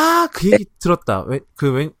 아, 그 얘기 들었다.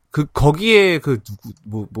 거기에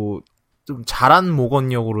좀 잘한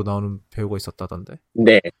모건 역으로 나오는 배우가 있었다던데.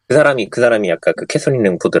 네, 그 사람이 아까 그 캐서린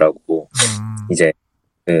랭포드라고 이제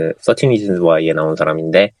그 13 Reasons Why에 나온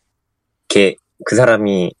사람인데 그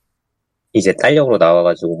사람이 이제 딸 역으로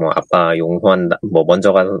나와가지고 뭐 아빠 용서한다, 뭐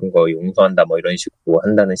먼저 가는 거 용서한다, 뭐 이런 식으로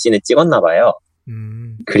한다는 씬을 찍었나 봐요.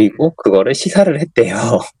 그리고 그거를 시사를 했대요.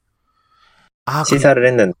 아, 시사를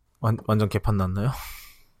했는데 완전 개판 났나요?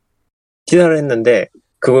 시사를 했는데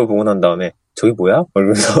그걸 보고 난 다음에 저기 뭐야?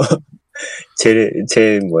 이러면서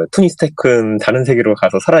토니 스타크는 다른 세계로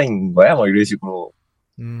가서 살아있는 거야? 뭐 이런 식으로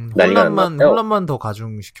난리가 났어요. 혼란만 더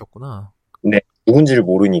가중시켰구나. 네, 누군지를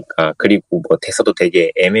모르니까. 그리고 뭐 대사도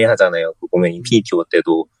되게 애매하잖아요. 보면 인피니티 워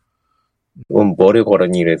때도 뭐를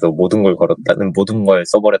걸었니 이래서 모든 걸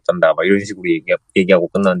써버렸단다 막 이런 식으로 얘기하고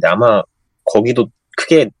끝났는데 아마 거기도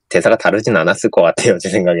크게 대사가 다르진 않았을 것 같아요. 제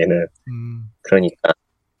생각에는. 그러니까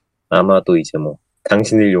아마도 이제 뭐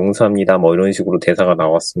당신을 용서합니다 뭐 이런 식으로 대사가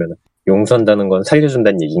나왔으면 용서한다는 건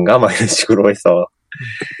살려준다는 얘기인가 막 이런 식으로 해서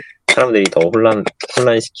사람들이 더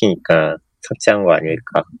혼란시키니까 삭제한 거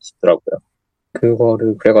아닐까 싶더라고요.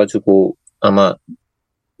 그거를 그래가지고 아마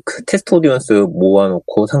그 테스트 오디언스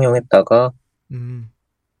모아놓고 상영했다가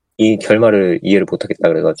이 결말을 이해를 못하겠다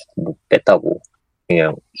그래가지고 뭐 뺐다고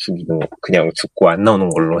그냥 죽고 안 나오는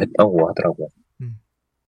걸로 했다고 하더라고요.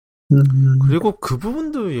 그리고 그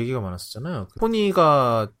부분도 얘기가 많았었잖아요.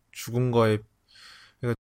 토니가 죽은 거에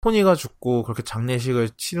그러니까 토니가 죽고 그렇게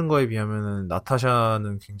장례식을 치른 거에 비하면은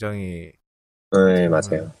나타샤는 굉장히 네,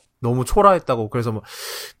 맞아요. 너무 초라했다고. 그래서 뭐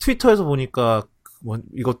트위터에서 보니까 뭐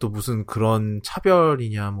이것도 무슨 그런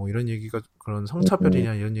차별이냐 뭐 이런 얘기가 그런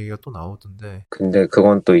성차별이냐 이런 얘기가 또 나오던데. 근데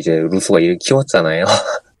그건 또 이제 루소가 일을 키웠잖아요.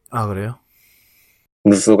 아, 그래요?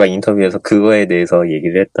 루소가 인터뷰에서 그거에 대해서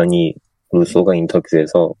얘기를 했더니 루소가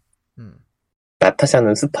인터뷰에서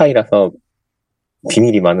나타샤는 스파이라서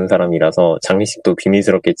비밀이 많은 사람이라서 장례식도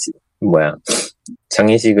비밀스럽게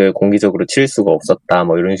장례식을 공개적으로 치를 수가 없었다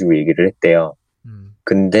뭐 이런 식으로 얘기를 했대요.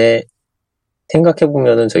 근데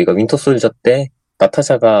생각해보면은 저희가 윈터 솔저 때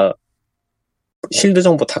나타샤가 실드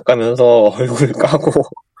정보 다 까면서 얼굴 까고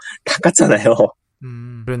다 깠잖아요.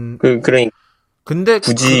 그러니까 근데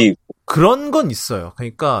굳이 그런 건 있어요.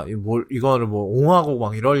 그러니까 이거를 뭐 옹호하고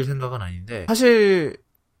막 이럴 생각은 아닌데 사실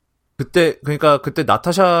그때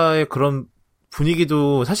나타샤의 그런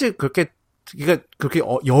분위기도 사실 그렇게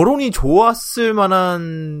여론이 좋았을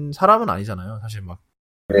만한 사람은 아니잖아요. 사실 막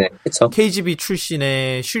네, 그쵸. KGB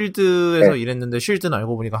출신의 쉴드에서 일했는데 쉴드는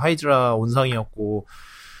알고 보니까 하이드라 온상이었고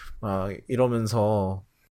막 이러면서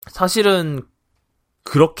사실은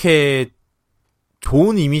그렇게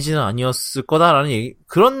좋은 이미지는 아니었을 거다라는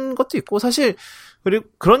그런 것도 있고 사실 그리고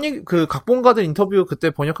그런 얘기 그 각본가들 인터뷰 그때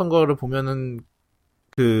번역한 거를 보면은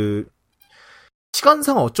그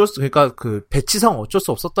시간상 그러니까 그 배치상 어쩔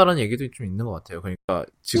수 없었다라는 얘기도 좀 있는 것 같아요. 그러니까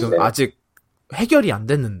지금 아직 해결이 안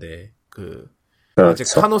됐는데 아직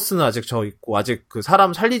타노스는 아직 저 있고 아직 그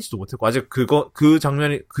사람 살리지도 못했고 아직 그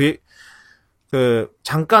장면이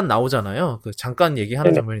잠깐 나오잖아요. 그 잠깐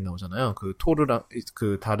얘기하는 장면이 나오잖아요. 그 토르랑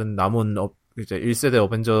그 다른 남은 이제 1세대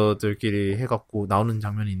어벤져들끼리 해갖고 나오는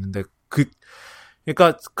장면이 있는데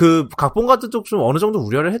그러니까 그 각본가들도 좀 어느 정도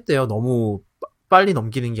우려를 했대요. 너무 빨리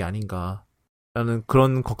넘기는 게 아닌가라는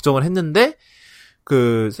그런 걱정을 했는데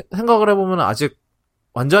생각을 해보면 아직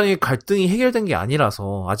완전히 갈등이 해결된 게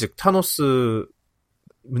아니라서 아직 타노스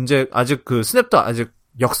문제 아직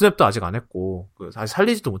역스냅도 아직 안 했고 아직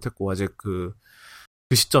살리지도 못했고 아직 그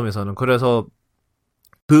시점에서는 그래서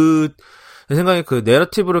제 생각에 그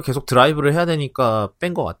내러티브를 계속 드라이브를 해야 되니까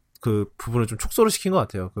뺀 것 그 부분을 좀 축소를 시킨 것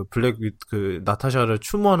같아요. 그 그 나타샤를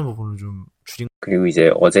추모하는 부분을 좀 줄인. 그리고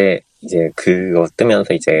이제 어제 이제 그거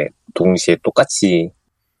뜨면서 이제 동시에 똑같이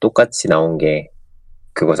나온 게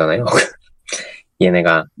그거잖아요.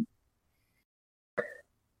 얘네가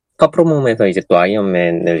파프로몸에서 이제 또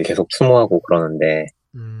아이언맨을 계속 추모하고 그러는데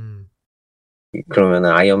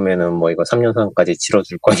그러면은 아이언맨은 뭐 이거 3년상까지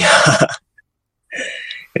치러줄 거냐.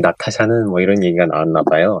 나타샤는 뭐 이런 얘기가 나왔나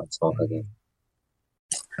봐요. 정확하게.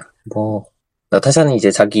 뭐 나타샤는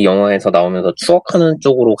이제 자기 영화에서 나오면서 추억하는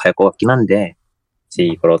쪽으로 갈 것 같긴 한데 이제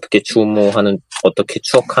이걸 어떻게 추억하는지는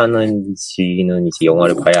이제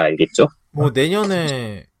영화를 봐야 알겠죠? 뭐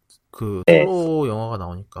내년에 그 네. 솔로 영화가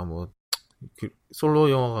나오니까 뭐 그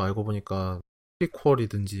솔로 영화가 알고 보니까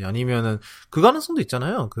프리퀄이든지 아니면은 그 가능성도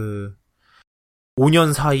있잖아요. 그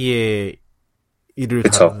 5년 사이에 일을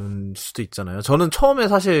그쵸. 다루는 수도 있잖아요. 저는 처음에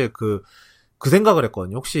사실 그 생각을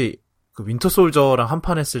했거든요. 혹시 그 윈터 솔저랑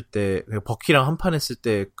한판 했을 때, 버키랑 한판 했을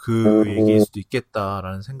때 그 얘기일 수도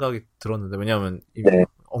있겠다라는 생각이 들었는데, 왜냐하면 네.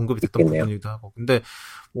 언급이 됐던 있겠네요. 부분이기도 하고. 근데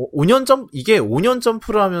뭐 5년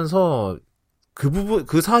점프를 하면서 그 부분,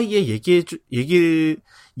 그 사이에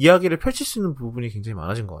이야기를 펼칠 수 있는 부분이 굉장히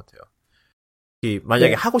많아진 것 같아요. 만약에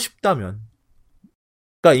네. 하고 싶다면.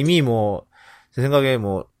 그러니까 이미 뭐, 제 생각에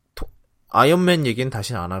뭐, 아이언맨 얘기는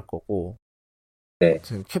다시는 안 할 거고. 네.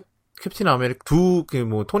 캡틴 아메리카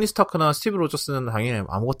뭐 토니 스타크나 스티브 로저스는 당연히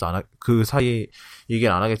아무것도 그 사이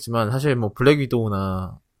얘기를 안 하겠지만 사실 뭐 블랙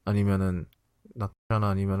위도우나 아니면은 나타나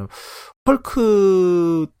아니면은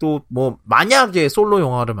헐크도 뭐 만약에 솔로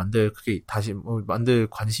영화를 그게 다시 뭐 만들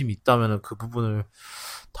관심이 있다면은 그 부분을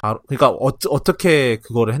그러니까 어떻게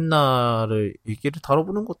그거를 했나를 얘기를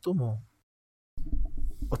다뤄보는 것도 뭐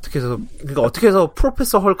어떻게 해서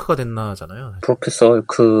프로페서 헐크가 됐나잖아요. 프로페서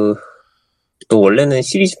헐크 또 원래는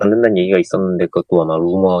시리즈 만든다는 얘기가 있었는데 그것도 아마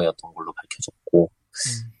루머였던 걸로 밝혀졌고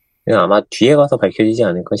그냥 아마 뒤에 가서 밝혀지지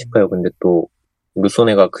않을까 싶어요. 근데 또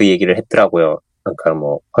루소네가 그 얘기를 했더라고요. 그러니까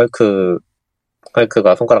뭐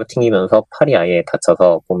헐크가 손가락 튕기면서 팔이 아예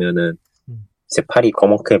다쳐서 보면은 이제 팔이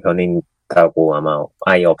검게 변했다고 아마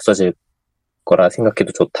아예 없어질 거라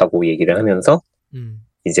생각해도 좋다고 얘기를 하면서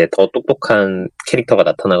이제 더 똑똑한 캐릭터가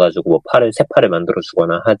나타나가지고 뭐 새 팔을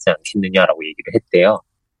만들어주거나 하지 않겠느냐라고 얘기를 했대요.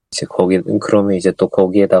 이제 그러면 이제 또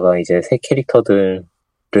거기에다가 이제 새 캐릭터들을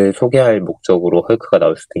소개할 목적으로 헐크가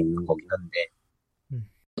나올 수도 있는 거긴 한데,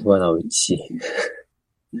 누가 나올지.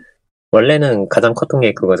 원래는 가장 컸던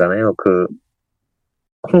게 그거잖아요.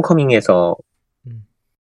 홈커밍에서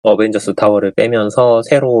어벤져스 타워를 빼면서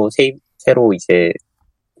새로 이제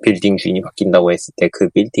빌딩 주인이 바뀐다고 했을 때 그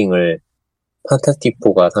빌딩을 판타스틱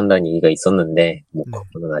 4가 산다는 얘기가 있었는데, 뭐,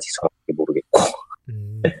 그거는 아직 정확하게 모르겠고.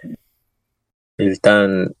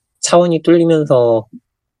 일단, 차원이 뚫리면서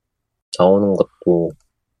나오는 것도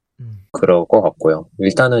그럴 것 같고요.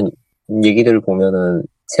 일단은 얘기들 보면은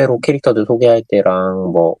새로 캐릭터들 소개할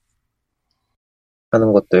때랑 뭐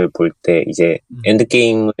하는 것들 볼 때 이제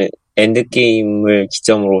엔드게임을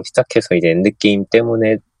기점으로 시작해서 이제 엔드게임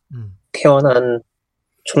때문에 태어난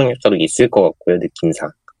초능력자도 있을 것 같고요.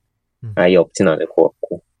 느낌상. 아예 없진 않을 것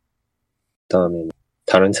같고. 그다음에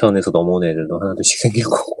다른 차원에서 넘어온 애들도 하나둘씩 생길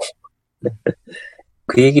거고.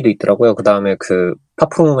 그 얘기도 있더라고요. 그 다음에 그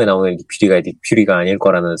파프몸에 나오는 닉퓨리가 아닐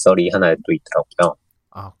거라는 썰이 하나 또 있더라고요.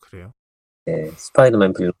 아, 그래요? 네,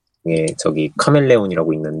 스파이더맨 빌런 중에 저기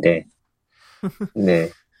카멜레온이라고 있는데, 네,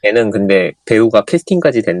 얘는 근데 배우가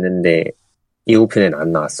캐스팅까지 됐는데 예고편에는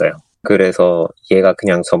안 나왔어요. 그래서 얘가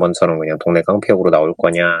그냥 저번처럼 그냥 동네 깡패역으로 나올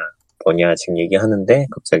거냐 뭐냐 지금 얘기하는데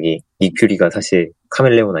갑자기 닉퓨리가 사실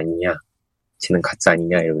카멜레온 아니냐, 쟤는 가짜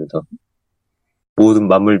아니냐 이러면서 모든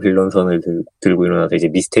만물 빌런선을 들고 일어나서 이제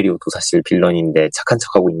미스테리오도 사실 빌런인데 착한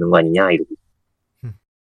척하고 있는 거 아니냐 이러고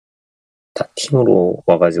다 팀으로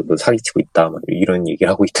와가지고 사기치고 있다 막 이런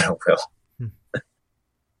얘기를 하고 있더라고요.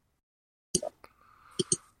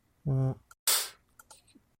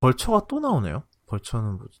 벌처가 또 나오네요.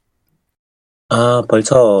 벌처는 뭐지? 아,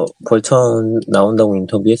 벌처 나온다고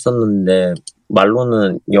인터뷰했었는데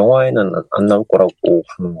말로는 영화에는 안 나올 거라고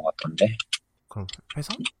그러는 것 같던데. 그럼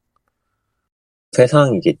회상?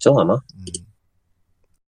 회상이겠죠 아마?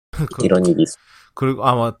 이런 일이 있어. 그리고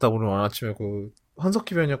맞다. 오늘 아침에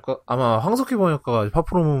황석희 번역가가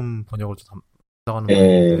파프로몬 번역을 좀 담당하는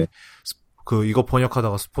분인데 이거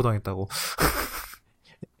번역하다가 스포당했다고.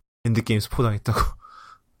 엔드게임 스포당했다고.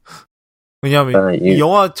 왜냐하면 이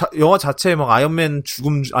영화 자체에 막 아이언맨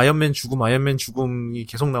죽음이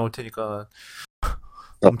계속 나올 테니까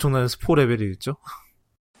엄청난 스포 레벨이겠죠?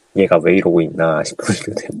 얘가 왜 이러고 있나 싶을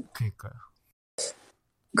때. 그러니까요.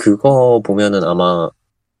 그거 보면은 아마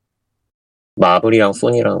마블이랑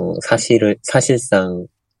소니랑 사실상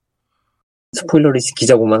스포일러를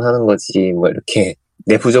시키자고만 하는 거지, 뭐, 이렇게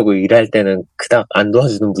내부적으로 일할 때는 그닥 안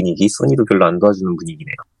도와주는 분위기, 소니도 별로 안 도와주는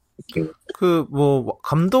분위기네요. 느낌은.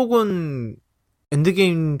 감독은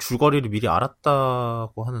엔드게임 줄거리를 미리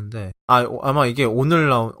알았다고 하는데, 아마 이게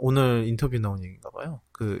오늘 인터뷰 나온 얘기인가 봐요.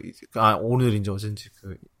 오늘인지 어젠지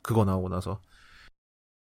그거 나오고 나서.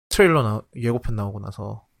 예고편 나오고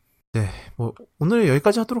나서. 네, 뭐, 오늘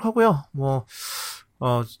여기까지 하도록 하고요.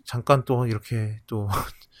 잠깐 또 이렇게 또,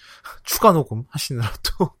 추가 녹음 하시느라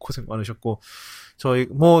또 고생 많으셨고,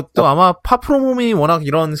 또 아마 파프로몸이 워낙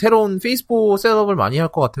이런 새로운 페이스북 셋업을 많이 할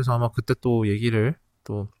것 같아서 아마 그때 또 얘기를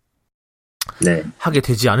또, 네. 하게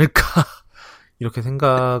되지 않을까, 이렇게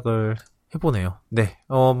생각을 해보네요. 네,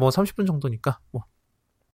 30분 정도니까,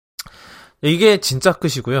 이게 진짜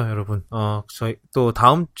끝이고요, 여러분. 저희 또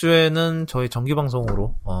다음 주에는 저희 정기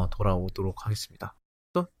방송으로 돌아오도록 하겠습니다.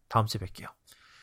 또 다음 주에 뵐게요.